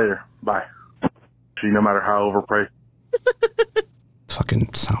 Talk to you later. Bye. No matter how overpriced. Fucking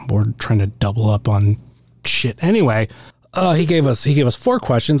soundboard trying to double up on shit. Anyway, he gave us 4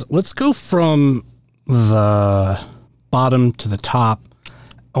 questions. Let's go from the bottom to the top,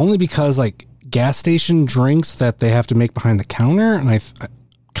 only because like gas station drinks that they have to make behind the counter, and I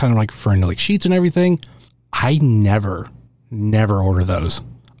kind of like referring to like sheets and everything. I never order those.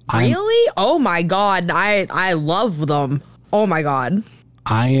 Really? Oh my God. I love them. Oh my God.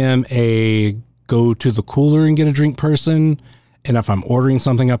 I am a go to the cooler and get a drink person. And if I'm ordering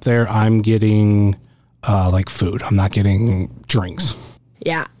something up there, I'm getting like food. I'm not getting drinks.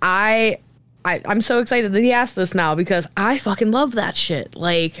 Yeah, I'm so excited that he asked this now because I fucking love that shit.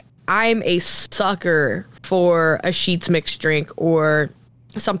 Like, I'm a sucker for a Sheetz mixed drink or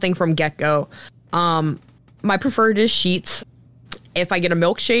something from Get-Go. My preferred is Sheetz. If I get a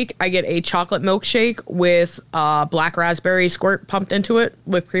milkshake, I get a chocolate milkshake with black raspberry squirt pumped into it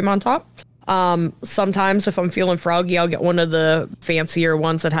with cream on top. Sometimes if I'm feeling froggy, I'll get one of the fancier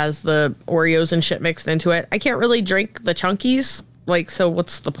ones that has the Oreos and shit mixed into it. I can't really drink the Chunkies, so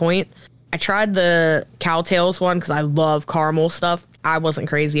what's the point? I tried the Cowtails one because I love caramel stuff. I wasn't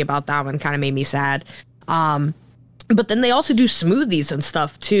crazy about that one, kind of made me sad. But then they also do smoothies and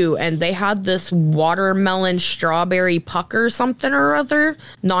stuff too, and they had this watermelon strawberry pucker something or other,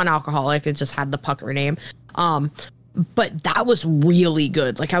 non-alcoholic. It just had the pucker name. But that was really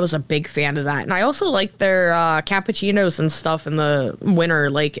good. Like, I was a big fan of that. And I also like their cappuccinos and stuff in the winter.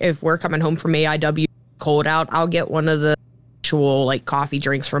 Like, if we're coming home from AIW cold out, I'll get one of the actual, coffee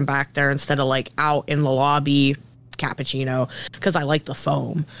drinks from back there instead of, out in the lobby cappuccino because I like the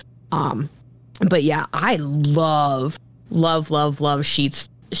foam. But, yeah, I love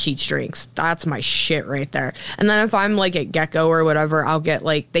Sheetz drinks. That's my shit right there. And then if I'm, at Get-Go or whatever, I'll get,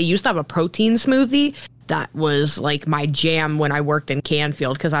 they used to have a protein smoothie. That was my jam when I worked in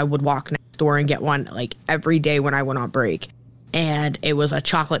Canfield because I would walk next door and get one every day when I went on break. And it was a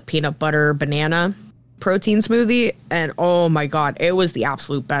chocolate peanut butter banana protein smoothie. And oh my God, it was the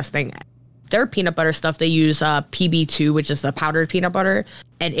absolute best thing their peanut butter stuff, they use PB2, which is the powdered peanut butter.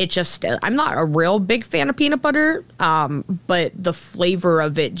 And it just, I'm not a real big fan of peanut butter, but the flavor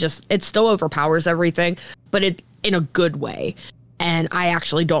of it it still overpowers everything, but it in a good way. And I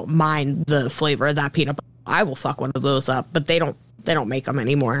actually don't mind the flavor of that peanut butter. I will fuck one of those up, but they don't make them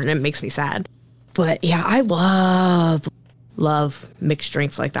anymore, and it makes me sad. But yeah, I love mixed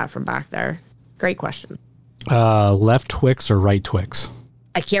drinks like that from back there. Great question. Left Twix or right Twix?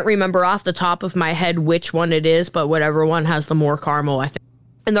 I can't remember off the top of my head which one it is, but whatever one has the more caramel, I think.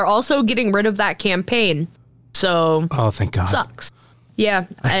 And they're also getting rid of that campaign. So, oh, thank God. Sucks. Yeah.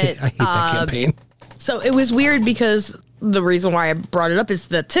 I hate that campaign. So it was weird because the reason why I brought it up is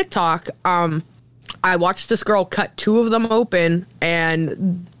the TikTok. I watched this girl cut 2 of them open,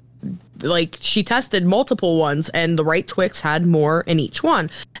 and like she tested multiple ones, and the right Twix had more in each one.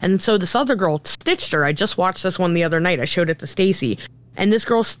 And so this other girl stitched her. I just watched this one the other night. I showed it to Stacy, and this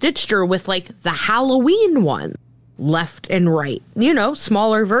girl stitched her with like the Halloween one, left and right. You know,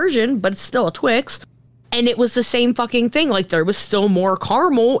 smaller version, but it's still a Twix. And it was the same fucking thing. Like, there was still more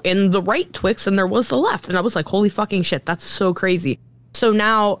caramel in the right Twix than there was the left. And I was like, holy fucking shit, that's so crazy. So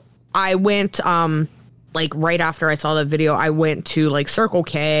now I went, like, right after I saw that video, I went to, like, Circle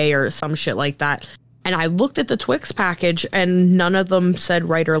K or some shit like that. And I looked at the Twix package, and none of them said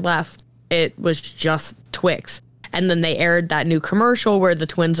right or left. It was just Twix. And then they aired that new commercial where the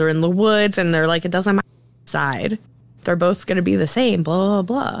twins are in the woods, and they're like, it doesn't matter side. They're both going to be the same, blah, blah,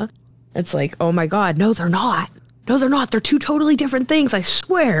 blah. It's like, oh my God, no, they're not. No, they're not. They're 2 totally different things, I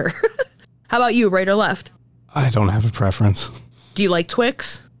swear. How about you, right or left? I don't have a preference. Do you like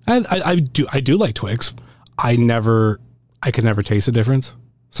Twix? I do like Twix. I could never taste the difference.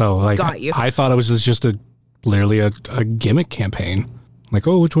 So like, Got you. I thought it was just literally a gimmick campaign. Like,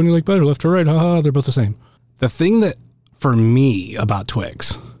 oh, which one do you like better, left or right? Haha, they're both the same. The thing that, for me, about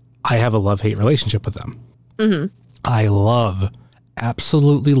Twix, I have a love-hate relationship with them. Mm-hmm. I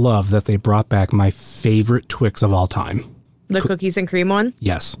absolutely love that they brought back my favorite Twix of all time. The cookies and cream one?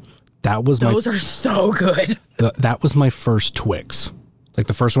 Yes. Those are so good. That was my first Twix. Like,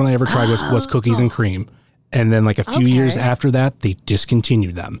 the first one I ever tried was cookies and cream. And then, like, a few years after that, they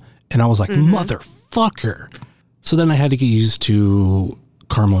discontinued them. And I was like, motherfucker. So then I had to get used to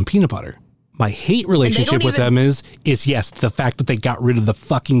caramel and peanut butter. My hate relationship with them is yes, the fact that they got rid of the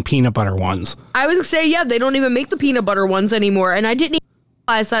fucking peanut butter ones. I was going to say, yeah, they don't even make the peanut butter ones anymore. And I didn't even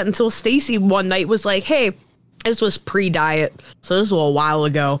realize that until Stacy one night was like, hey, this was pre-diet. So this was a while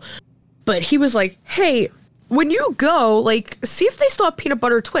ago. But he was like, hey, when you go, like, see if they still have peanut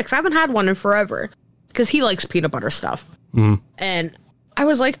butter Twix. I haven't had one in forever. Because he likes peanut butter stuff. And I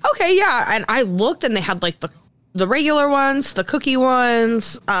was like, okay, yeah. And I looked, and they had, like, the regular ones, the cookie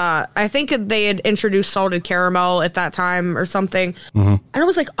ones. I think they had introduced salted caramel at that time or something. And I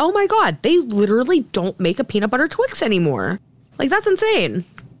was like, oh my God, they literally don't make a peanut butter Twix anymore. Like, that's insane.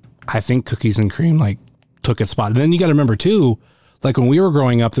 I think cookies and cream, like, took its spot. And then you got to remember, too, like, when we were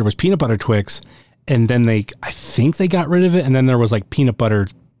growing up, there was peanut butter Twix, and then I think they got rid of it, and then there was, like, peanut butter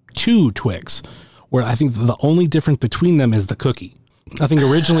 2 Twix, where I think the only difference between them is the cookie. I think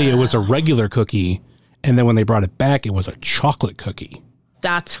originally it was a regular cookie, and then when they brought it back, it was a chocolate cookie.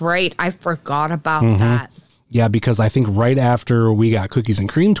 That's right. I forgot about that. Yeah, because I think right after we got cookies and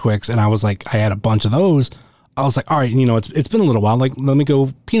cream Twix, and I was like, I had a bunch of those, I was like, all right, it's been a little while, like, let me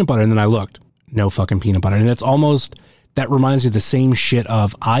go peanut butter. And then I looked, no fucking peanut butter. And it's almost, that reminds me of the same shit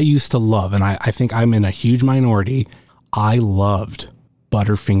of, I used to love, and I think I'm in a huge minority, I loved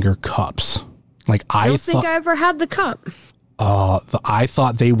Butterfinger cups. Like, I don't think I ever had the cup. I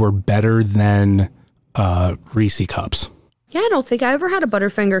thought they were better than Reese cups. Yeah, I don't think I ever had a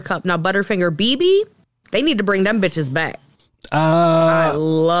Butterfinger cup. Now, Butterfinger BB, they need to bring them bitches back. I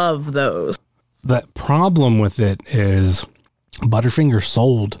love those. The problem with it is Butterfinger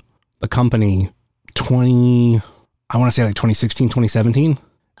sold the company 2016, 2017.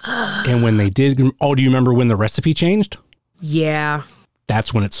 And when they did, do you remember when the recipe changed? Yeah.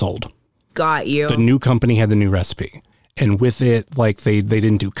 That's when it sold. Got you. The new company had the new recipe. And with it, like, they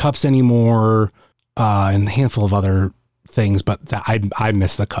didn't do cups anymore, and a handful of other things, but I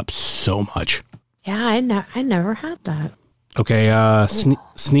miss the cups so much. Yeah, I never had that. Okay,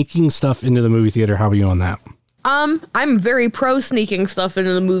 sneaking stuff into the movie theater, how are you on that? I'm very pro sneaking stuff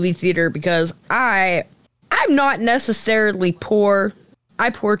into the movie theater because I'm not necessarily poor. I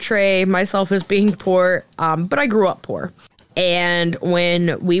portray myself as being poor, but I grew up poor. And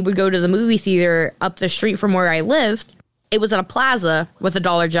when we would go to the movie theater up the street from where I lived, it was in a plaza with a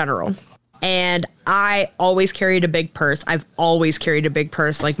Dollar General. And I always carried a big purse. I've always carried a big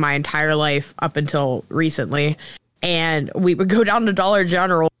purse, like, my entire life up until recently. And we would go down to Dollar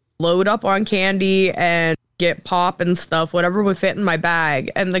General, load up on candy and get pop and stuff, whatever would fit in my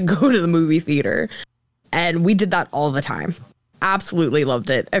bag, and then go to the movie theater. And we did that all the time. Absolutely loved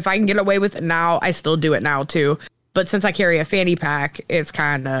it. If I can get away with it now, I still do it now too. But since I carry a fanny pack, it's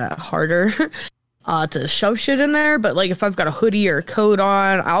kind of harder to shove shit in there. But like if I've got a hoodie or a coat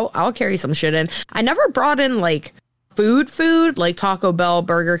on, I'll carry some shit in. I never brought in like food like Taco Bell,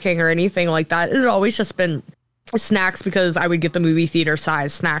 Burger King, or anything like that. It had always just been snacks, because I would get the movie theater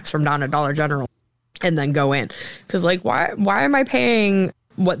size snacks from down at Dollar General and then go in. Because like why am I paying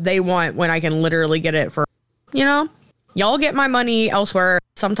what they want when I can literally get it for, you know? Y'all get my money elsewhere.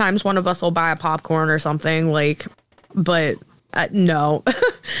 Sometimes one of us will buy a popcorn or something, like, but no.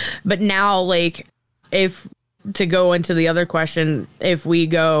 But now, like, if to go into the other question, if we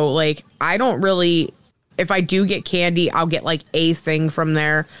go, like, I don't really, if I do get candy, I'll get like a thing from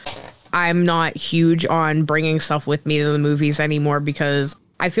there. I'm not huge on bringing stuff with me to the movies anymore, because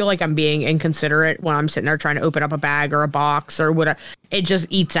I feel like I'm being inconsiderate when I'm sitting there trying to open up a bag or a box or whatever. It just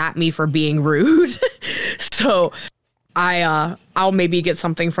eats at me for being rude. So I'll maybe get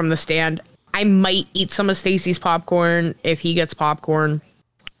something from the stand. I might eat some of Stacy's popcorn if he gets popcorn.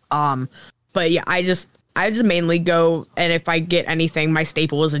 But yeah, I just mainly go, and if I get anything, my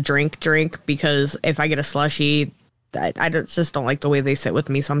staple is a drink, because if I get a slushie, I just don't like the way they sit with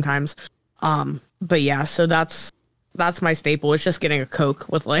me sometimes. But yeah, so that's my staple. It's just getting a Coke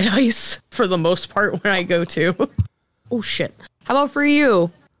with light ice for the most part when I go to. Oh shit. How about for you?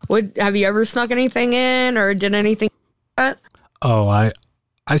 Have you ever snuck anything in or did anything like that? Oh,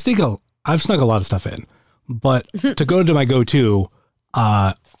 I've snuck a lot of stuff in, but to go to my go-to,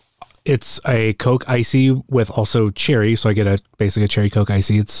 it's a Coke Icy with also cherry. So I get basically a cherry Coke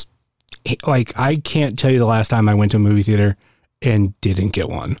Icy. It's like, I can't tell you the last time I went to a movie theater and didn't get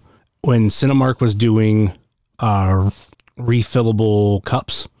one. When Cinemark was doing refillable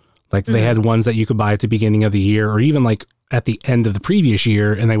cups, like they had ones that you could buy at the beginning of the year or even like at the end of the previous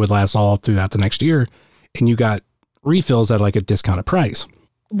year, and they would last all throughout the next year, and you got refills at like a discounted price.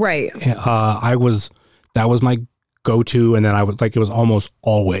 Right. That was my go-to, and then I would, like, it was almost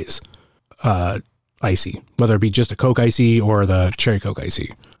always icy, whether it be just a Coke Icy or the cherry Coke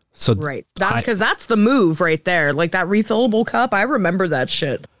Icy. So right, because that's the move right there. Like that refillable cup, I remember that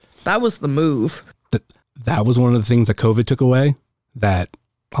shit. That was the move. That was one of the things that COVID took away that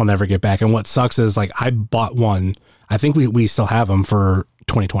I'll never get back. And what sucks is, like, I bought one. I think we still have them for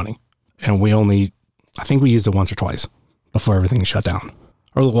 2020, and I think we used it once or twice before everything shut down.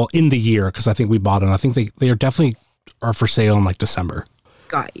 Or, well, in the year, because I think we bought them. I think they are definitely are for sale in like December.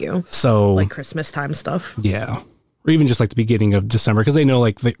 Got you. So like Christmas time stuff. Yeah. Or even just like the beginning of December, because they know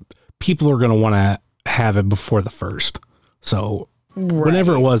like people are going to want to have it before the 1st. So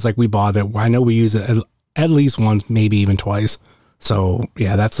whenever it was, like, we bought it, I know we use it at least once, maybe even twice. So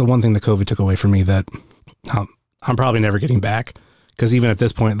yeah, that's the one thing that COVID took away from me that I'm probably never getting back. Because even at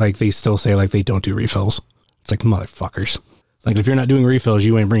this point, like, they still say like they don't do refills. It's like, motherfuckers. Like, if you're not doing refills,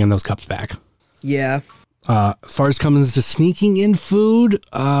 you ain't bringing those cups back. Yeah. As far as comes to sneaking in food,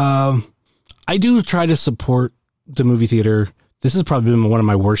 I do try to support the movie theater. This has probably been one of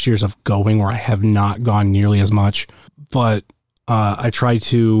my worst years of going, where I have not gone nearly as much. But I try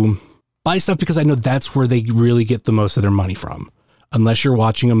to buy stuff because I know that's where they really get the most of their money from. Unless you're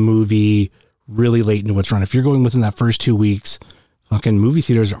watching a movie really late into its run. If you're going within that first 2 weeks, fucking movie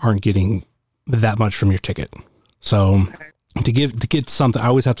theaters aren't getting that much from your ticket. So to get something, I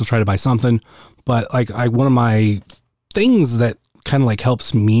always have to try to buy something. But like, one of my things that kind of like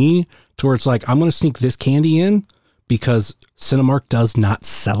helps me to where it's like, I'm going to sneak this candy in because Cinemark does not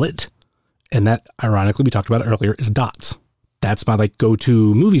sell it. And that, ironically, we talked about it earlier, is Dots. That's my like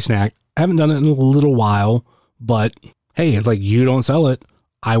go-to movie snack. I haven't done it in a little while, but hey, it's like, you don't sell it,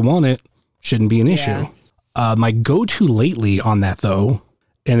 I want it, shouldn't be an issue. My go-to lately on that though,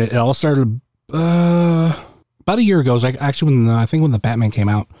 and it all started about a year ago, was like actually when the Batman came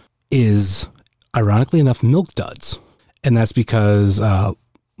out, is ironically enough Milk Duds. And that's because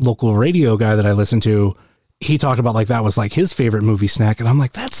local radio guy that I listen to, he talked about like that was like his favorite movie snack, and I'm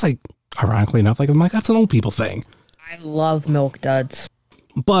like, that's like, ironically enough, like, I'm like, that's an old people thing. I love Milk Duds.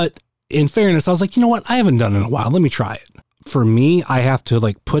 But in fairness, I was like, you know what? I haven't done it in a while. Let me try it. For me, I have to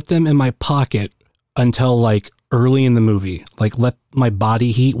like put them in my pocket until like early in the movie, like let my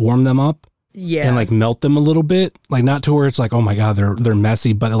body heat warm them up. Yeah. And like melt them a little bit. Like, not to where it's like, oh my God, they're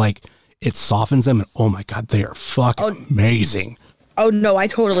messy, but like it softens them, and oh my God, they are fucking amazing. Oh no, I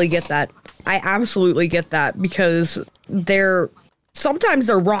totally get that. I absolutely get that, because sometimes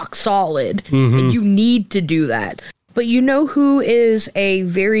they're rock solid, and you need to do that. But you know who is a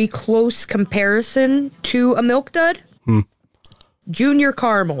very close comparison to a Milk Dud? Junior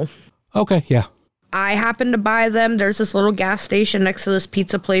Caramel. Okay, yeah. I happened to buy them. There's this little gas station next to this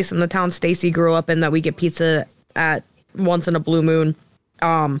pizza place in the town Stacy grew up in that we get pizza at once in a blue moon.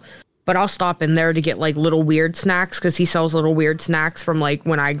 But I'll stop in there to get like little weird snacks because he sells little weird snacks from like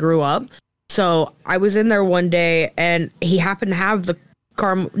when I grew up. So I was in there one day and he happened to have the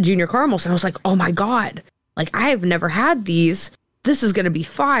Junior Caramels. And I was like, oh my God, like I have never had these. This is going to be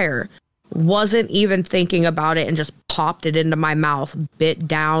fire. Wasn't even thinking about it and just popped it into my mouth, bit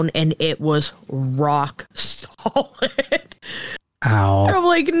down, and it was rock solid. Ow. And I'm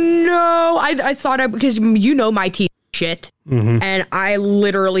like, no. I thought because you know my teeth shit. Mm-hmm. And I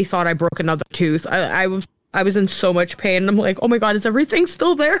literally thought I broke another tooth. I was in so much pain. And I'm like, oh my God, is everything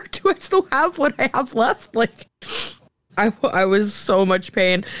still there? Do I still have what I have left? Like, I was so much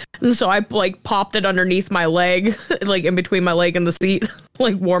pain. And so I like popped it underneath my leg, like in between my leg and the seat,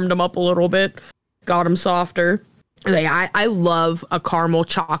 like warmed them up a little bit, got them softer. Like, I love a caramel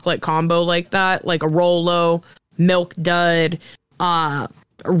chocolate combo like that, like a Rolo, Milk Dud,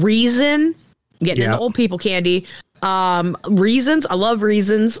 Reason, getting into old people candy. Reasons, I love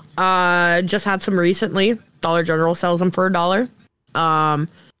Reasons. Just had some recently. Dollar General sells them for $1.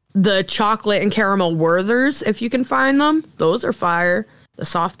 The chocolate and caramel Werthers, if you can find them, those are fire. The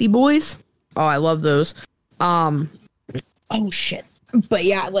Softy Boys, oh, I love those. Oh shit. But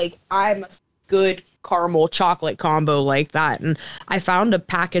yeah, like I'm a good caramel chocolate combo like that, and I found a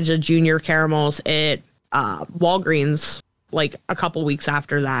package of Junior Caramels at Walgreens like a couple weeks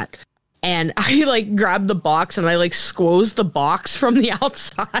after that, and I like grabbed the box and I like squoze the box from the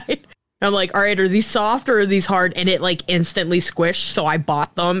outside. I'm like, all right, are these soft or are these hard? And it like instantly squished. So I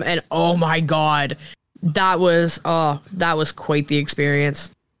bought them and oh my God, that was quite the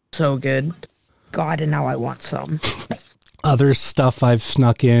experience. So good. God, and now I want some. Other stuff I've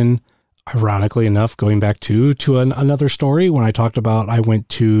snuck in, ironically enough, going back to another story when I talked about I went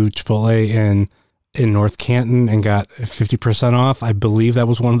to Chipotle in North Canton and got 50% off. I believe that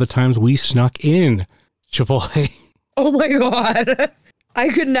was one of the times we snuck in Chipotle. Oh my God. I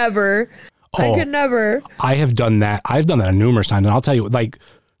could never. I have done that. I've done that numerous times. And I'll tell you, like,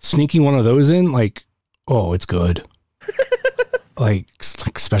 sneaking one of those in, like, oh, it's good. like,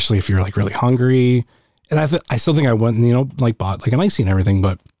 especially if you're, like, really hungry. And I still think I went and, you know, like, bought, like, an icy and everything.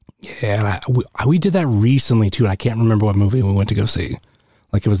 But, yeah, we did that recently, too. And I can't remember what movie we went to go see.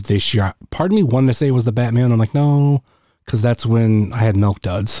 Like, it was this year. Part of me wanted to say it was The Batman. I'm like, no, because that's when I had Milk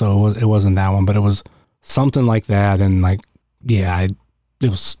Duds. So it wasn't that one. But it was something like that. And, like, yeah, it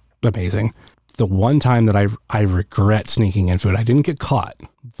was amazing. The one time that I regret sneaking in food, I didn't get caught,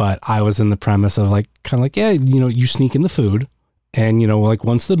 but I was in the premise of like, kind of like, yeah, you know, you sneak in the food and, you know, like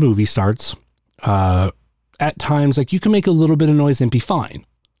once the movie starts, at times, like you can make a little bit of noise and be fine.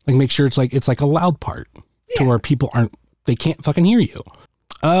 Like make sure it's like a loud part to where people they can't fucking hear you.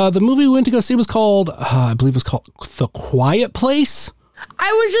 The movie we went to go see was called, I believe it was called The Quiet Place.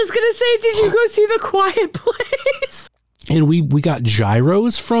 I was just going to say, did you go see The Quiet Place? And we got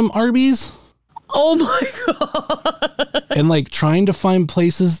gyros from Arby's. Oh my God. And like trying to find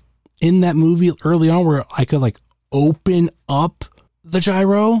places in that movie early on where I could like open up the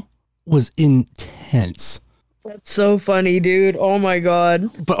gyro was intense. That's so funny, dude. Oh my God.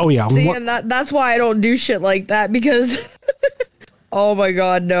 But oh yeah. See, and that's why I don't do shit like that because oh my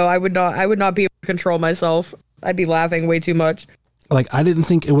God, no, I would not be able to control myself. I'd be laughing way too much. Like I didn't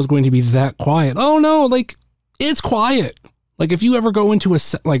think it was going to be that quiet. Oh no, like it's quiet. Like if you ever go into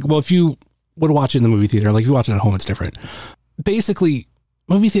if you would watch it in the movie theater, like if you watch it at home, it's different. Basically,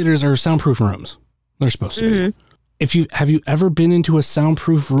 movie theaters are soundproof rooms. They're supposed to be. Have you ever been into a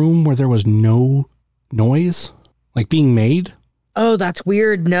soundproof room where there was no noise, like being made? Oh, that's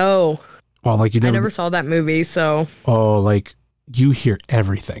weird. No. Well, like I never saw that movie, so. Oh, like you hear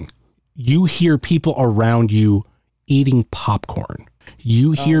everything. You hear people around you eating popcorn.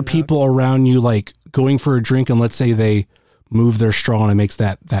 You hear people around you like going for a drink, and let's say they move their straw and it makes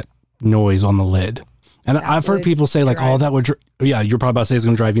that noise on the lid. And I've heard people say like, oh, that would, you're probably about to say it's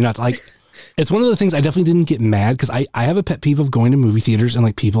going to drive you nuts. Like, it's one of the things I definitely didn't get mad because I have a pet peeve of going to movie theaters and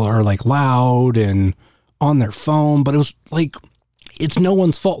like people are like loud and on their phone, but it was like, it's no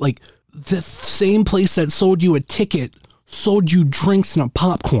one's fault. Like the same place that sold you a ticket sold you drinks and a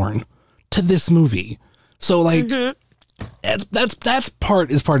popcorn to this movie. So like, that's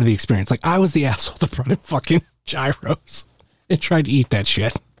part of the experience. Like I was the asshole that brought in fucking gyros and tried to eat that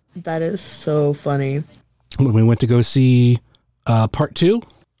shit. That is so funny. When we went to go see part 2,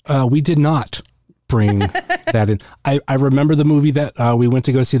 we did not bring that in. I remember the movie that we went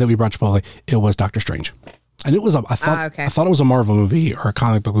to go see that we brought Chipotle. It was Doctor Strange. And it was, I thought it was a Marvel movie or a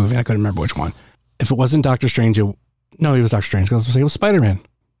comic book movie. I couldn't remember which one. If it wasn't Doctor Strange, No, he was Doctor Strange. I was going to say it was Spider-Man.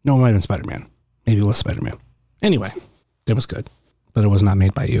 No, it might have been Spider-Man. Maybe it was Spider-Man. Anyway, it was good, but it was not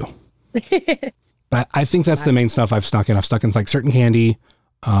made by you. But I think that's the main stuff I've stuck in. I've stuck in like certain candy.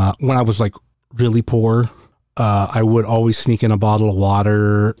 When I was like really poor, I would always sneak in a bottle of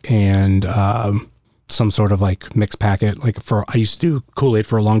water and some sort of like mixed packet. I used to do Kool-Aid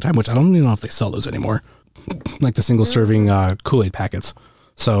for a long time, which I don't even know if they sell those anymore. Like the single serving Kool-Aid packets.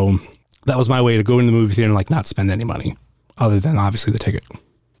 So that was my way to go into the movie theater and like not spend any money other than obviously the ticket.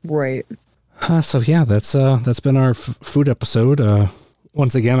 Right. So yeah, that's been our food episode.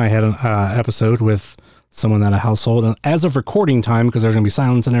 Once again, I had an episode with someone at a household, and as of recording time, because there's going to be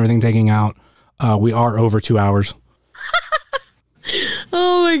silence and everything taking out, we are over 2 hours.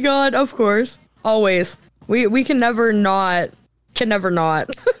 Oh my God. Of course. Always. We can never not.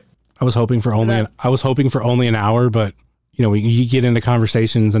 I was hoping for only an hour, but you know, you get into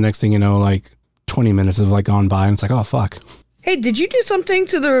conversations, and next thing you know, like 20 minutes have like gone by, and it's like, oh fuck. Hey, did you do something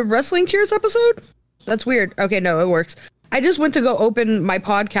to the Wrestling Cheers episode? That's weird. Okay, no, it works. I just went to go open my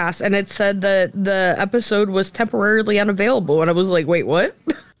podcast, and it said that the episode was temporarily unavailable, and I was like, wait, what?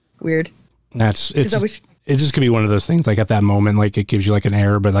 Weird. It just could be one of those things. Like at that moment, like it gives you like an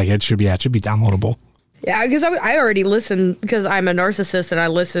error, but like it should be downloadable. Yeah, because I already listened, because I'm a narcissist, and I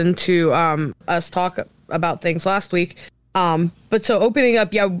listened to us talk about things last week. But so opening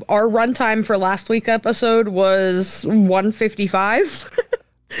up, yeah, our runtime for last week's episode was 1:55,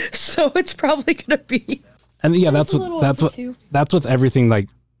 so it's probably gonna be. And yeah, that's with everything like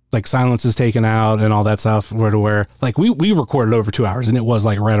silence is taken out and all that stuff. Where like we recorded over 2 hours, and it was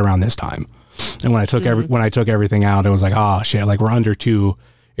like right around this time. And when I took everything out, it was like, oh shit, like we're under 2,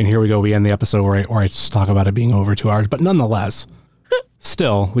 and here we go. We end the episode where I just talk about it being over 2 hours, but nonetheless,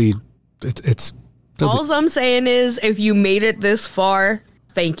 still it's. All I'm saying is, if you made it this far,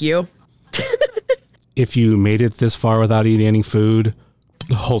 thank you. If you made it this far without eating any food,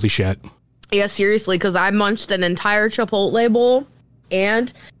 holy shit. Yeah, seriously, because I munched an entire Chipotle bowl,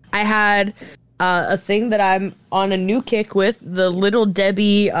 and I had a thing that I'm on a new kick with, the Little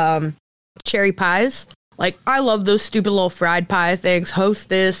Debbie cherry pies. Like, I love those stupid little fried pie things.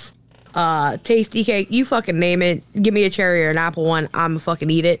 Hostess, Tasty Cake, you fucking name it. Give me a cherry or an apple one, I'm fucking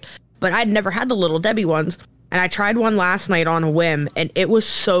eat it. But I'd never had the Little Debbie ones, and I tried one last night on a whim, and it was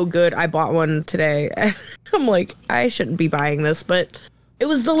so good. I bought one today. I'm like, I shouldn't be buying this, but it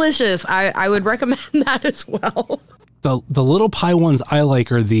was delicious. I would recommend that as well. The little pie ones I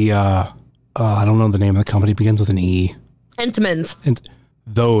like are the I don't know the name of the company. It begins with an E. Entenmann's. And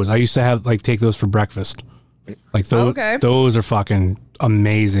those I used to have take those for breakfast. Like those. Okay. Those are fucking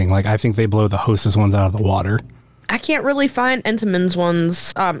amazing. Like I think they blow the Hostess ones out of the water. I can't really find Entenmann's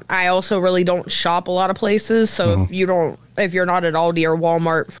ones. I also really don't shop a lot of places. So if you're not at Aldi or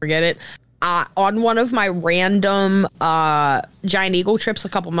Walmart, forget it. On one of my random Giant Eagle trips a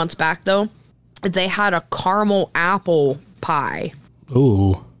couple months back, though, they had a caramel apple pie.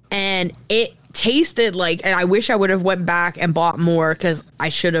 Ooh. And it tasted like, and I wish I would have went back and bought more because I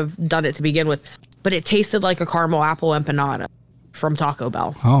should have done it to begin with, but it tasted like a caramel apple empanada from Taco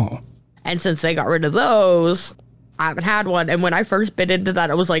Bell. Oh. And since they got rid of those, I haven't had one. And when I first bit into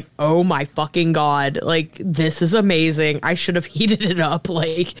that, I was like, oh my fucking God. Like, this is amazing. I should have heated it up.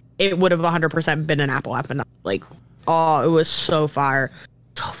 Like, it would have 100% been an apple empanada. Like, oh, it was so fire.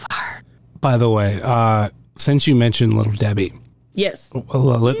 So fire. By the way, since you mentioned Little Debbie. Yes.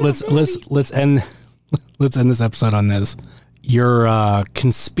 Let's end this episode on this. Your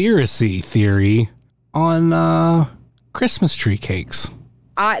conspiracy theory on Christmas tree cakes.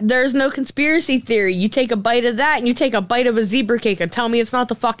 There's no conspiracy theory. You take a bite of that and you take a bite of a zebra cake and tell me it's not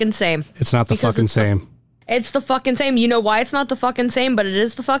the fucking same. It's not the fucking same. It's the fucking same. You know why it's not the fucking same, but it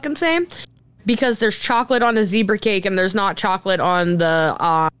is the fucking same? Because there's chocolate on a zebra cake and there's not chocolate on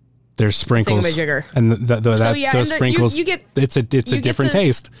the there's sprinkles. Thingamajigger. And those sprinkles, it's a different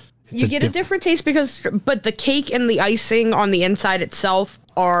taste. You get a different taste but the cake and the icing on the inside itself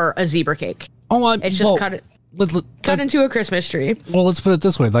are a zebra cake. Oh, it's just cut into a Christmas tree. Well, let's put it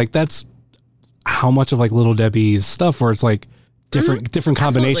this way. Like, that's how much of like Little Debbie's stuff where it's like different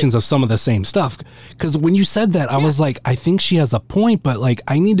combinations of some of the same stuff. Because when you said that, I was like, I think she has a point, but like,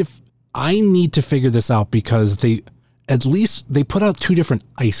 I need to figure this out because they put out 2 different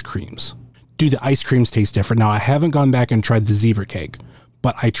ice creams. Do the ice creams taste different? Now, I haven't gone back and tried the zebra cake,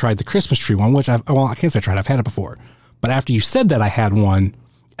 but I tried the Christmas tree one, which I can't say I tried. I've had it before. But after you said that, I had one.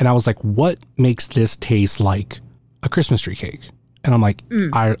 And I was like, what makes this taste like a Christmas tree cake? And I'm like,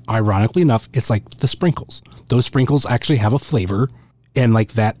 ironically enough, it's like the sprinkles. Those sprinkles actually have a flavor. And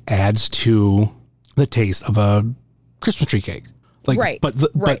like that adds to the taste of a Christmas tree cake. Like, Right, but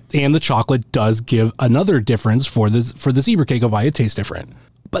right. the chocolate does give another difference for the zebra cake of why it tastes different.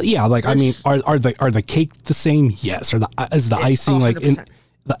 But yeah, like I mean, are the cake the same? Yes. Is the icing like 100%.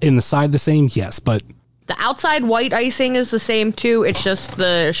 in the side the same? Yes. But The outside white icing is the same too. It's just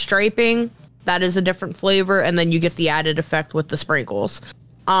the striping that is a different flavor, and then you get the added effect with the sprinkles.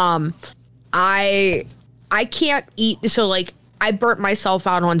 I can't eat, so like I burnt myself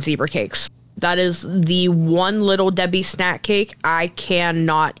out on zebra cakes. That is the one Little Debbie snack cake I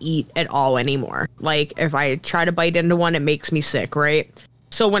cannot eat at all anymore. Like if I try to bite into one, it makes me sick, right?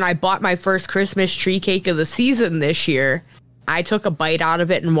 So when I bought my first Christmas tree cake of the season this year, I took a bite out of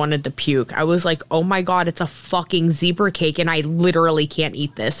it and wanted to puke. I was like, oh my God, it's a fucking zebra cake and I literally can't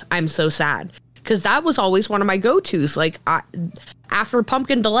eat this. I'm so sad. Because that was always one of my go-tos. Like, after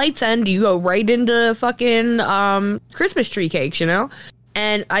Pumpkin Delight's end, you go right into fucking Christmas tree cakes, you know?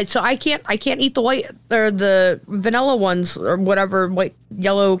 And I can't eat the white or the vanilla ones or whatever, white,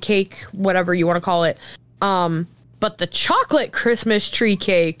 yellow cake, whatever you want to call it. But the chocolate Christmas tree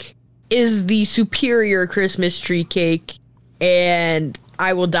cake is the superior Christmas tree cake, and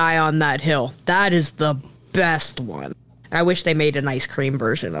I will die on that hill. That is the best one. I wish they made an ice cream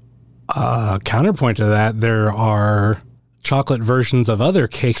version of it. Counterpoint to that, there are chocolate versions of other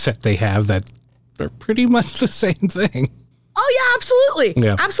cakes that they have that are pretty much the same thing. Oh yeah, absolutely.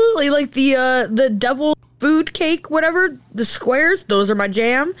 Yeah. Absolutely. Like the devil food cake, whatever, the squares, those are my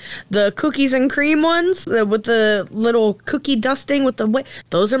jam. The cookies and cream ones with the little cookie dusting with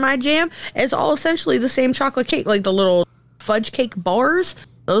those are my jam. It's all essentially the same chocolate cake, like the little fudge cake bars.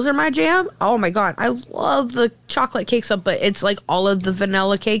 Those are my jam. Oh my God. I love the chocolate cakes up, but it's like all of the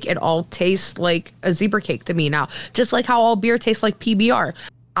vanilla cake. It all tastes like a zebra cake to me now. Just like how all beer tastes like PBR.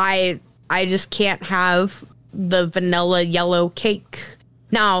 I just can't have the vanilla yellow cake.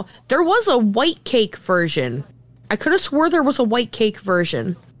 Now, there was a white cake version. I could have swore there was a white cake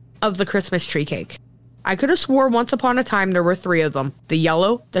version of the Christmas tree cake. I could have swore once upon a time there were 3 of them. The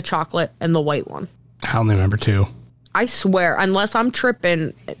yellow, the chocolate, and the white one. I only remember 2. I swear, unless I'm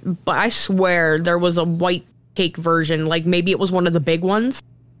tripping, but I swear there was a white cake version. Like, maybe it was one of the big ones.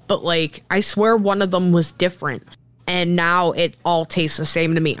 But, like, I swear one of them was different. And now it all tastes the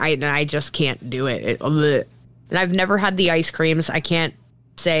same to me. I just can't do it. And I've never had the ice creams. I can't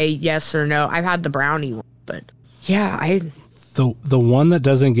say yes or no. I've had the brownie one, but yeah, The one that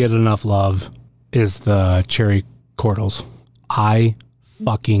doesn't get enough love is the cherry cordials. I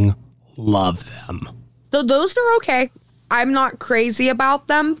fucking love them. So those are okay. I'm not crazy about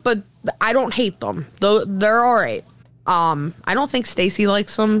them, but I don't hate them. Though they're all right. I don't think Stacy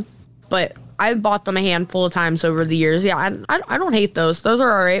likes them, but I've bought them a handful of times over the years. Yeah, I don't hate those. Those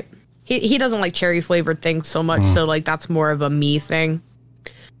are all right. He doesn't like cherry flavored things so much, so like that's more of a me thing.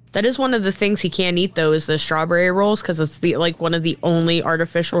 That is one of the things he can't eat though, is the strawberry rolls, because it's the like one of the only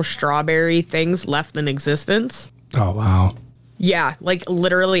artificial strawberry things left in existence. Oh wow. Yeah, like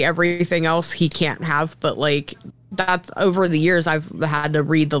literally everything else he can't have, but like that's over the years I've had to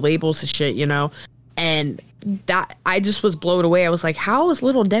read the labels and shit, you know, and that I just was blown away. I was like, how has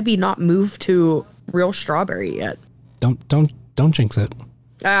Little Debbie not moved to real strawberry yet? Don't jinx it.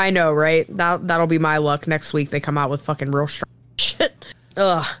 I know, right? That'll be my luck next week. They come out with fucking real shit.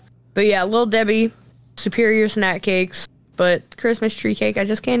 Ugh. But yeah, Little Debbie, superior snack cakes, but Christmas tree cake, I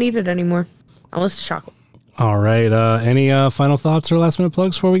just can't eat it anymore unless it's chocolate. All right. Any final thoughts or last minute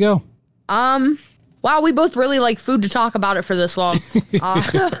plugs before we go? Wow, we both really like food to talk about it for this long.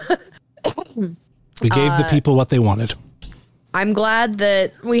 We gave the people what they wanted. I'm glad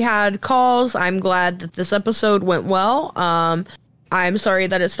that we had calls. I'm glad that this episode went well. I'm sorry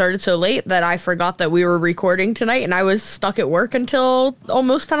that it started so late that I forgot that we were recording tonight and I was stuck at work until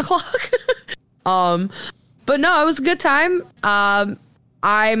almost 10 o'clock. But no, it was a good time.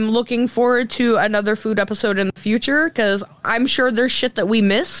 I'm looking forward to another food episode in the future because I'm sure there's shit that we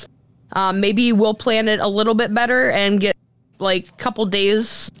missed. Maybe we'll plan it a little bit better and get like a couple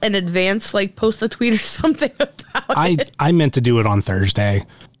days in advance, like post a tweet or something about it. I meant to do it on Thursday.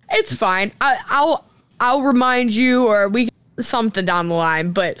 It's fine. I'll remind you, or we something down the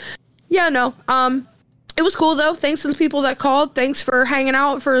line. But yeah, no. It was cool though. Thanks to the people that called. Thanks for hanging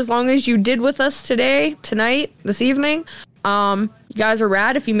out for as long as you did with us today, tonight, this evening. You guys are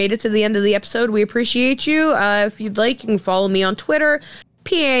rad. If you made it to the end of the episode, we appreciate you. If you'd like, you can follow me on Twitter,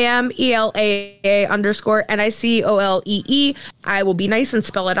 PAMELAA_NICOLEE. I will be nice and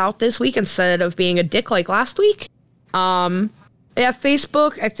spell it out this week instead of being a dick like last week. Yeah,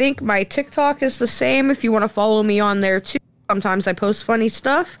 Facebook. I think my TikTok is the same if you want to follow me on there too. Sometimes I post funny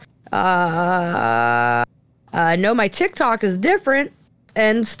stuff. No, my TikTok is different.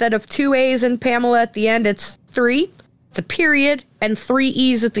 Instead of 2 A's and Pamela at the end, it's 3. It's a period and 3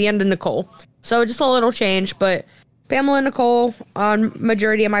 E's at the end of Nicole. So just a little change, but Pamela Nicole on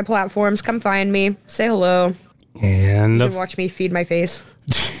majority of my platforms. Come find me. Say hello. And you can watch me feed my face.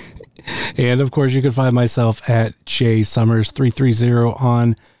 And of course, you can find myself at jsummers330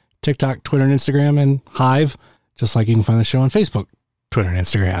 on TikTok, Twitter, and Instagram, and Hive, just like you can find the show on Facebook, Twitter, and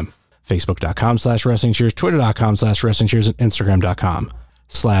Instagram. Facebook.com/WrestlingCheers, Twitter.com/WrestlingCheers, and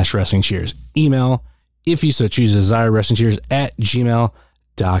Instagram.com/WrestlingCheers. Email, if you so choose, desire,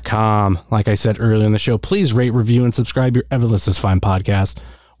 WrestlingCheers@gmail.com. Like I said earlier in the show, please rate, review, and subscribe your ever this fine podcast,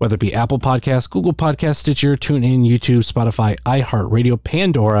 whether it be Apple Podcasts, Google Podcasts, Stitcher, TuneIn, YouTube, Spotify, iHeartRadio,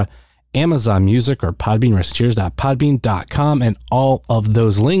 Pandora, Amazon Music, or Podbean, WrestlingCheers.podbean.com. And all of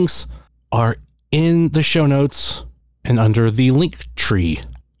those links are in the show notes and under the link tree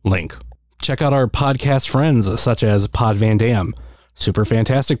link. Check out our podcast friends such as Pod Van Dam, Super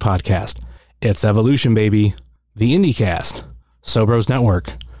Fantastic Podcast, It's Evolution Baby, The IndieCast, Sobros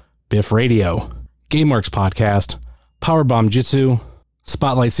Network, Biff Radio, GameWorks Podcast, Powerbomb Jitsu,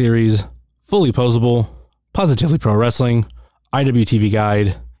 Spotlight Series, Fully Posable, Positively Pro Wrestling, IWTV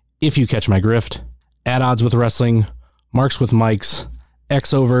Guide, If You Catch My Grift, At Odds with Wrestling, Marks with Mikes,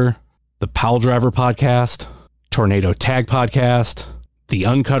 X Over, the Powell Driver Podcast, Tornado Tag Podcast, the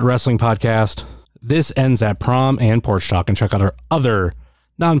Uncut Wrestling Podcast, This Ends at Prom, and Porch Talk. And check out our other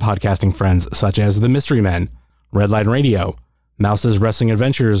non-podcasting friends such as The Mystery Men, Redline Radio, Mouse's Wrestling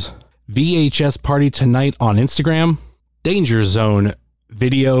Adventures, VHS Party Tonight on Instagram, Danger Zone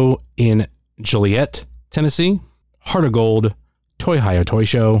Video in Joliet, Tennessee, Heart of Gold, Toy Hio Toy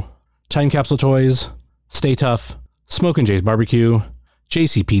Show, Time Capsule Toys, Stay Tough, Smokin' Jay's Barbecue,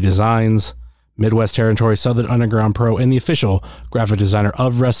 JCP Designs, Midwest Territory Southern Underground Pro, and the official graphic designer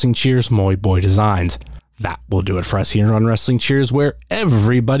of Wrestling Cheers, Moy Boy Designs. That will do it for us here on Wrestling Cheers, where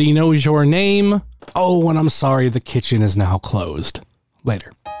everybody knows your name. Oh, and I'm sorry, the kitchen is now closed.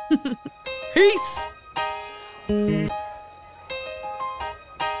 Later. Peace.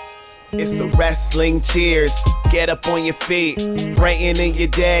 It's the Wrestling Cheers. Get up on your feet, brightening your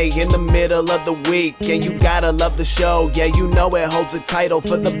day in the middle of the week. And you gotta love the show. Yeah, you know it holds a title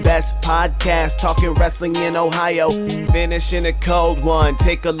for the best podcast talking wrestling in Ohio. Finishing a cold one,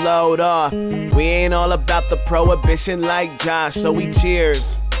 take a load off. We ain't all about the prohibition like Josh, so we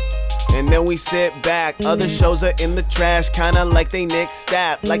cheers. And then we sit back. Other shows are in the trash, kinda like they Nick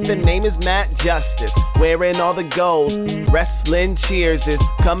Stapp. Like the name is Matt Justice, wearing all the gold. Wrestling Cheers is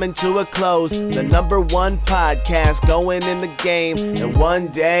coming to a close. The #1 podcast going in the game. And one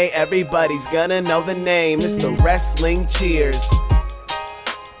day everybody's gonna know the name. It's the Wrestling Cheers.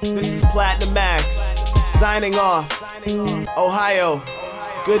 This is Platinum Max, signing off. Ohio,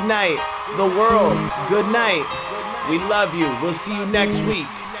 good night. The world, good night. We love you. We'll see you next week.